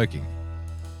even joking.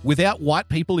 Without white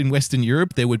people in Western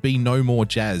Europe, there would be no more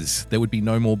jazz. There would be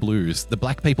no more blues. The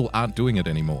black people aren't doing it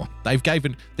anymore. They've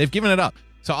given it up.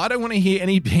 So I don't want to hear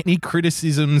any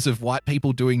criticisms of white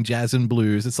people doing jazz and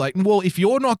blues. It's like, well, if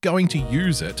you're not going to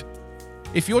use it,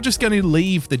 if you're just going to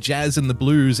leave the jazz and the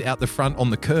blues out the front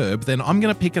on the curb, then I'm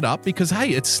going to pick it up because,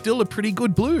 hey, it's still a pretty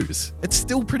good blues. It's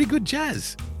still pretty good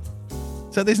jazz.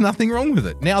 So there's nothing wrong with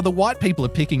it. Now the white people are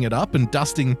picking it up and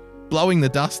blowing the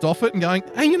dust off it and going,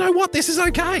 hey, you know what? This is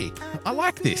okay. I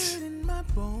like this.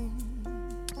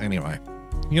 Anyway,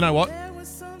 you know what?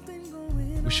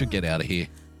 We should get out of here.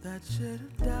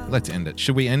 Let's end it.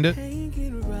 Should we end it?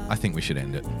 I think we should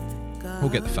end it. We'll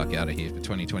get the fuck out of here for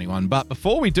 2021. But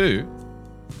before we do,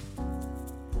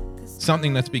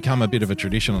 something that's become a bit of a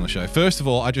tradition on the show. First of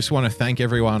all, I just want to thank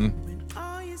everyone.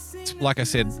 Like I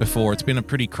said before, it's been a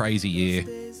pretty crazy year.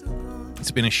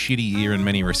 It's been a shitty year in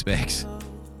many respects.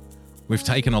 We've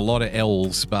taken a lot of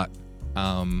L's, but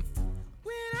our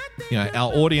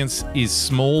audience is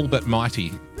small but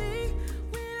mighty.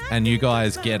 And you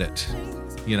guys get it.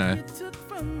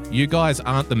 You guys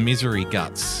aren't the misery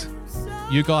guts.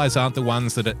 You guys aren't the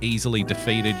ones that are easily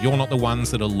defeated. You're not the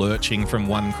ones that are lurching from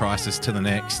one crisis to the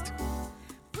next.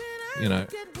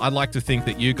 I'd like to think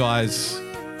that you guys,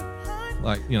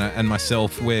 and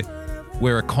myself,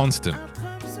 we're a constant.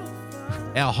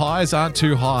 Our highs aren't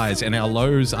too highs and our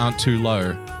lows aren't too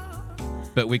low.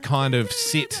 But we kind of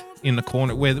sit in the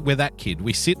corner. We're that kid.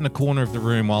 We sit in the corner of the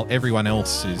room while everyone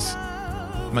else is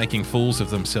making fools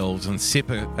of themselves and sip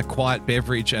a quiet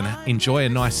beverage and enjoy a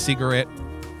nice cigarette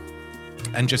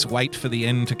and just wait for the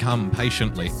end to come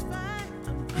patiently.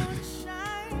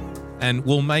 And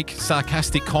we'll make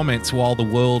sarcastic comments while the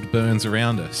world burns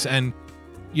around us. And,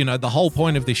 the whole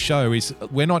point of this show is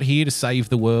we're not here to save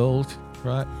the world,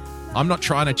 right? I'm not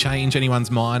trying to change anyone's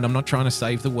mind. I'm not trying to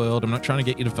save the world. I'm not trying to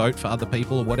get you to vote for other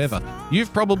people or whatever.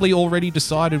 You've probably already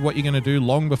decided what you're going to do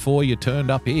long before you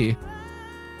turned up here.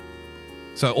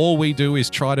 So all we do is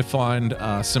try to find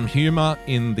some humor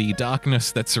in the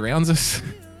darkness that surrounds us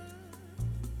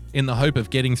in the hope of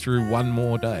getting through one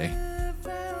more day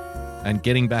and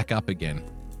getting back up again.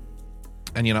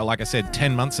 And, like I said,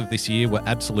 10 months of this year were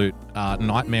absolute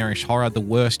nightmarish horror, the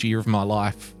worst year of my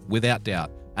life, without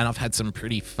doubt. And I've had some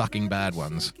pretty fucking bad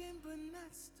ones.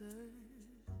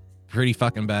 Pretty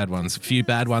fucking bad ones. A few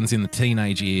bad ones in the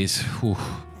teenage years. Whew.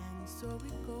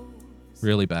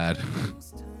 Really bad. A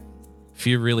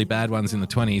few really bad ones in the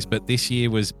 20s, but this year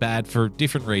was bad for a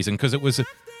different reason, because it was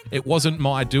it wasn't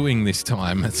my doing this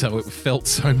time, and so it felt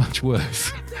so much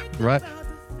worse, right?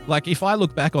 Like, if I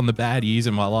look back on the bad years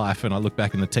in my life and I look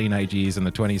back in the teenage years and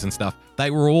the 20s and stuff,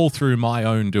 they were all through my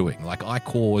own doing. Like, I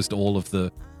caused all of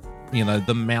the, you know,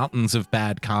 the mountains of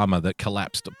bad karma that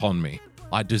collapsed upon me.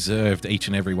 I deserved each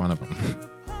and every one of them.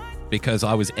 Because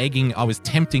I was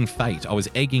tempting fate. I was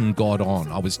egging God on.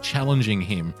 I was challenging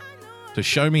him to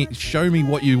show me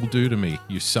what you will do to me,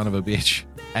 you son of a bitch.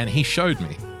 And he showed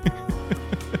me.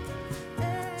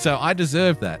 So I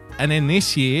deserved that. And then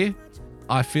this year,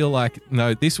 I feel like,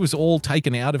 no, this was all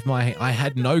taken out of I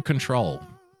had no control.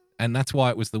 And that's why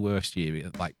it was the worst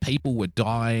year. Like, people were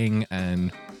dying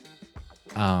and,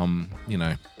 you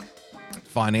know,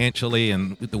 financially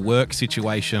and with the work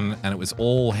situation, and it was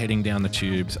all heading down the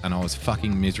tubes, and I was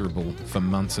fucking miserable for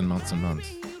months and months and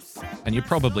months. And you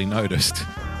probably noticed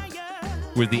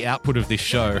with the output of this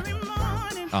show.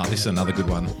 Oh, this is another good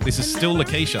one. This is still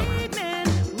Lakeisha.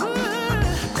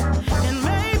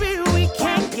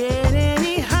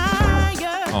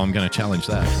 Oh, I'm going to challenge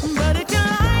that. But if you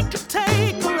like to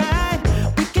take a ride,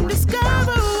 we can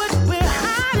discover what we're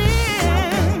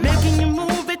hiding. Making you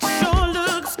move, it sure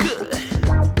looks good.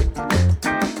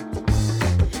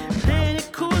 Playing it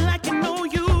cool like you know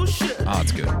you should. Oh,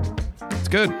 it's good. It's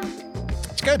good.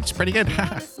 It's good. It's pretty good.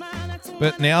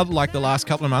 But now, like the last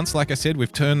couple of months, like I said,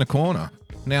 we've turned the corner.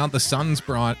 Now the sun's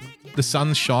bright. The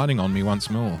sun's shining on me once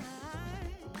more.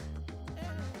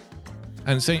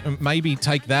 And see, maybe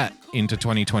take that into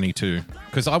 2022,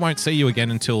 because I won't see you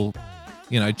again until,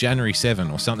 you know, January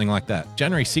 7 or something like that.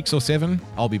 January 6 or 7,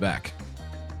 I'll be back.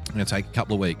 I'm going to take a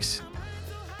couple of weeks.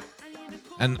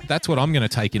 And that's what I'm going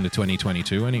to take into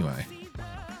 2022 anyway.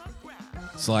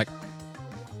 It's like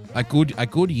a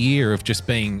good year of just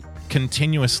being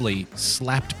continuously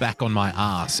slapped back on my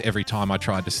ass every time I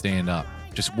tried to stand up.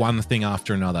 Just one thing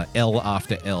after another, L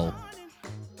after L.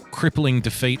 Crippling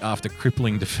defeat after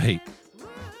crippling defeat.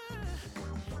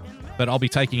 But I'll be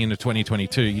taking into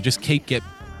 2022. You just keep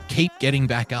getting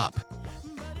back up.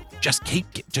 Just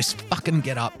fucking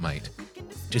get up, mate.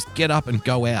 Just get up and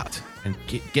go out and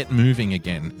get moving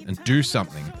again and do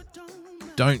something.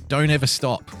 Don't ever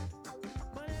stop.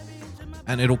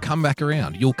 And it'll come back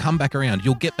around. You'll come back around.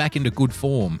 You'll get back into good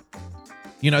form.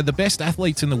 You know, the best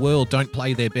athletes in the world don't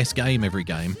play their best game every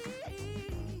game.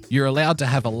 You're allowed to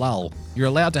have a lull. You're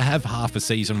allowed to have half a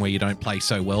season where you don't play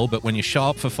so well, but when you show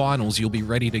up for finals, you'll be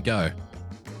ready to go.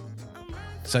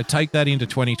 So take that into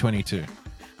 2022.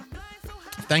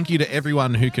 Thank you to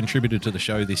everyone who contributed to the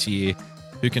show this year,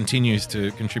 who continues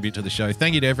to contribute to the show.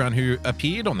 Thank you to everyone who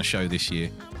appeared on the show this year.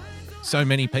 So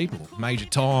many people. Major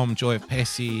Tom, Joy of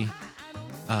Pessy.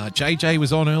 JJ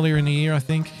was on earlier in the year, I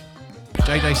think.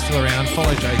 JJ's still around.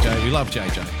 Follow JJ. We love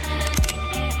JJ.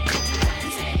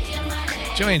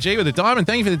 Joey and G with a diamond.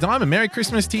 Thank you for the diamond. Merry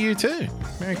Christmas to you too.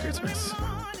 Merry Christmas.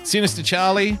 Sinister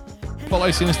Charlie.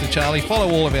 Follow Sinister Charlie. Follow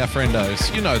all of our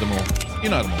friendos. You know them all. You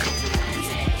know them all.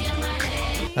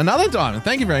 Another diamond.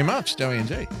 Thank you very much, Joey and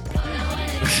G.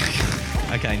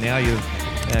 Okay, now you're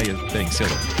being silly.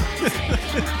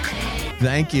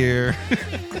 Thank you.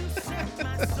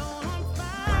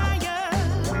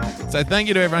 So thank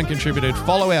you to everyone who contributed.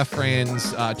 Follow our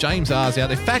friends. James R's out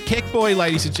there. Fat Keck Boy,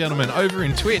 ladies and gentlemen, over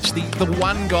in Twitch. The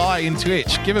one guy in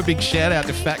Twitch. Give a big shout out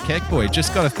to Fat Keck Boy.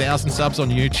 Just got 1,000 subs on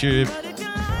YouTube.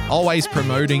 Always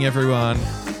promoting everyone.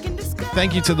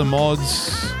 Thank you to the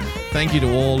mods. Thank you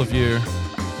to all of you.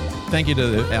 Thank you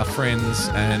to our friends.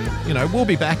 And, you know, we'll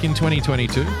be back in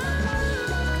 2022.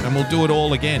 And we'll do it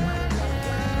all again.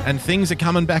 And things are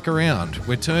coming back around.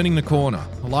 We're turning the corner.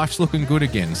 Life's looking good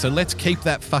again. So let's keep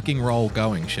that fucking roll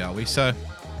going, shall we? So,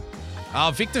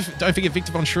 Victor, don't forget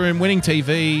Victor Von Shroom, Winning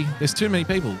TV. There's too many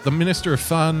people. The Minister of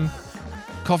Fun,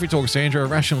 Coffee Talk Sandra,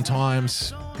 Rational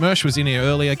Times. Mersh was in here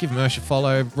earlier. Give Mersh a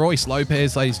follow. Royce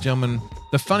Lopez, ladies and gentlemen.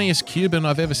 The funniest Cuban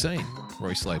I've ever seen,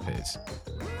 Royce Lopez.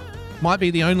 Might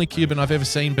be the only Cuban I've ever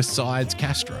seen besides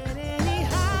Castro.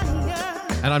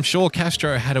 And I'm sure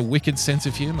Castro had a wicked sense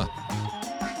of humor.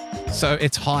 So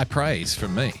it's high praise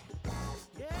from me.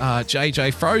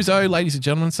 JJ Frozo, ladies and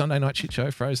gentlemen, Sunday Night Shit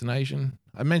Show, Frozen Asian.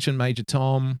 I mentioned Major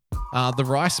Tom. The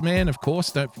Rice Man, of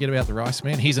course. Don't forget about the Rice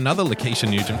Man. Here's another Lakeisha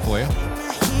Nugent for you.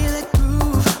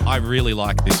 I really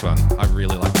like this one.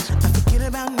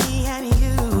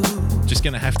 Just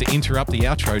going to have to interrupt the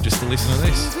outro just to listen to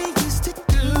this.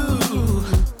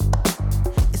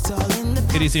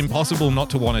 It is impossible not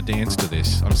to want to dance to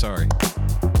this. I'm sorry.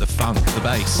 The funk, the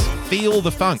bass. Feel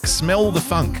the funk. Smell the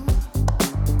funk.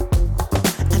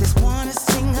 I just wanna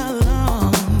sing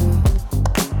along.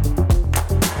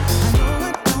 I know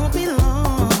I don't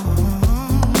belong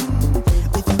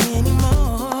with you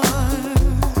anymore.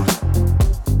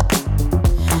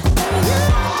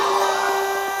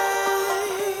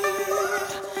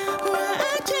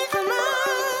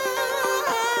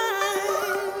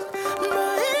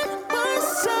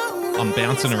 I'm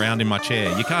bouncing around in my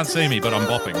chair. You can't see me, but I'm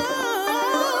bopping.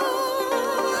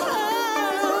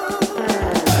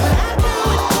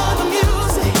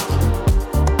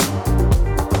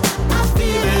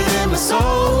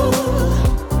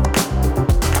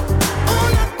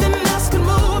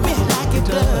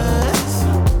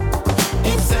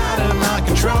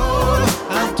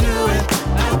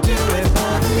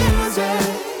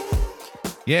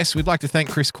 Yes, we'd like to thank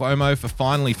Chris Cuomo for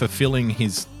finally fulfilling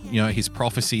his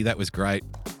prophecy. That was great.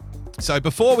 So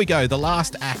before we go, the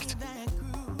last act,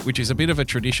 which is a bit of a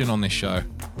tradition on this show.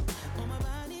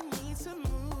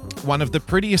 One of the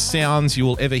prettiest sounds you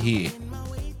will ever hear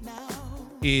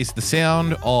is the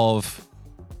sound of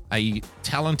a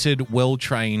talented,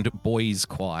 well-trained boys'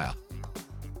 choir.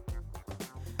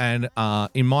 And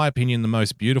in my opinion, the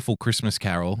most beautiful Christmas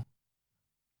carol,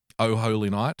 O Holy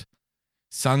Night,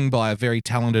 sung by a very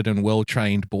talented and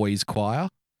well-trained boys' choir.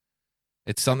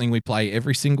 It's something we play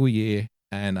every single year,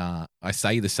 and I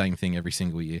say the same thing every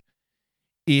single year.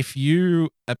 If you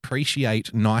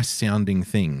appreciate nice-sounding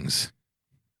things,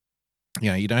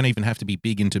 you don't even have to be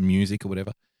big into music or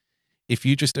whatever. If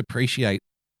you just appreciate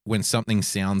when something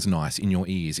sounds nice in your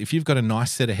ears, if you've got a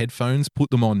nice set of headphones, put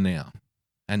them on now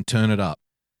and turn it up.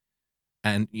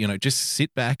 And, just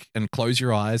sit back and close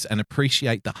your eyes and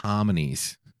appreciate the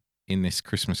harmonies in this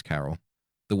Christmas carol,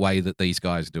 the way that these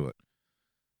guys do it.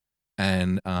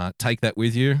 And take that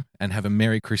with you and have a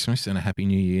Merry Christmas and a Happy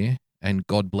New Year. And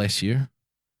God bless you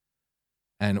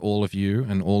and all of you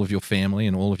and all of your family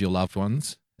and all of your loved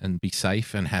ones. And be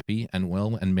safe and happy and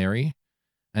well and merry.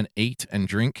 And eat and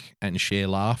drink and share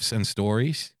laughs and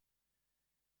stories.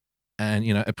 And,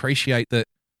 appreciate that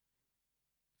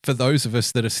for those of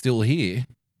us that are still here,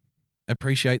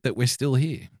 appreciate that we're still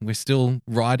here. We're still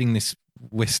riding this.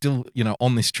 We're still,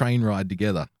 on this train ride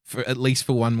together for at least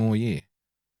for one more year.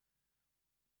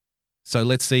 So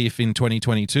let's see if in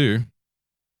 2022,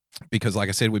 because like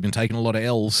I said, we've been taking a lot of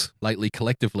L's lately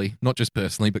collectively, not just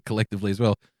personally, but collectively as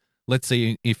well. Let's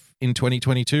see if in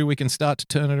 2022 we can start to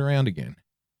turn it around again.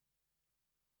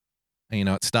 And,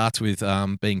 it starts with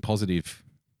being positive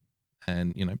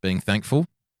and, being thankful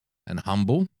and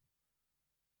humble.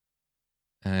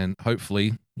 And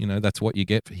hopefully, that's what you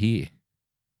get for here.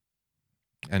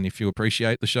 And if you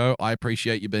appreciate the show, I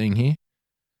appreciate you being here.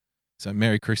 So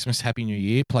Merry Christmas, Happy New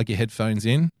Year. Plug your headphones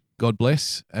in. God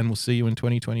bless, and we'll see you in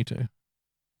 2022.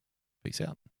 Peace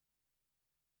out.